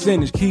my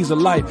percentage. Keys of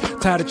life.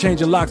 Tired of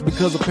changing locks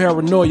because of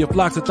paranoia.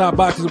 Flocks of thought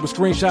boxes with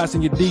screenshots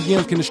and your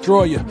DMs can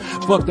destroy you.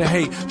 Fuck the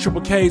hate. Triple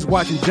K's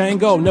watching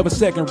Django. Never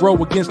second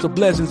row against the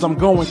blessings. I'm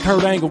going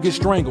Kurt Angle, get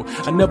strangled.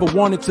 I never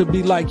wanted to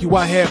be like you.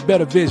 I had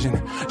better vision.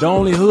 The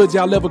only hood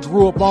y'all ever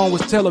grew up on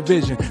was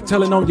television.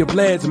 Telling on your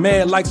Vlads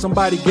mad like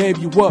somebody gave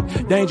you up.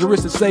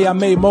 Dangerous to say I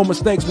made more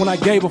mistakes when I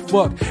gave a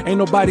fuck. Ain't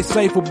nobody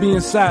safe for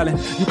being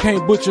silent. You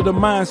can't butcher the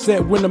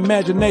mindset when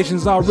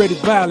imagination's already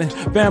violent.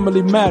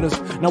 Family matters.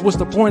 Now what's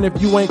the point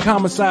if you ain't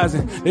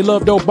commissizing? They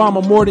loved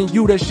Obama more than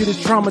you. That shit is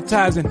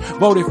traumatizing.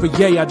 Voted for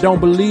yay. I don't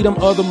believe them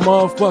other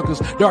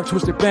motherfuckers. Dark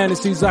twisted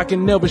fantasies I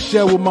can never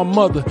share with my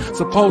mother.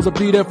 Suppose I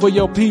be there for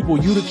your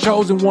people. You the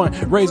chosen one.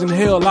 Raising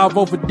hell. I'll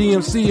vote for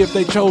DMC if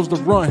they chose to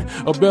run.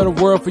 A better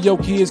world for your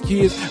kids.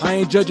 I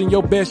ain't judging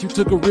your best. You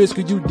took a risk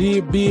or you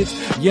did bids.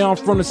 Yeah, I'm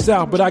from the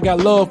South, but I got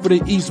love for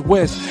the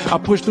East-West. I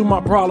push through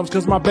my problems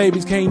cause my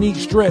babies can't eat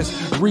stress.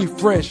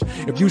 Refresh.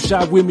 If you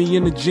shot with me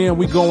in the gym,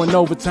 we going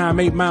overtime.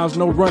 8 miles,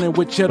 no running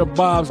with cheddar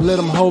bobs. Let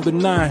them hold the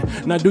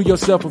 9. Now do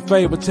yourself a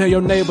favor. Tell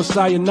your neighbor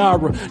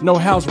sayonara. No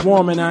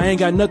housewarming. I ain't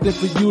got nothing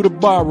for you to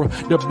borrow.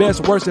 The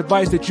best, worst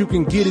advice that you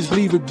can get is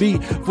leave it be.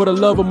 For the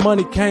love of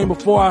money came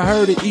before I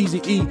heard it.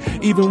 Easy E.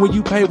 Even when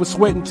you pay with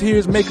sweat and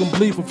tears, make them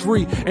bleed for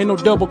free. Ain't no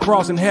double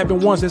crossing. Happen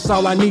once. That's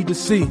all I need to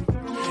see.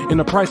 And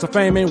the price of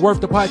fame ain't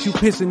worth the pot you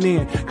pissing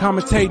in.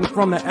 Commentating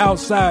from the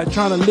outside,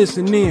 trying to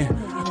listen in.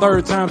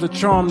 3rd time's a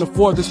charm, the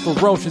 4th is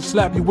ferocious.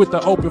 Slap you with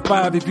the open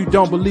 5 if you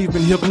don't believe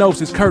in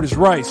hypnosis. Curtis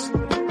Rice.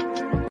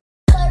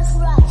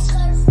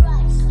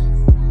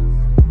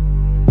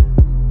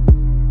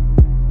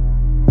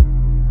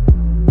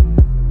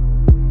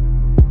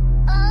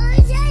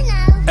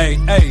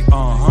 Hey,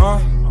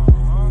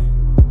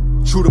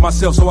 True to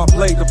myself, so I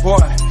played the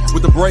part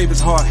with the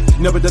bravest heart.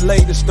 Never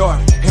delayed the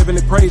start.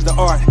 Heavenly praise the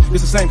art.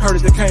 It's the same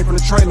Curtis that came from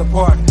the trailer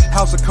park.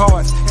 House of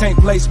cards, can't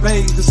play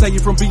spades to save you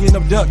from being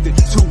abducted.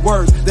 2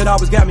 words that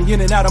always got me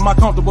in and out of my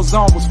comfortable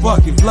zone was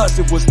fuck it. Plus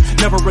it was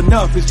never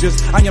enough. It's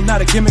just I am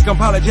not a gimmick.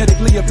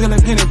 Apologetically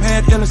appealing, pen and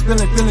pad, illin',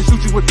 spilling, feeling, shoot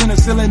you with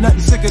penicillin.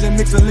 Nothing sicker than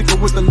mixing liquor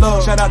with the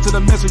love. Shout out to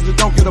the messenger,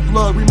 don't get a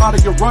plug.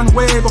 Remodel your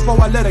runway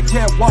before I let a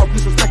cat walk.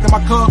 Disrespecting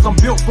my cubs, I'm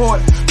built for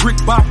it. Brick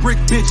by brick,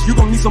 bitch, you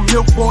gon' need some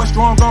milk for it.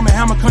 Strong arm and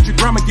hammer, country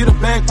grammar, get a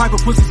bagpipe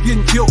of pussy's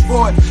getting killed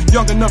for it.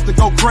 Young enough to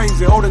go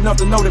crazy, old enough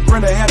to know that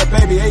Brenda had a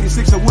baby.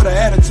 86er with an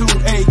attitude,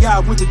 a guy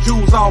with the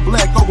jewels, all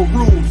black over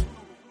rules.